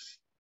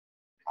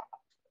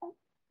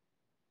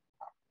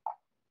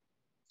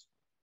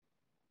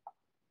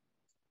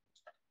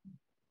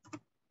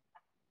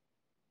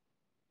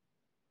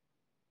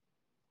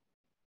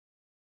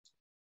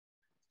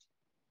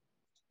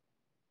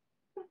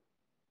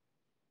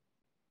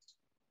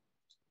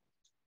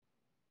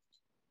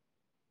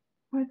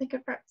 I think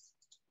it froze.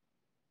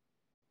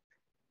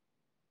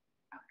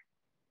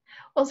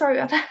 Well, sorry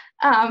about that.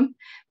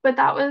 But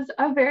that was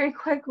a very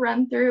quick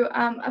run through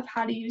of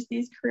how to use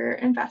these career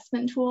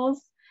investment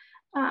tools.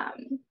 So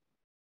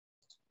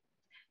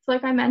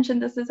like I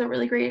mentioned, this is a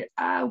really great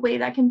way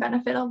that can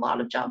benefit a lot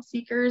of job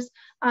seekers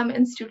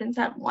and students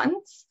at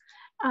once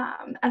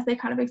as they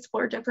kind of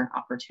explore different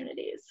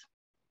opportunities.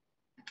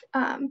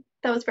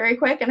 That was very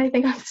quick, and I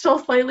think I'm still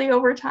slightly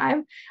over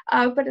time.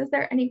 But is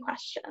there any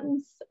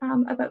questions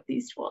about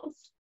these tools?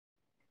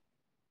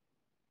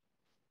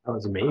 That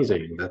was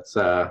amazing. That's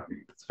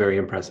very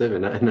impressive,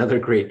 and another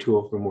great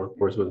tool from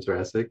Workforce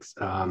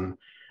WindsorEssex.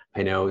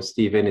 I know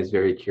Stephen is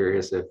very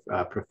curious if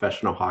a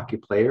professional hockey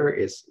player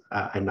is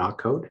a not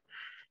code.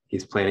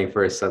 He's planning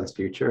for his son's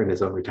future and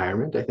his own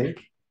retirement, I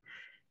think.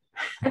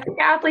 I think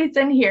athletes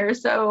in here,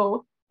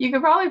 so you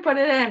could probably put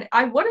it in.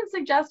 I wouldn't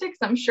suggest it because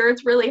I'm sure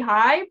it's really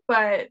high,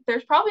 but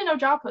there's probably no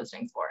job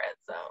postings for it.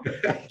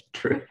 So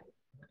true.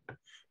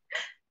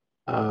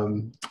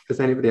 Does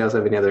anybody else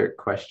have any other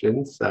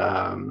questions,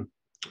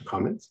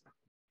 comments?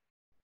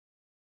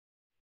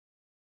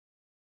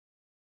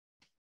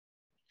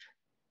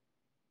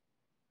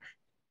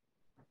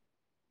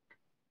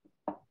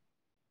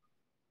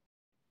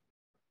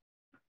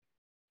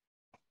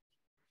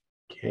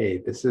 Okay,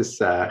 this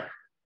is I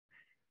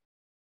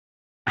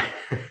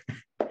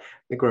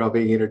think we're all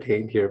being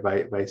entertained here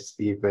by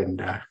Steve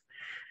and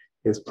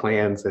his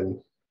plans and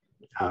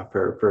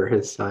for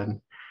his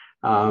son.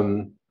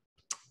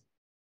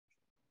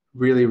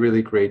 Really,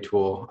 really great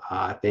tool.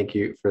 Thank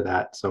you for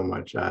that so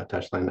much,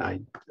 Tashlyn.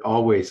 I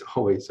always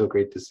so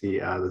great to see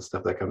the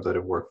stuff that comes out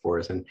of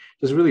Workforce, and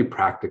just really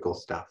practical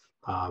stuff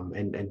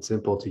and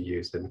simple to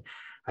use. And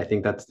I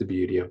think that's the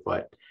beauty of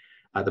what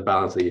the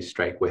balance that you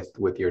strike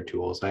with your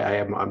tools.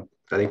 I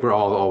think we're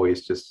all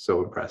always just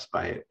so impressed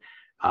by it.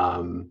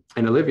 And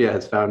Olivia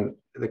has found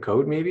the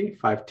code, maybe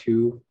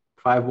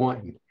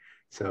 5251.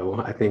 So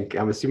I think,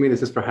 I'm assuming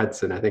this is for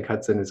Hudson. I think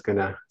Hudson is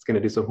gonna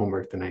do some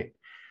homework tonight.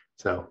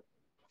 So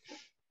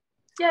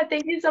yeah,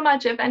 thank you so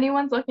much. If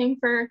anyone's looking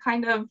for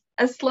kind of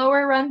a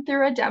slower run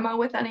through a demo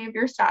with any of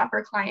your staff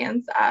or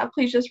clients,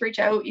 please just reach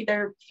out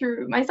either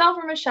through myself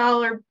or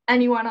Michelle or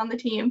anyone on the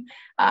team,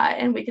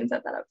 and we can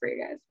set that up for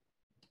you guys.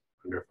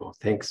 Wonderful.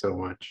 Thanks so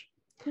much.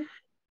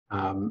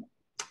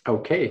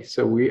 Okay,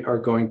 so we are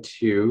going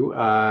to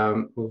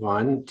move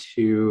on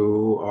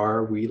to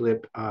our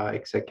WeLib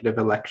executive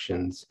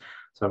elections.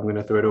 So I'm going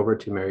to throw it over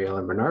to Mary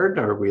Ellen Bernard,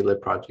 our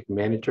WeLib project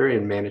manager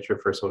and manager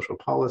for social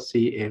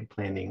policy and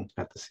planning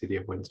at the City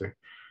of Windsor.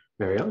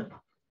 Mary Ellen.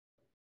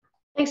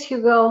 Thanks,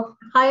 Hugo.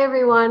 Hi,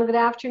 everyone. Good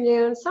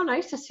afternoon. So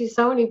nice to see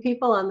so many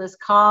people on this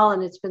call,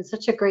 and it's been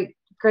such a great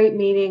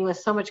meeting with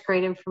so much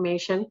great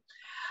information.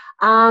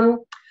 I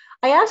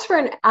asked for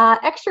an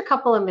extra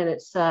couple of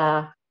minutes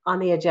on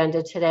the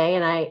agenda today,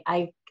 and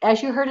I,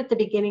 as you heard at the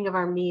beginning of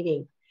our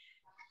meeting,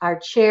 our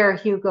chair,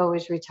 Hugo,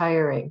 is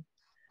retiring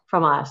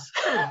from us,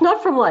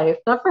 not from life,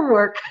 not from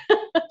work,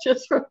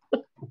 just from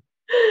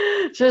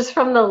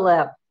the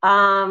lip.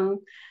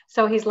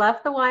 So he's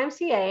left the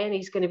YMCA, and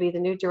he's going to be the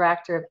new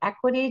director of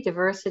equity,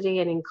 diversity,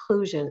 and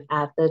inclusion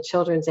at the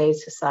Children's Aid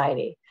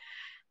Society.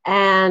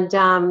 And,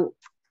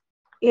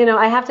 you know,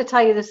 I have to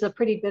tell you, this is a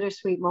pretty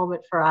bittersweet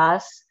moment for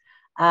us.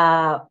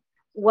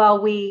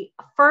 Well, we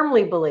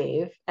firmly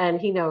believe,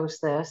 and he knows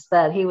this,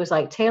 that he was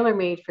like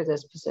tailor-made for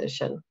this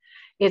position.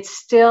 It's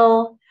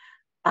still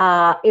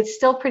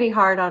pretty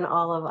hard on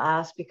all of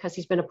us because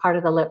he's been a part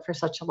of the LIP for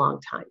such a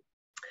long time.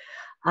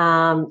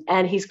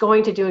 And he's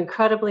going to do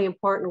incredibly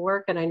important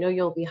work, and I know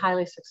you'll be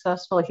highly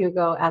successful,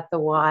 Hugo, at the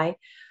Y.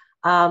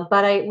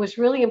 But it was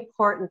really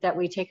important that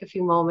we take a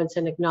few moments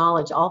and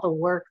acknowledge all the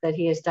work that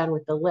he has done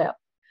with the LIP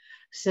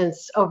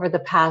since over the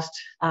past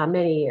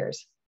many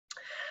years.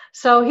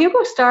 So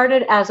Hugo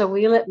started as a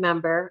WeLib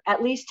member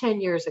at least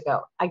 10 years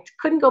ago. I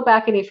couldn't go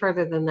back any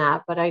further than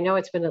that, but I know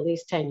it's been at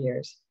least 10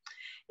 years.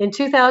 In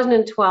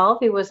 2012,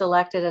 he was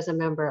elected as a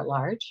member at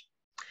large.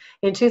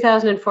 In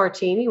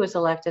 2014, he was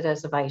elected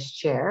as a vice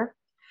chair.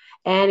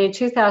 And in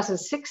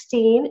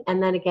 2016,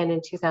 and then again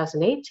in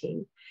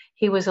 2018,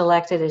 he was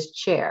elected as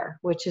chair,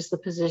 which is the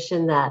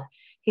position that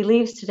he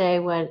leaves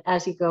today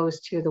as he goes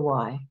to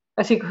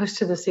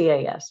the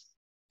CAS.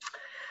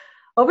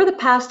 Over the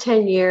past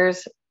 10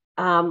 years,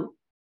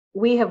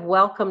 we have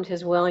welcomed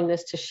his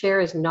willingness to share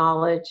his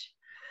knowledge,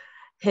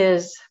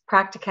 his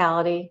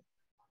practicality,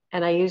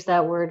 and I use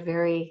that word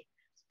very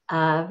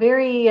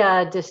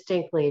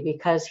distinctly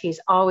because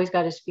he's always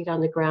got his feet on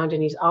the ground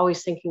and he's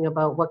always thinking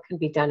about what can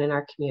be done in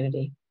our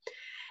community.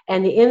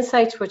 And the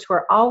insights, which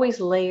were always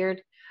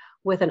layered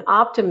with an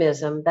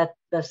optimism that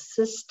the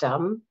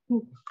system,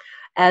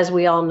 as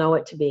we all know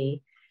it to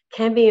be,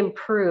 can be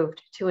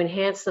improved to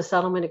enhance the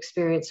settlement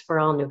experience for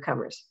all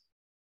newcomers.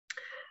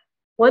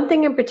 One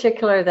thing in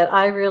particular that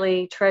I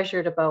really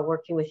treasured about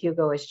working with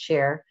Hugo as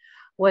chair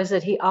was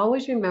that he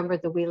always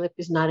remembered that WeLib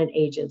is not an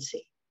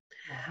agency.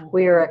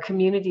 We are a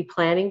community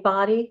planning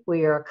body.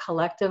 We are a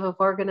collective of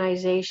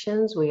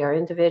organizations. We are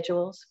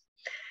individuals.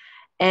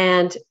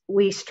 And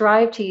we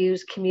strive to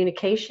use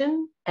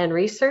communication and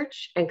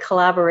research and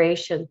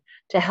collaboration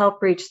to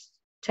help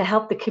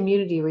the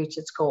community reach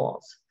its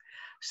goals.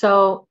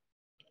 So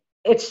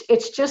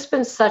it's just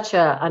been such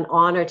an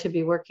honor to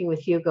be working with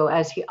Hugo,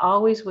 as he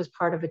always was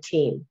part of a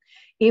team.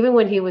 Even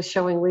when he was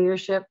showing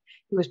leadership,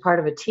 he was part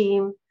of a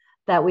team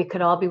that we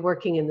could all be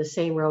working in the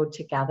same road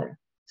together.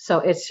 So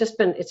it's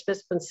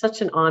been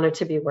such an honor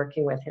to be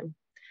working with him.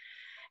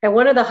 And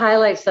one of the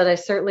highlights that I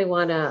certainly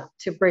want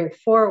to bring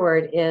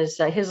forward is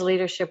his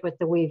leadership with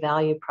the We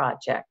Value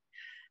Project,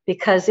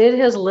 because it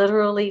has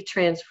literally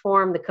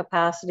transformed the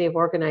capacity of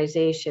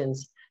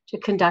organizations to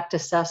conduct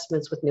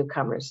assessments with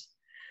newcomers.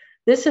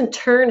 This in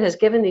turn has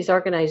given these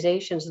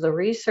organizations the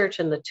research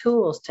and the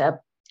tools to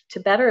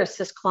better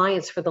assist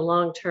clients for the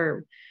long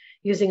term,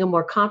 using a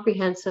more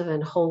comprehensive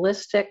and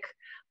holistic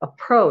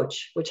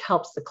approach, which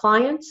helps the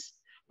clients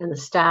and the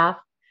staff,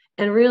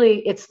 and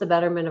really it's the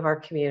betterment of our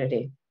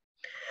community.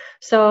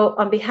 So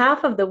on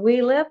behalf of the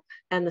WeLip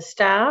and the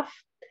staff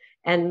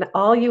and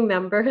all you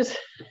members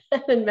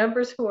and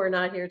members who are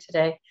not here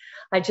today,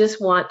 I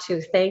just want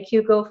to thank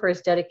Hugo for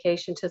his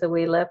dedication to the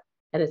WeLip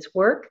and its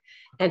work,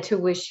 and to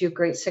wish you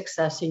great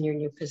success in your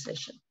new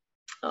position.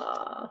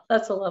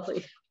 That's a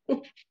lovely.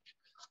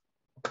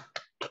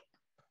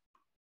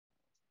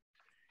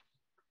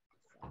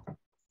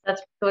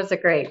 Those are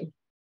great.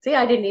 See,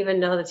 I didn't even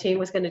know the team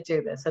was going to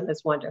do this, and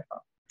it's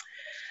wonderful.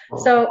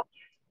 So,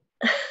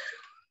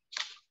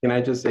 can I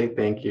just say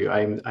thank you?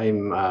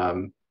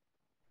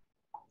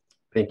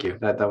 Thank you.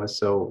 That was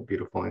so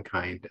beautiful and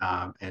kind.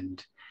 And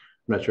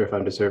I'm not sure if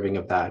I'm deserving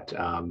of that.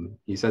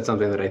 You said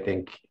something that I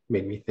think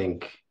made me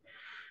think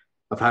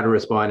of how to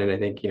respond. And I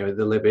think, you know,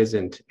 the LIP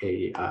isn't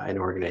an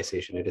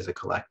organization, it is a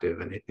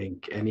collective. And I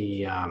think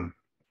any,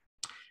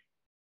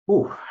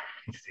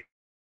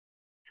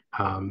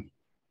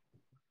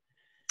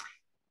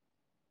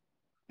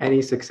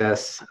 any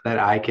success that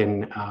I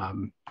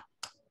can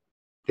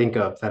think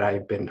of that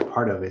I've been a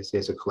part of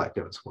is a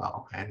collective as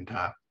well. And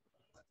how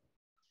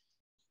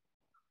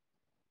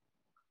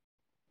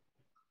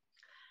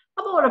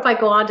about if I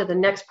go on to the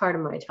next part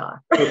of my talk?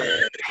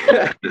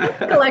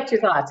 Collect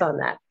your thoughts on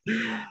that.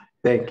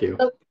 Thank you.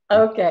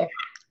 Okay.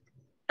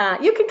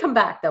 You can come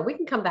back though. We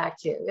can come back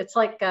to you. It's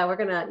like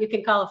you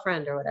can call a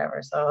friend or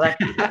whatever. So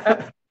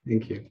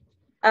thank you.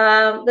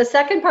 The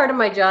second part of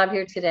my job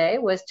here today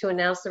was to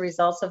announce the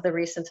results of the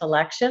recent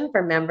election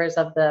for members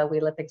of the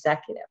WeLip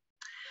executive.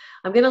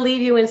 I'm going to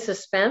leave you in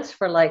suspense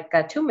for like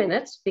 2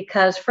 minutes,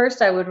 because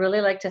first I would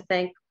really like to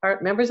thank our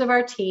members of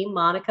our team,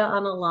 Monica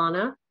and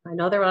Alana, I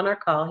know they're on our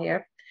call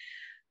here,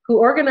 who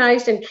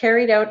organized and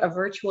carried out a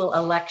virtual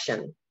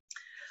election,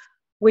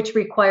 which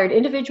required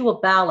individual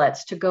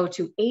ballots to go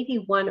to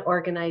 81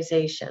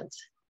 organizations.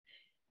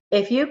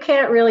 If you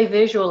can't really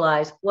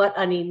visualize what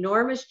an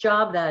enormous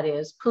job that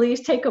is, please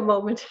take a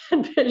moment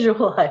and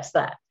visualize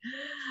that.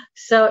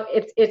 So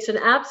it's an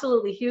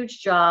absolutely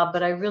huge job,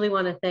 but I really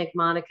want to thank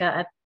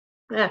Monica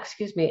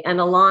and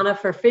Alana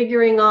for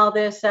figuring all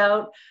this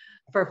out,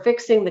 for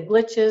fixing the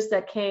glitches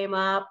that came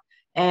up,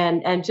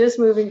 and just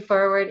moving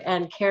forward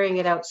and carrying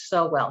it out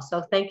so well.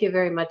 So thank you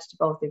very much to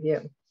both of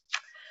you.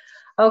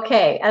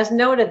 Okay, as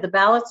noted, the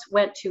ballots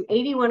went to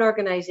 81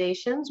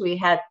 organizations. We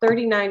had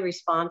 39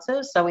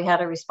 responses, so we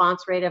had a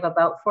response rate of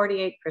about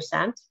 48%.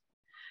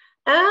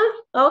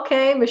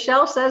 Okay,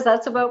 Michelle says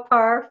that's about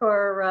par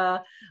for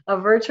a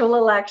virtual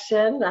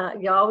election.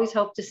 You always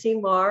hope to see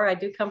more. I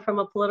do come from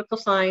a political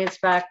science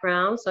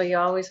background, so you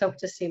always hope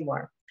to see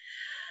more.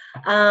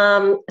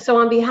 So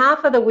on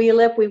behalf of the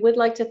WeLip, we would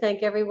like to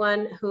thank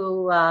everyone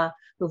who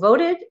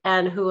voted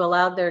and who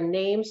allowed their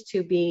names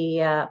to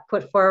be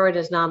put forward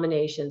as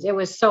nominations. It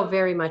was so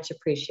very much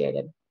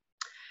appreciated.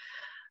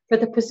 For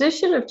the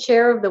position of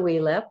chair of the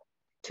WeLip,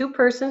 2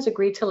 persons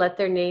agreed to let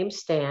their names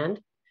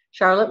stand,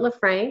 Charlotte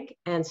LaFranc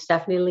and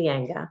Stephanie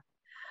Lianga.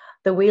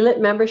 The WeLip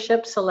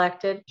membership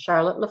selected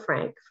Charlotte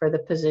LaFranc for the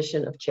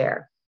position of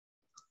chair.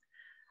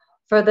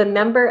 For the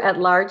member at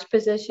large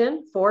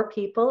position, 4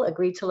 people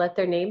agreed to let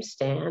their names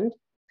stand,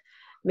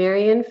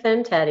 Marian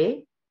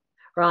Fentetti,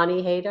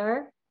 Ronnie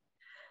Haidar,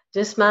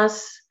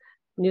 Dismas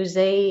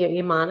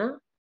Nuzeyimana,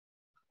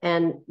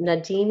 and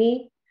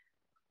Nadini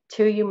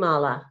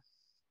Tuyumala.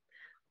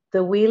 The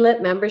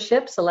WeLip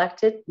membership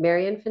selected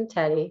Marian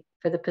Fentetti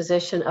for the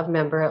position of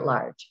member at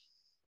large.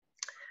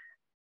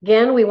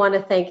 Again, we want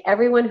to thank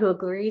everyone who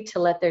agreed to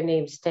let their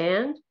name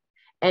stand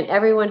and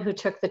everyone who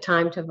took the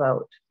time to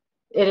vote.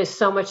 It is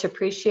so much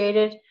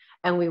appreciated,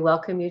 and we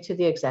welcome you to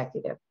the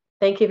executive.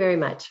 Thank you very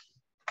much.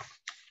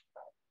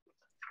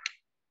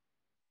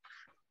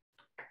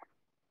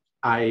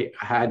 I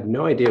had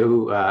no idea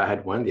who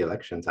had won the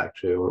elections,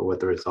 actually, or what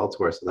the results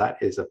were. So that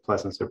is a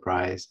pleasant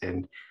surprise,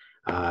 and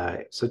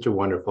such a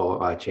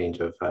wonderful change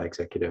of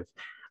executive.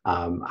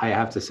 I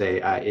have to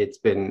say, it's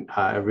been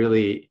a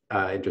really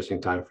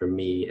interesting time for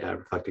me,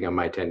 reflecting on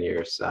my 10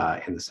 years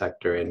in the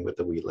sector and with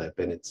the WeLip.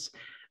 And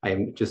I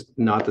am just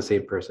not the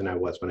same person I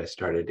was when I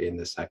started in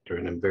the sector,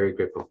 and I'm very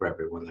grateful for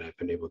everyone that I've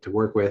been able to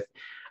work with.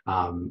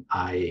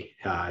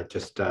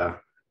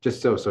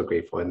 Just so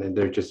grateful, and then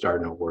there just are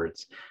no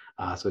words.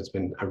 So it's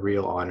been a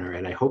real honor,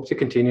 and I hope to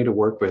continue to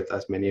work with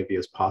as many of you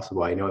as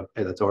possible. I know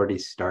that's already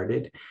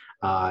started.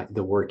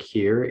 The work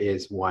here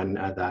is one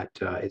that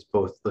is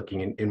both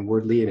looking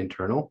inwardly and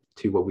internal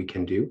to what we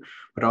can do,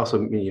 but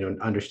also, you know,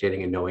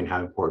 understanding and knowing how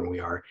important we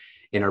are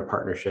in our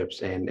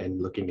partnerships, and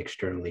looking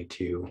externally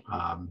to,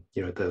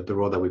 you know, the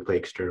role that we play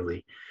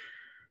externally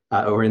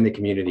or in the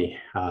community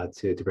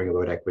to bring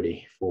about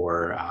equity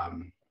for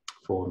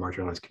successful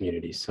marginalized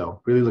communities.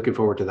 So really looking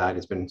forward to that.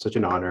 It's been such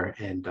an honor,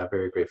 and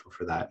very grateful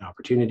for that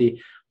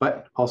opportunity,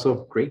 but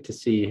also great to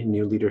see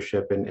new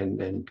leadership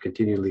and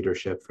continued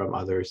leadership from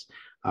others.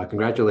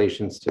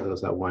 Congratulations to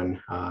those that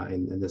won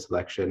in this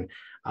election.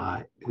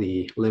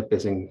 The LIP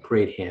is in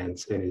great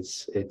hands, and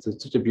it's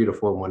such a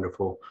beautiful and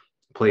wonderful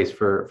place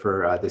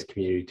for this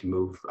community to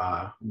move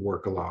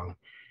work along.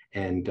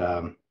 And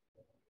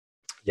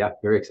yeah,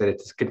 very excited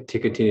to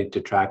continue to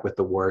track with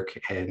the work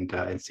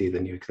and see the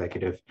new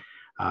executive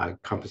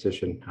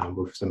composition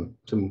move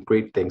some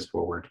great things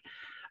forward.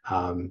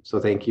 So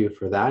thank you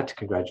for that.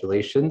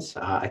 Congratulations.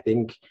 I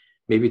think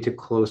maybe to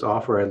close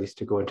off, or at least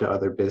to go into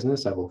other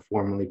business, I will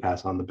formally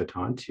pass on the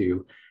baton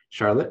to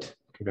Charlotte.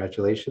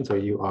 Congratulations. Are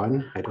you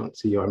on? I don't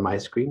see you on my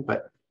screen,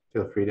 but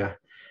feel free to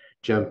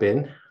jump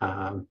in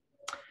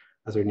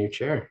as our new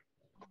chair.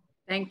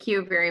 Thank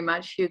you very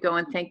much, Hugo,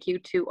 and thank you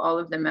to all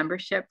of the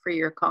membership for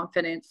your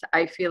confidence.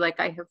 I feel like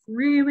I have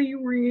really,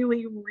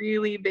 really,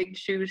 really big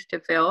shoes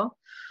to fill.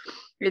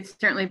 It's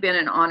certainly been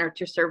an honor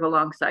to serve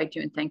alongside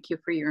you, and thank you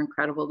for your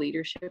incredible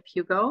leadership,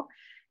 Hugo.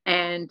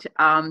 And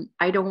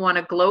I don't want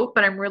to gloat,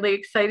 but I'm really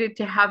excited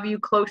to have you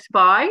close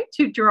by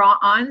to draw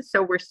on.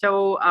 So we're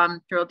so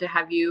thrilled to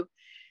have you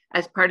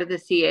as part of the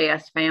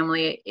CAS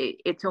family.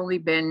 It's only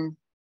been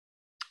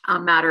a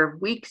matter of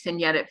weeks, and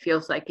yet it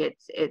feels like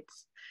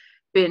it's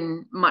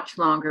been much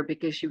longer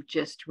because you've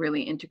just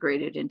really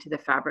integrated into the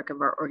fabric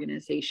of our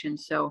organization.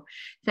 So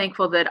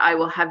thankful that I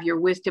will have your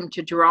wisdom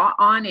to draw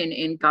on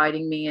in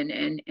guiding me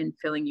and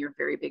filling your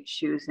very big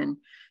shoes and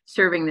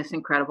serving this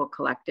incredible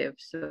collective.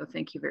 So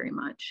thank you very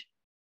much.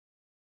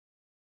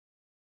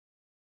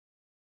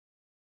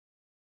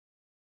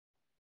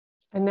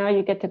 And now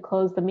you get to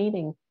close the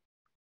meeting.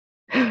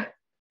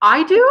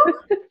 I do?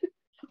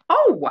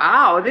 Oh,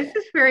 wow. This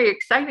is very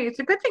exciting. It's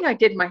a good thing I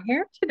did my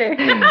hair today.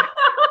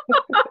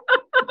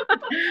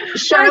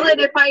 Charlotte,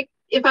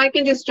 if I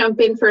can just jump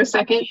in for a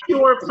second.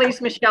 Sure,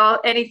 please, Michelle.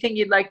 Anything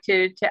you'd like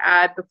to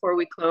add before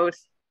we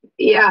close?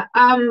 Yeah,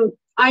 I'm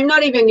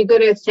not even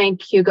going to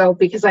thank Hugo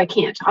because I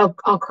can't.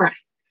 I'll cry.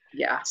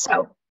 Yeah.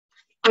 So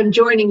I'm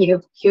joining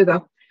you,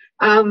 Hugo.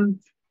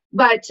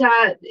 But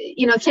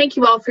you know, thank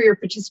you all for your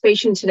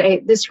participation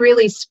today. This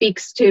really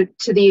speaks to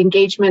the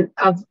engagement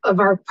of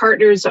our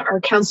partners, our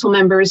council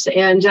members,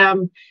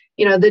 and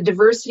you know, the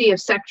diversity of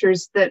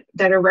sectors that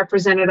are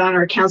represented on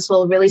our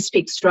council really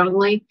speaks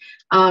strongly.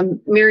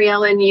 Mary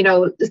Ellen, you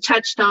know,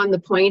 touched on the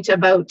point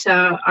about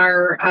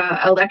our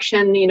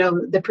election, you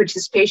know, the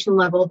participation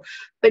level,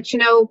 but you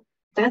know,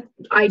 that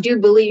I do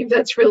believe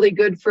that's really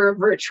good for a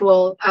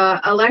virtual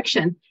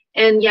election.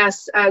 And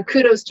yes,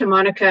 kudos to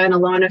Monica and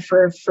Alana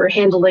for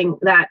handling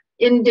that.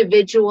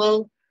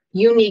 Individual,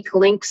 unique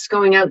links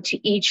going out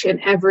to each and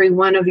every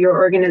one of your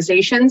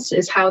organizations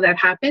is how that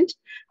happened.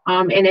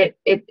 And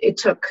it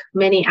took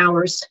many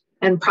hours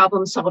and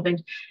problem solving.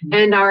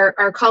 And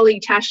our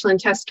colleague Tashlyn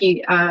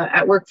Teskey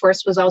at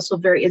Workforce was also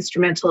very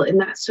instrumental in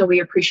that. So we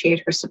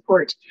appreciate her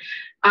support.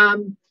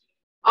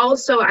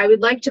 Also, I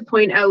would like to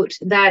point out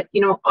that,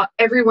 you know,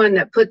 everyone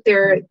that put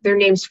their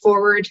names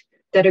forward,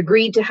 that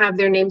agreed to have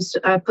their names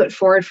put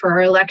forward for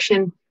our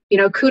election, you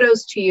know,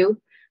 kudos to you.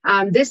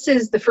 This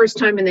is the first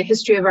time in the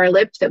history of our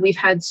LIP that we've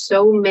had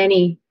so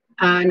many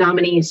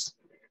nominees,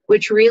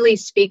 which really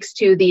speaks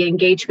to the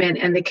engagement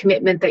and the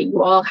commitment that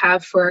you all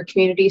have for our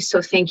community.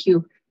 So thank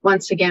you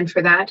once again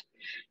for that.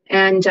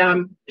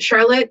 And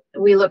Charlotte,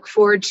 we look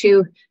forward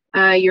to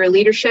your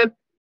leadership.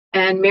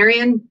 And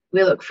Marion,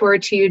 we look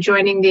forward to you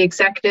joining the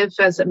executive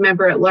as a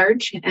member at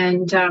large.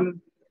 And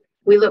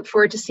we look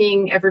forward to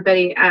seeing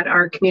everybody at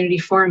our community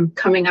forum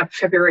coming up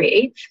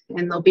February 8th,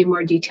 and there'll be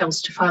more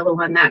details to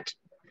follow on that.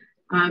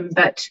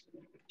 But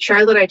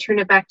Charlotte, I turn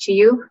it back to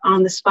you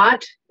on the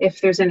spot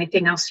if there's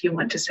anything else you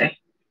want to say.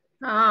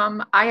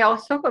 I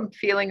also am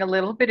feeling a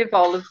little bit of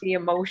all of the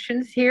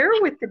emotions here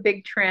with the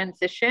big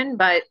transition,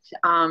 but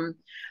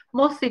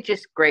mostly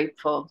just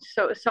grateful.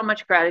 So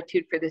much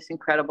gratitude for this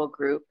incredible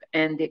group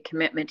and the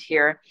commitment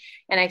here.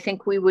 And I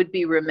think we would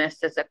be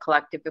remiss as a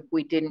collective if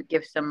we didn't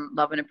give some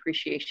love and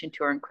appreciation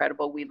to our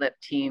incredible WeLip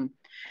team,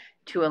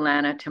 to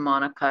Alana, to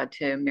Monica,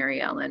 to Mary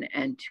Ellen,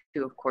 and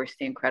to, of course,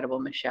 the incredible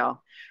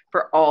Michelle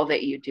for all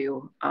that you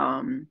do.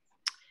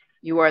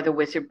 You are the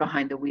wizard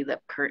behind the WeLip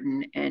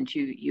curtain, and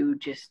you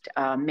just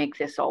make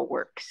this all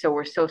work. So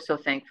we're so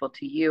thankful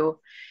to you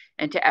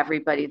and to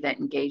everybody that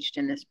engaged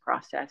in this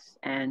process.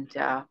 And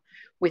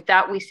with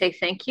that, we say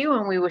thank you,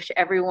 and we wish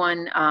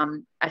everyone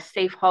a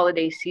safe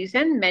holiday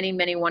season.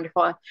 Many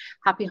wonderful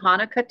happy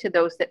Hanukkah to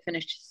those that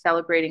finished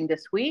celebrating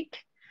this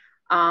week.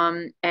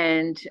 And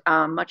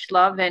much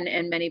love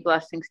and many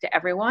blessings to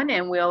everyone.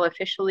 And we'll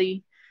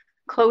officially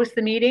close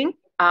the meeting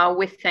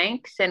with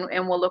thanks,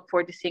 and we'll look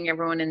forward to seeing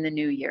everyone in the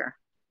new year.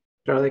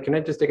 Charlie, can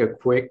I just take a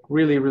quick,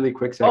 really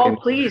quick second? Oh,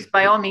 please,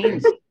 by all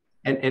means.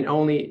 And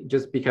only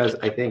just because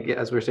I think,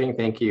 as we're saying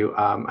thank you,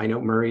 I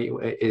know Murray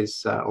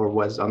is or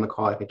was on the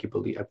call. I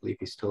believe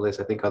he still is.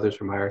 I think others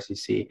from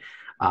IRCC.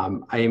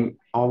 I'm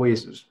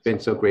always been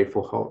so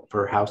grateful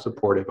for how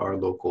supportive our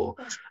local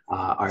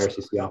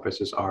IRCC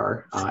officers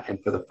are,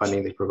 and for the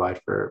funding they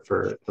provide for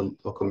the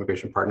local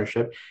immigration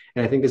partnership.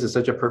 And I think this is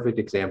such a perfect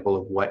example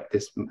of what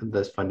this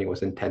funding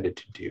was intended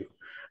to do.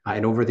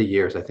 And over the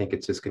years, I think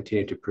it's just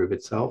continued to prove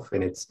itself,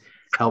 and it's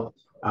helped,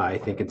 I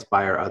think,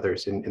 inspire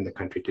others in the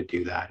country to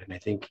do that. And I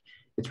think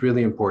it's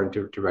really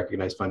important to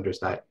recognize funders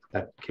that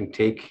can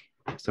take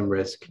some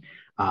risk,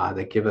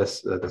 that give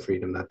us the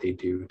freedom that they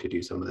do to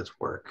do some of this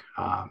work.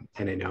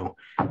 And I know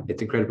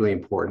it's incredibly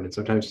important. And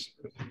sometimes,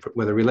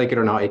 whether we like it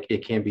or not,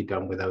 it can be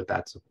done without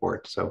that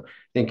support. So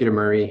thank you to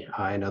Murray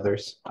and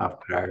others at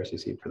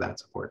IRCC for that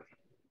support.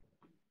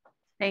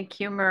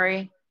 Thank you,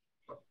 Murray.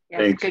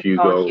 Yes, thanks, good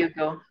Hugo. call,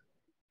 Hugo.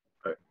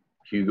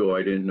 Hugo,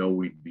 I didn't know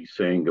we'd be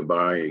saying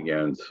goodbye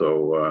again.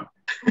 So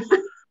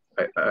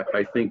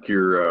I think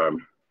your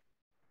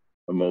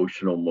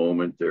emotional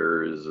moment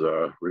there is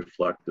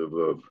reflective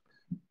of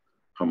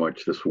how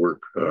much this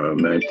work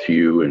meant to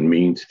you and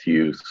means to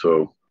you.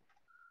 So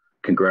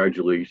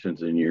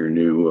congratulations in your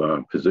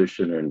new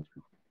position, and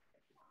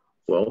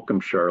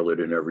welcome, Charlotte,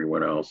 and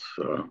everyone else.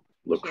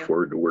 Look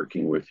forward to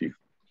working with you.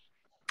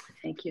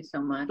 Thank you so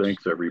much.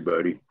 Thanks,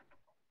 everybody.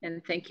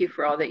 And thank you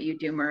for all that you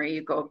do, Murray.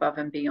 You go above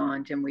and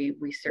beyond, and we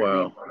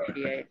certainly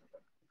appreciate.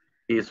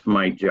 It's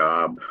my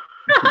job.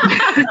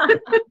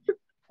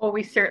 Well,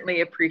 we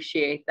certainly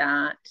appreciate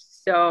that.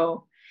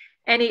 So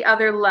any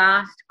other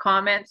last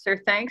comments or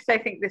thanks? I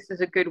think this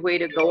is a good way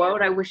to go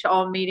out. I wish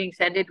all meetings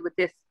ended with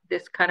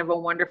this kind of a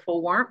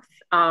wonderful warmth.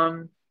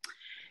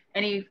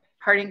 Any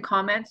parting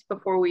comments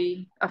before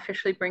we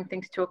officially bring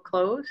things to a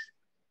close?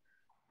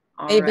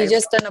 Maybe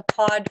just an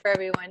applaud for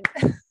everyone.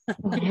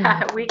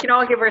 Yeah, we can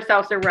all give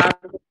ourselves a round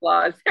of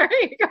applause. There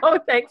you go.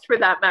 Thanks for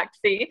that,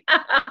 Maxine.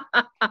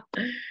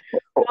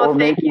 Or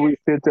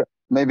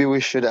maybe we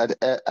should at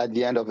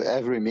the end of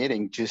every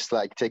meeting just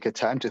like take a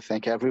time to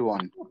thank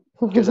everyone,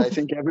 because I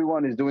think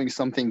everyone is doing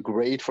something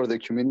great for the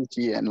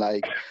community, and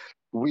like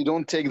we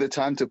don't take the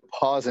time to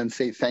pause and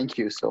say thank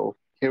you. So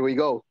here we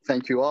go.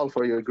 Thank you all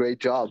for your great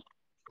job.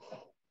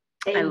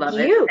 I love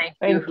it.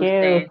 Thank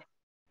you.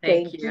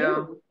 Thank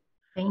you.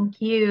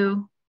 Thank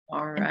you.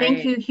 All right. And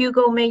thank you,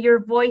 Hugo. May your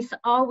voice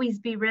always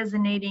be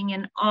resonating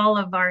in all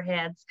of our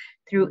heads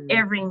through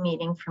every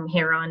meeting from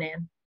here on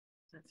in.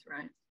 That's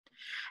right.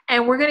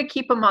 And we're going to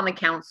keep him on the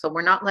council.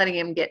 We're not letting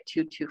him get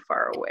too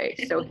far away.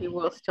 So he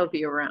will still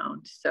be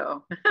around.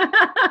 So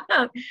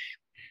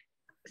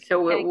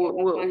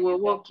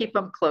we'll keep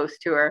him close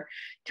to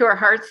our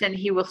hearts, and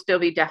he will still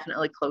be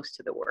definitely close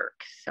to the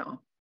work.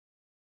 So,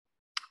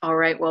 all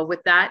right. Well,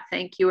 with that,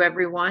 thank you,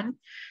 everyone.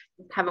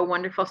 Have a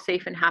wonderful,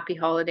 safe, and happy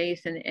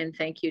holidays, and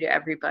thank you to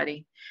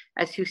everybody.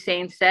 As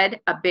Hussein said,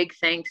 a big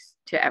thanks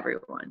to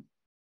everyone.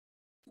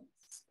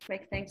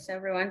 Big thanks,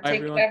 everyone. Bye,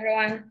 Take care,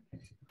 everyone.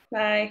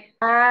 Bye.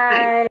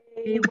 Bye.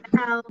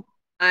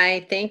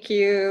 Bye. Thank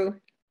you.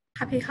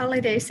 Happy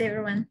holidays,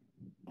 everyone.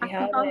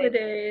 Happy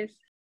holidays.